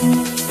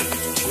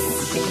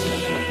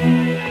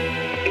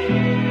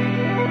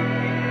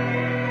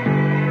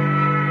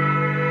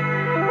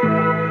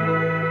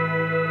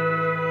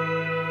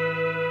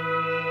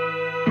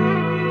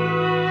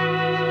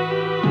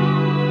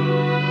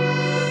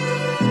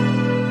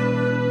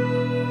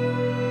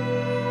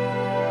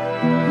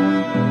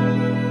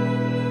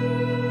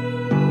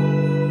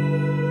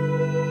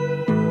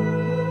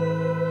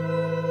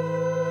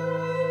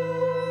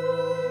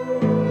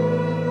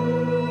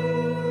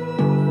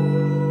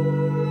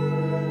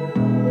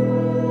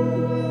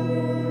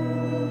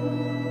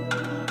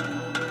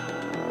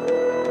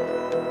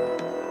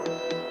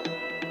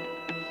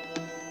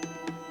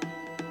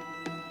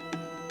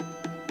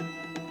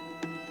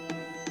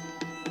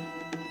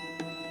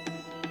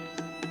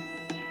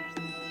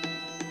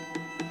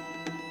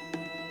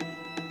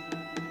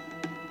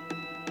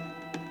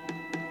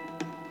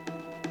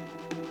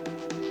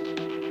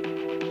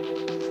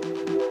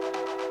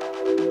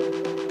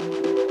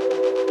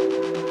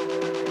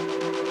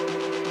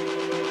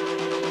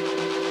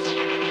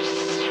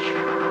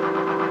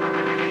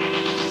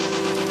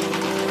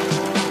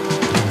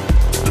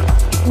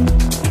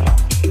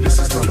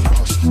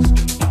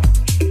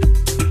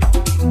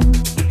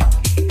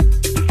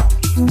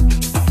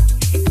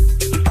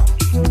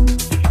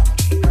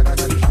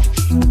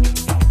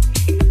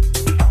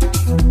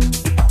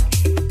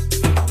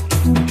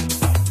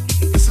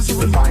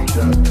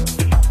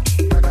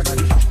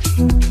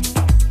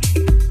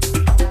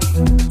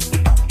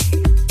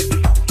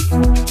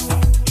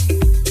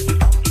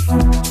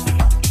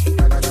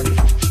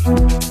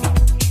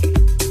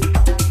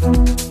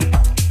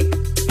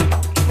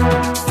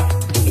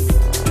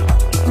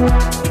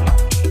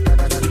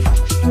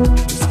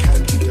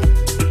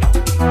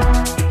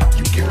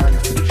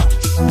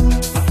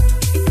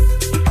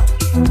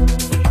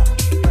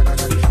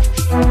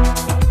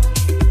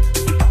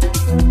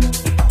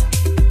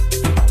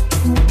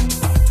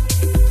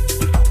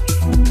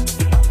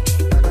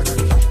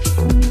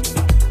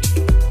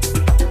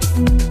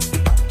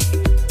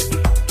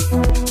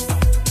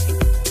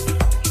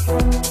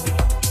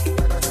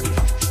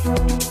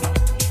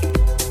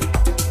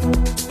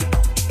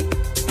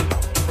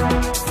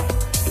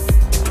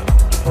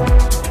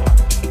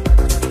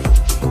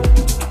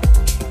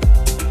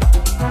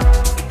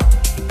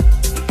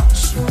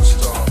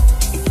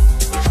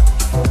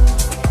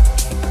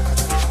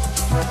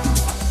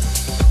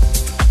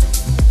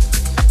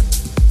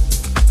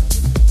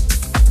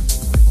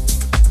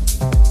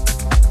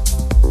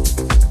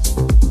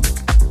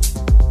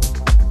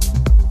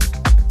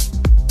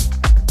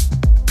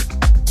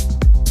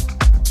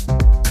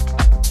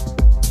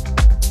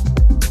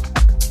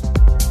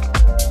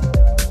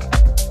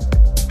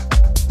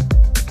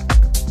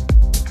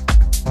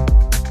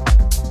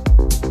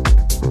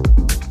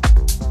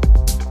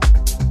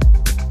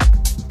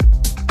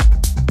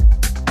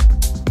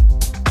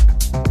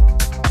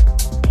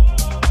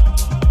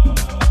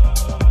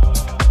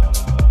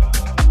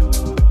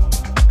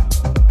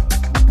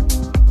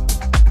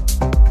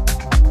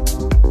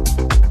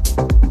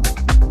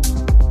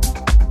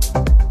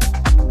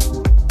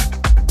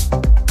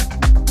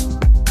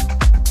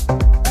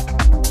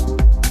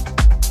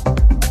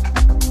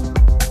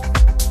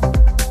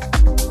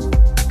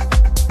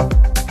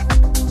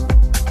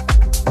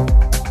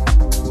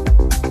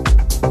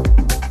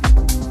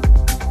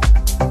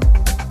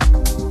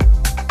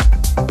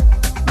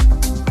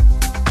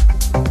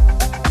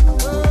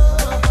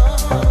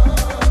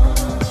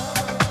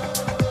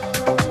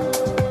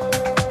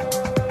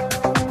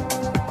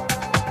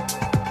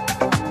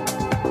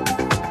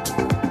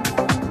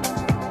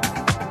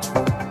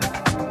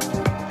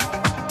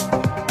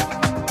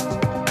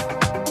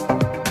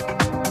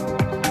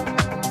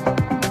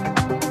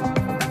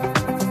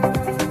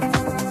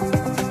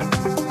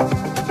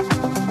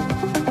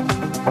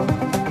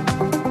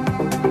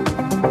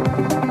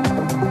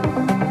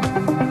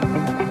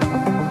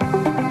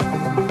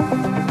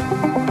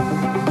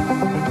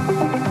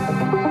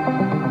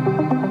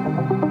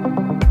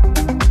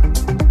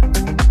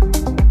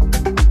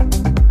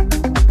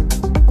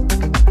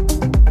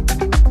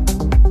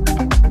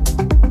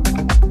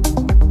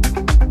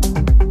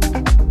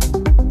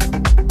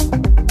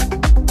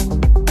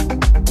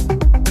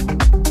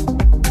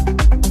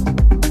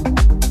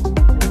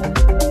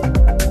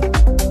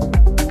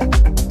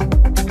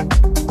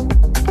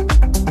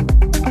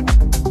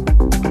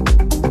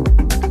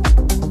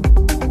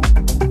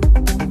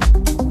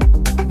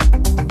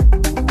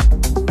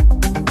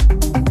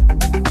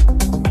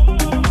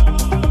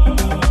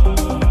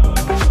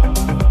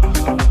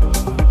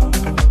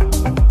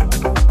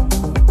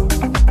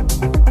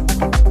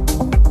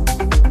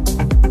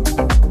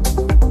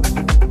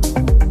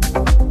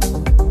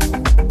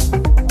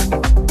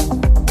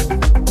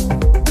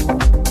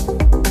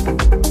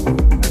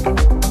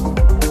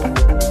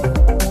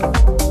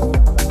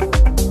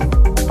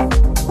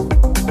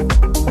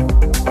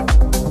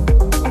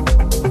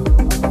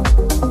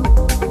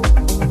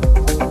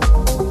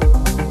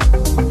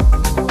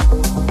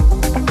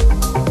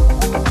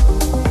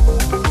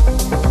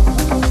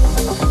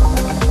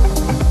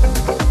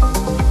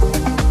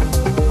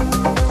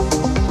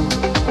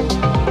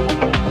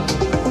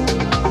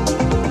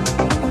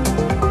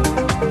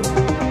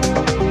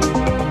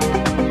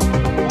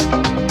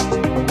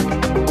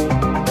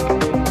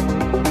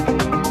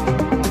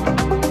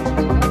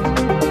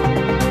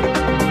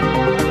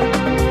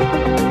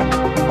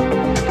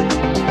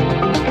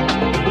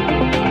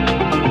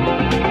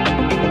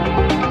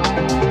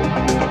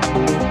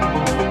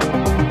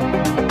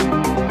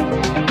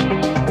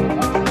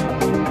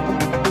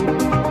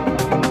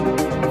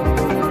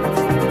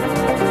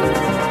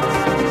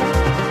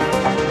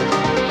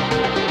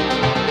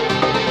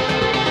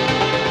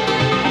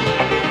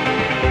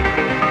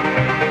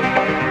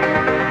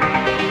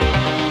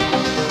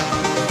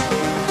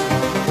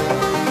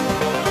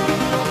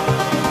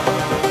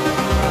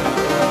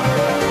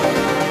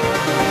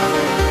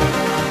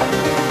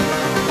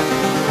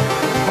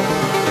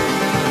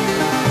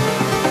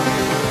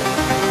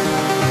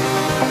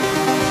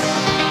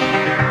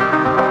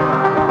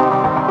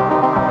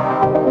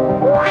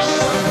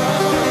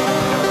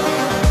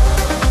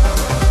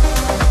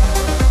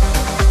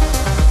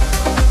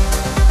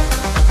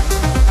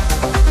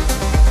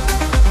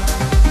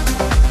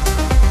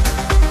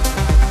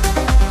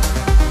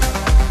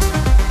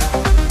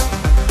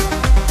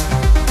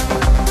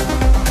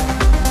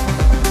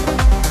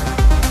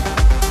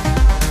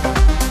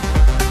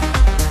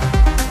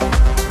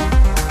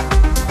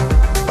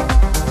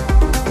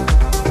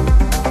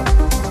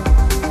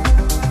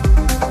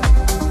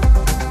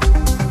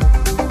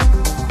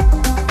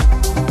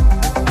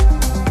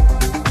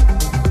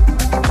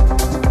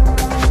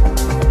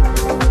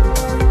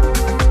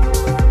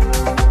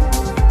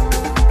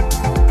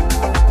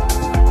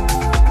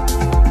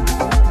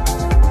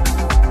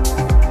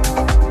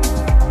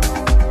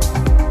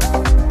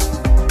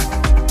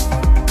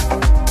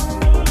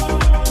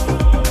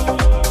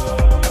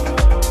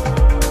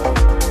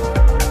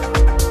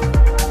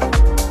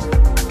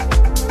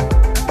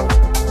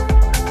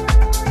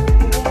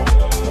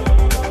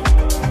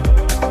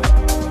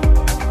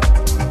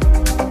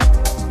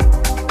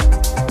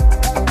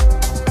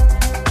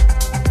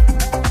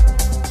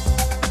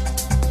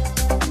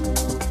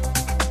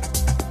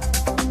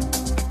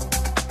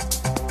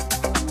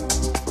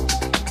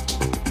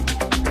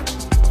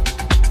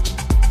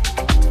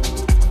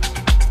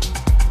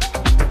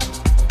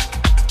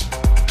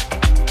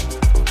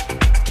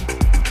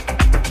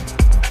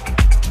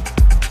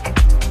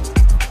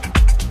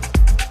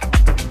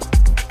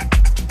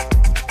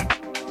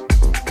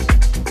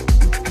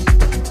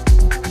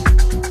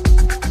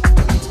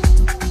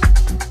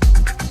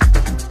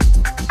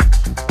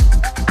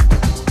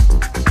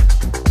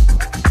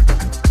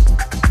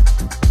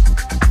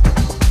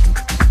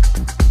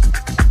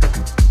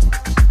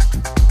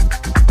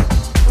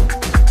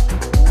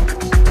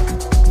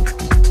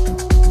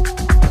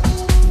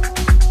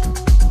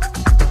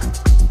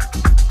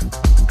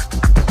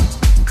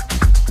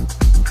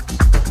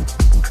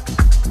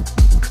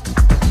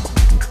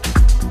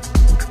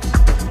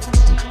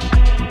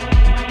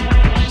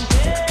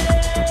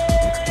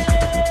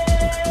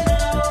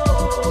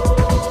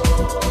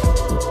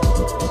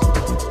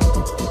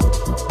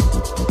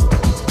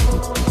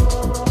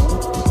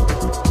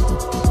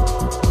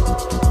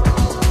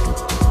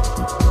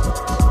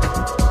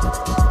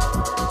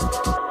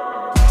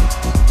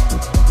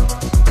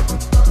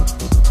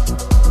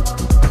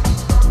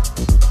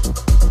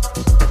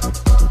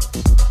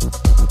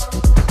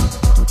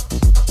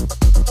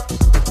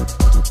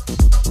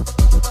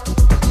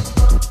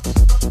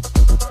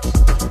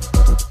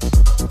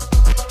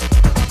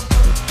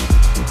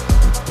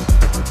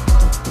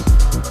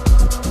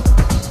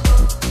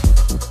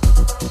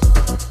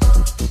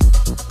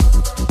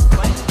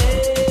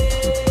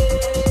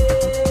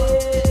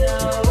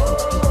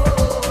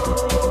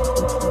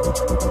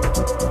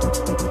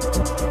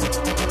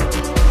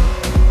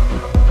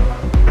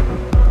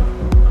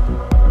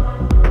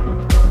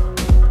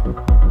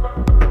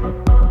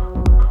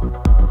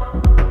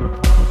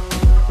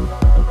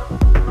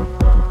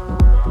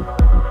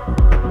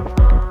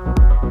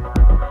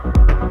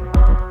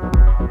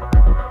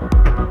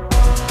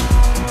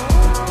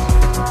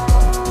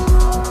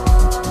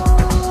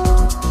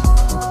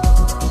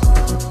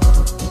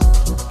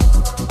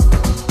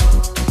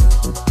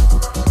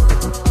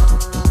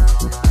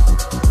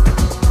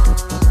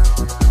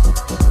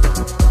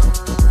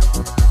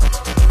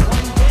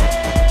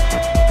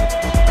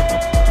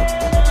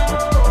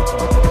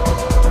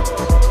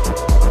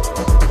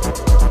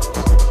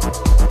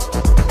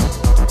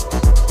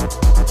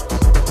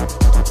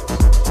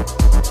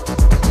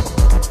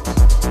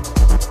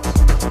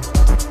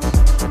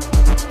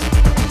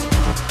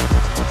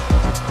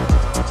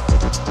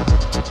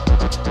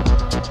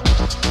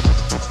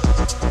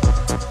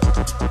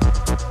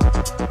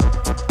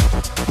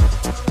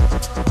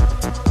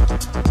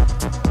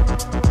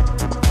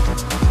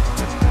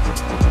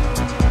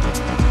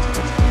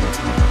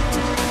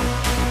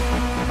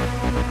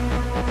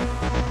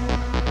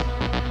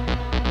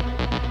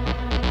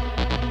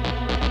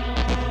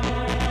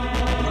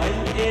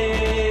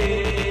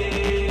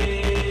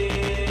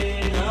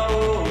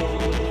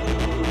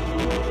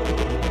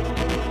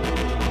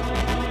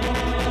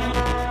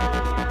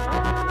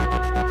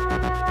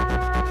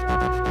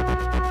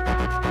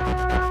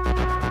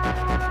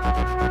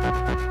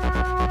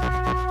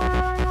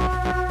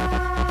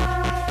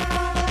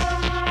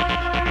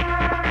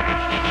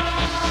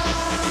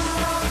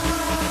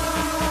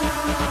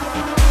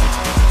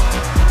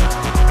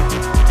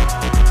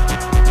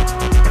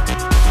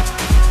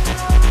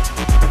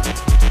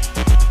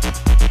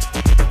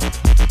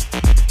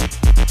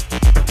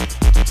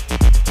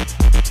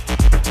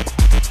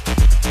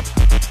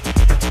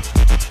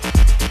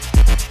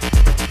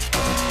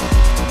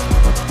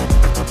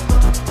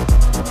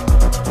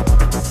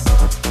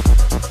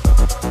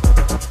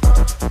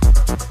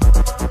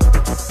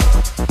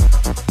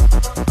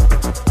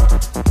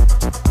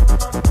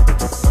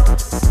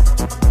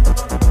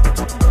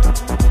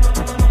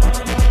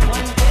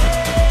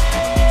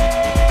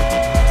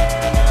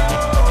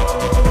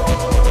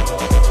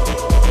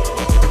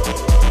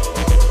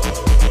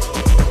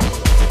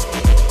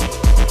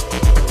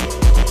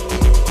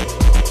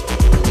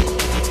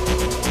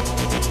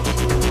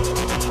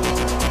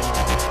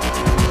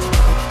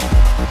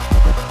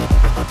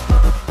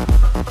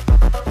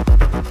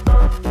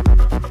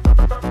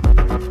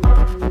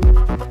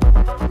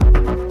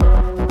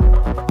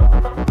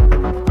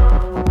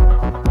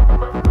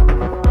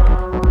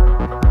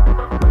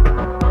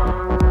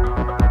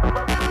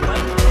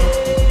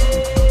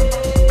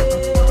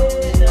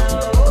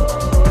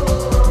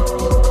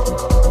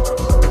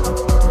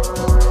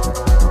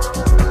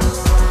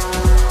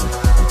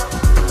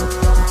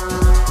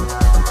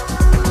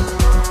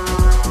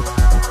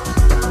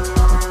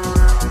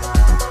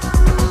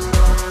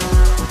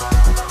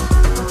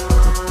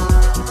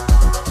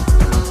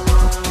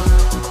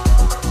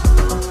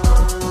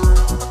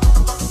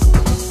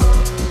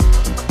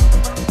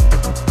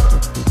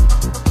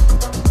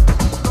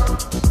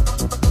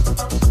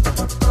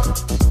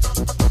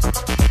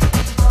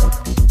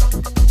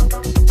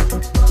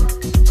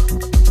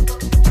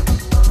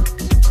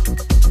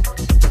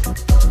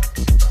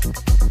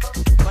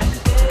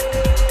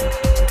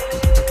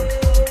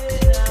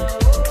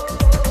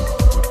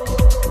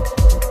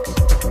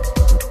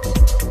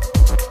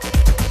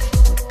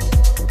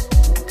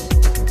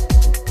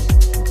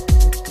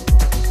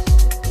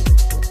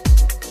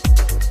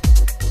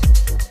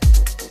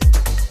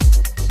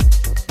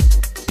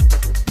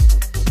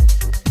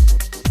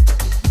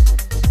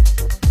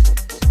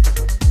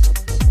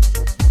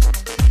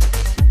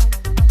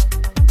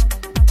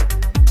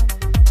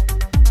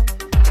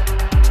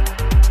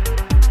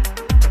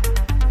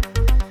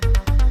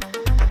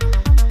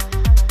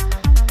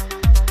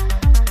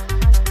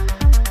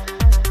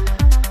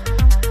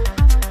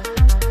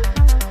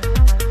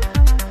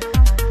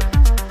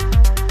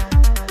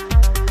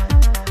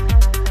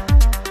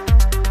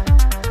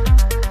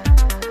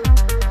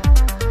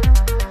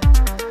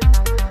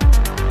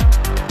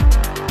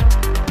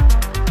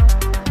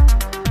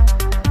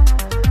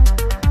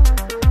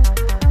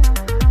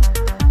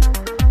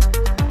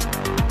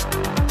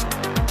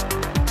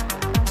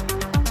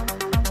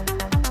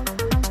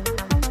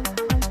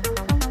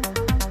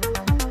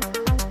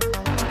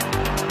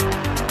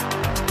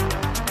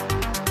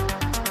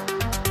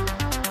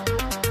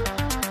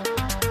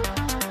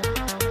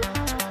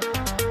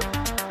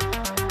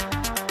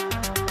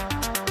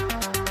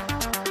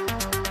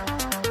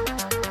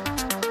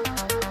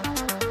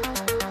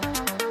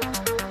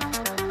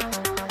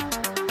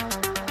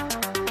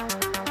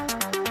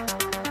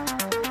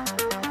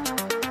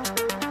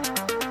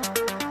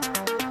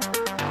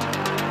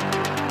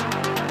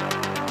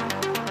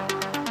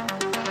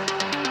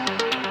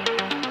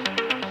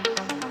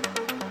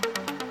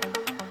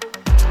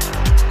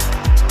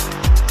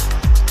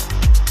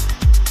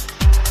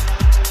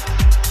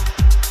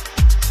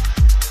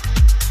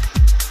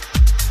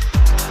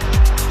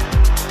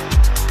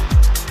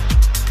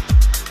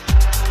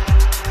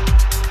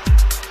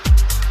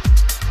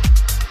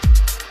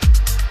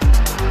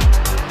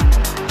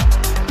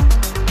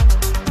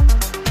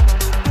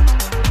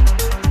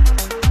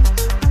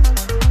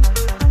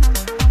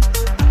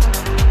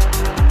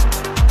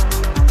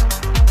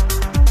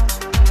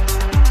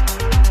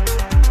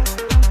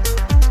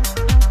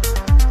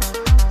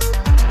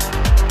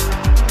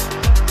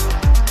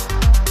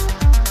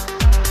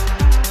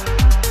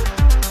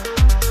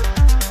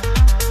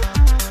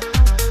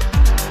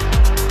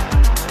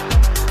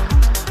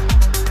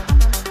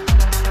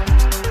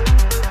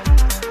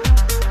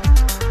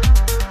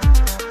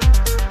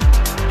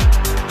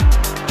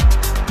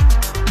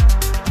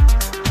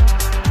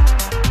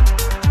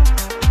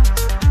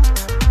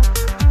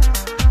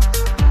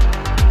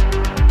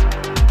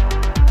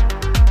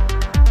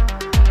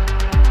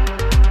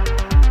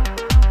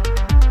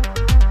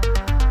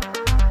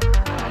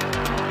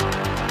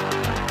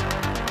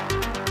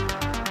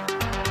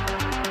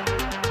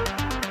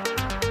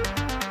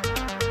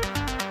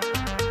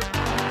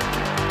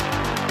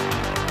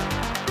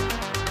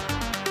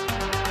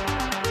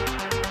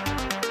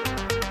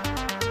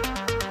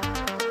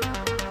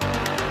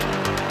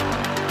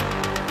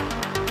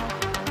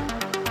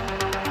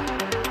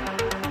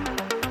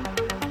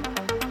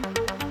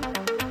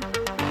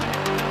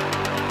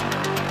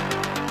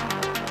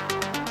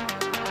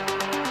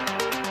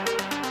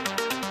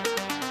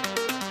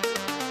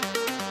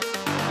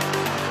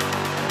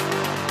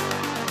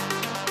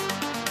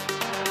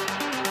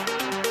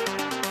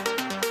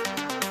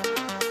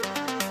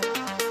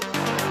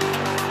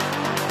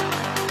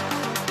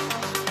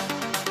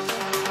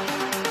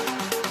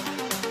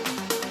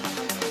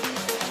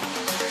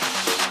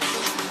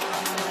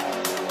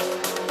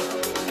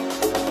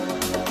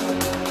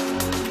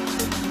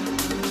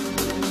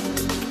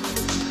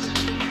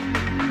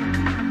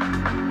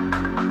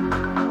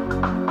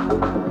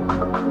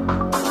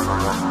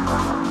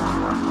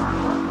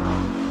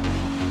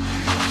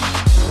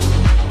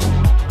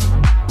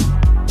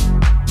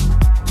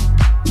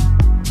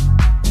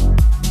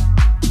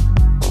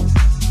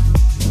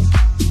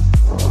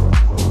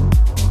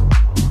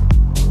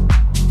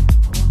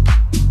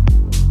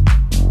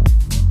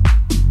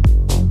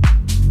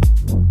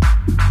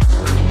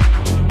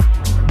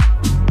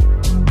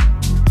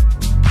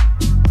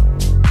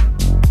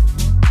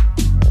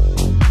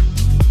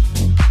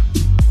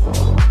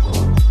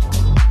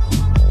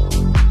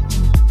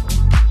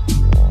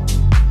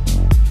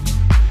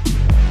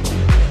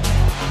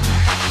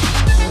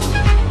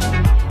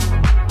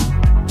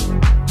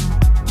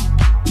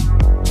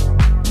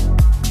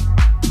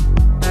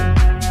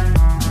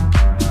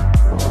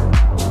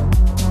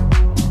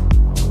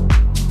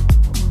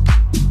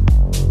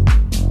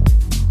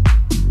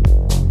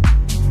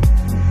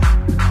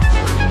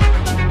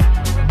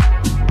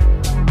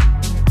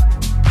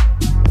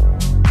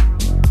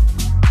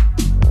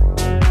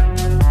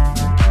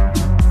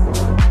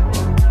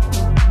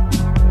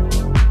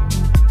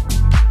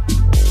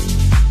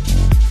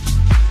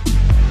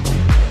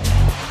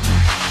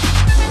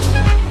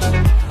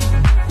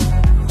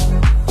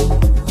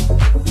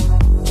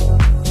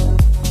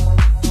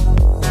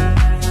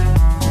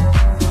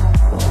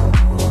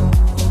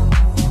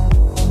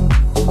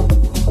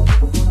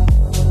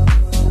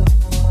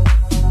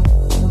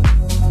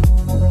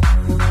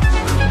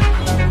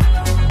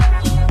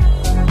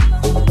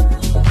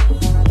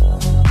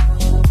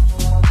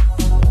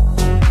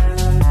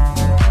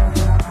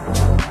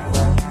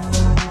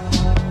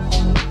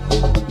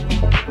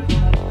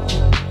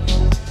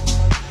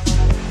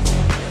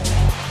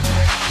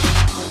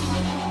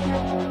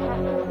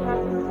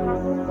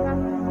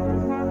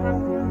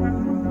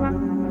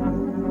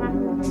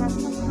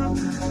 He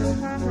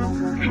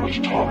was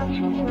taught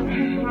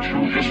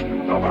to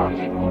listen about.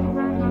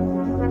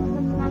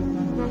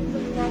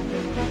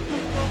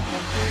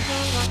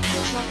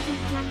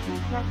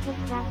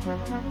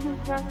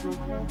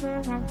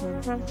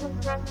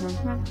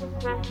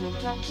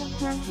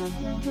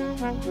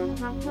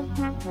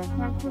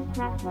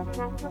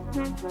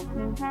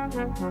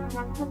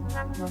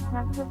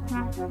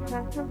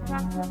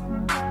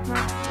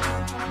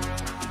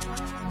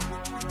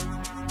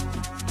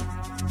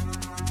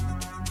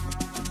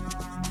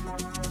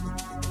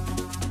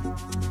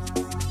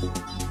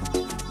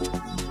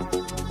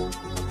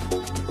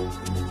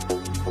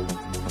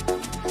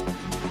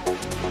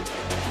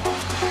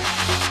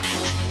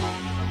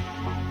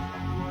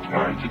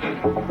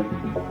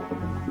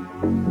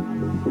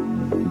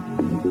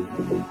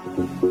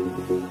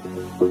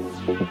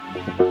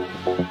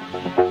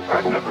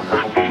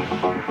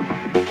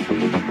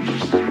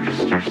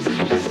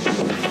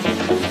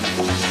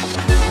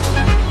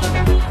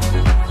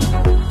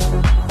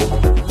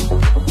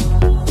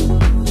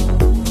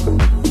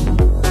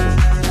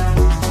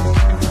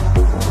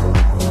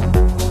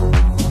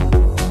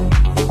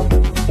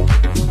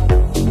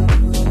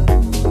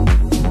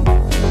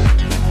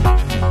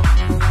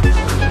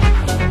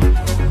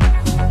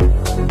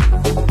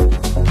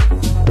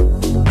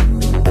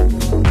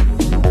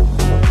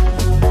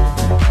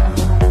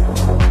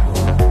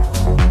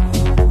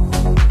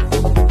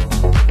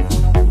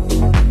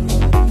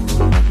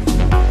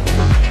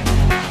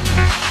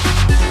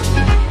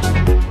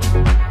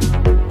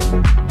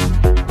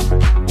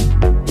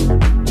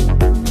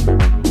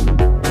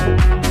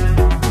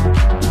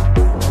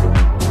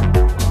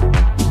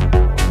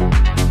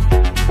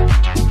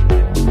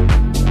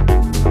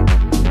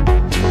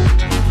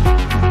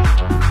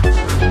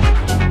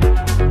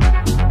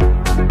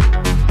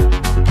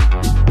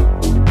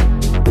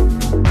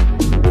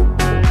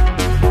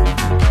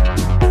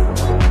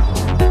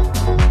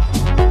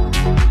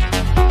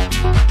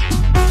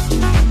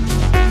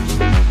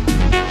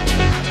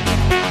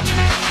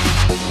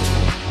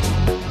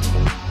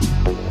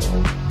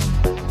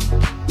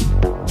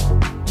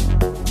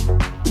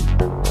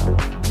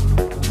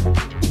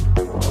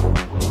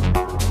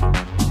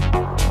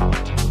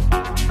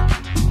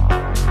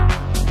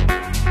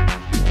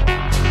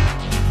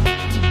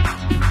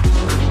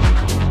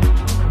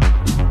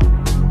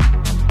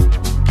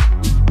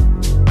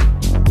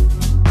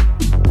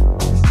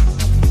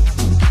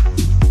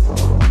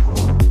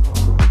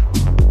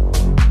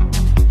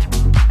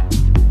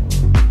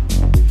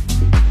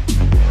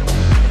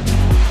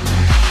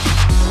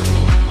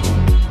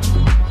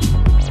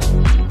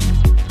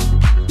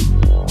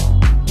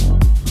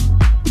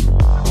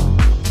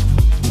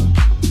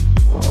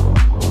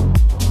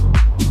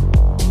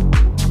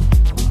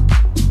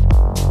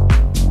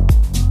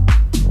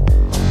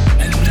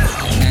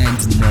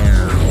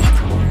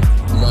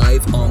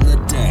 Live on the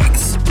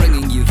decks,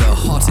 bringing you the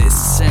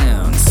hottest sound.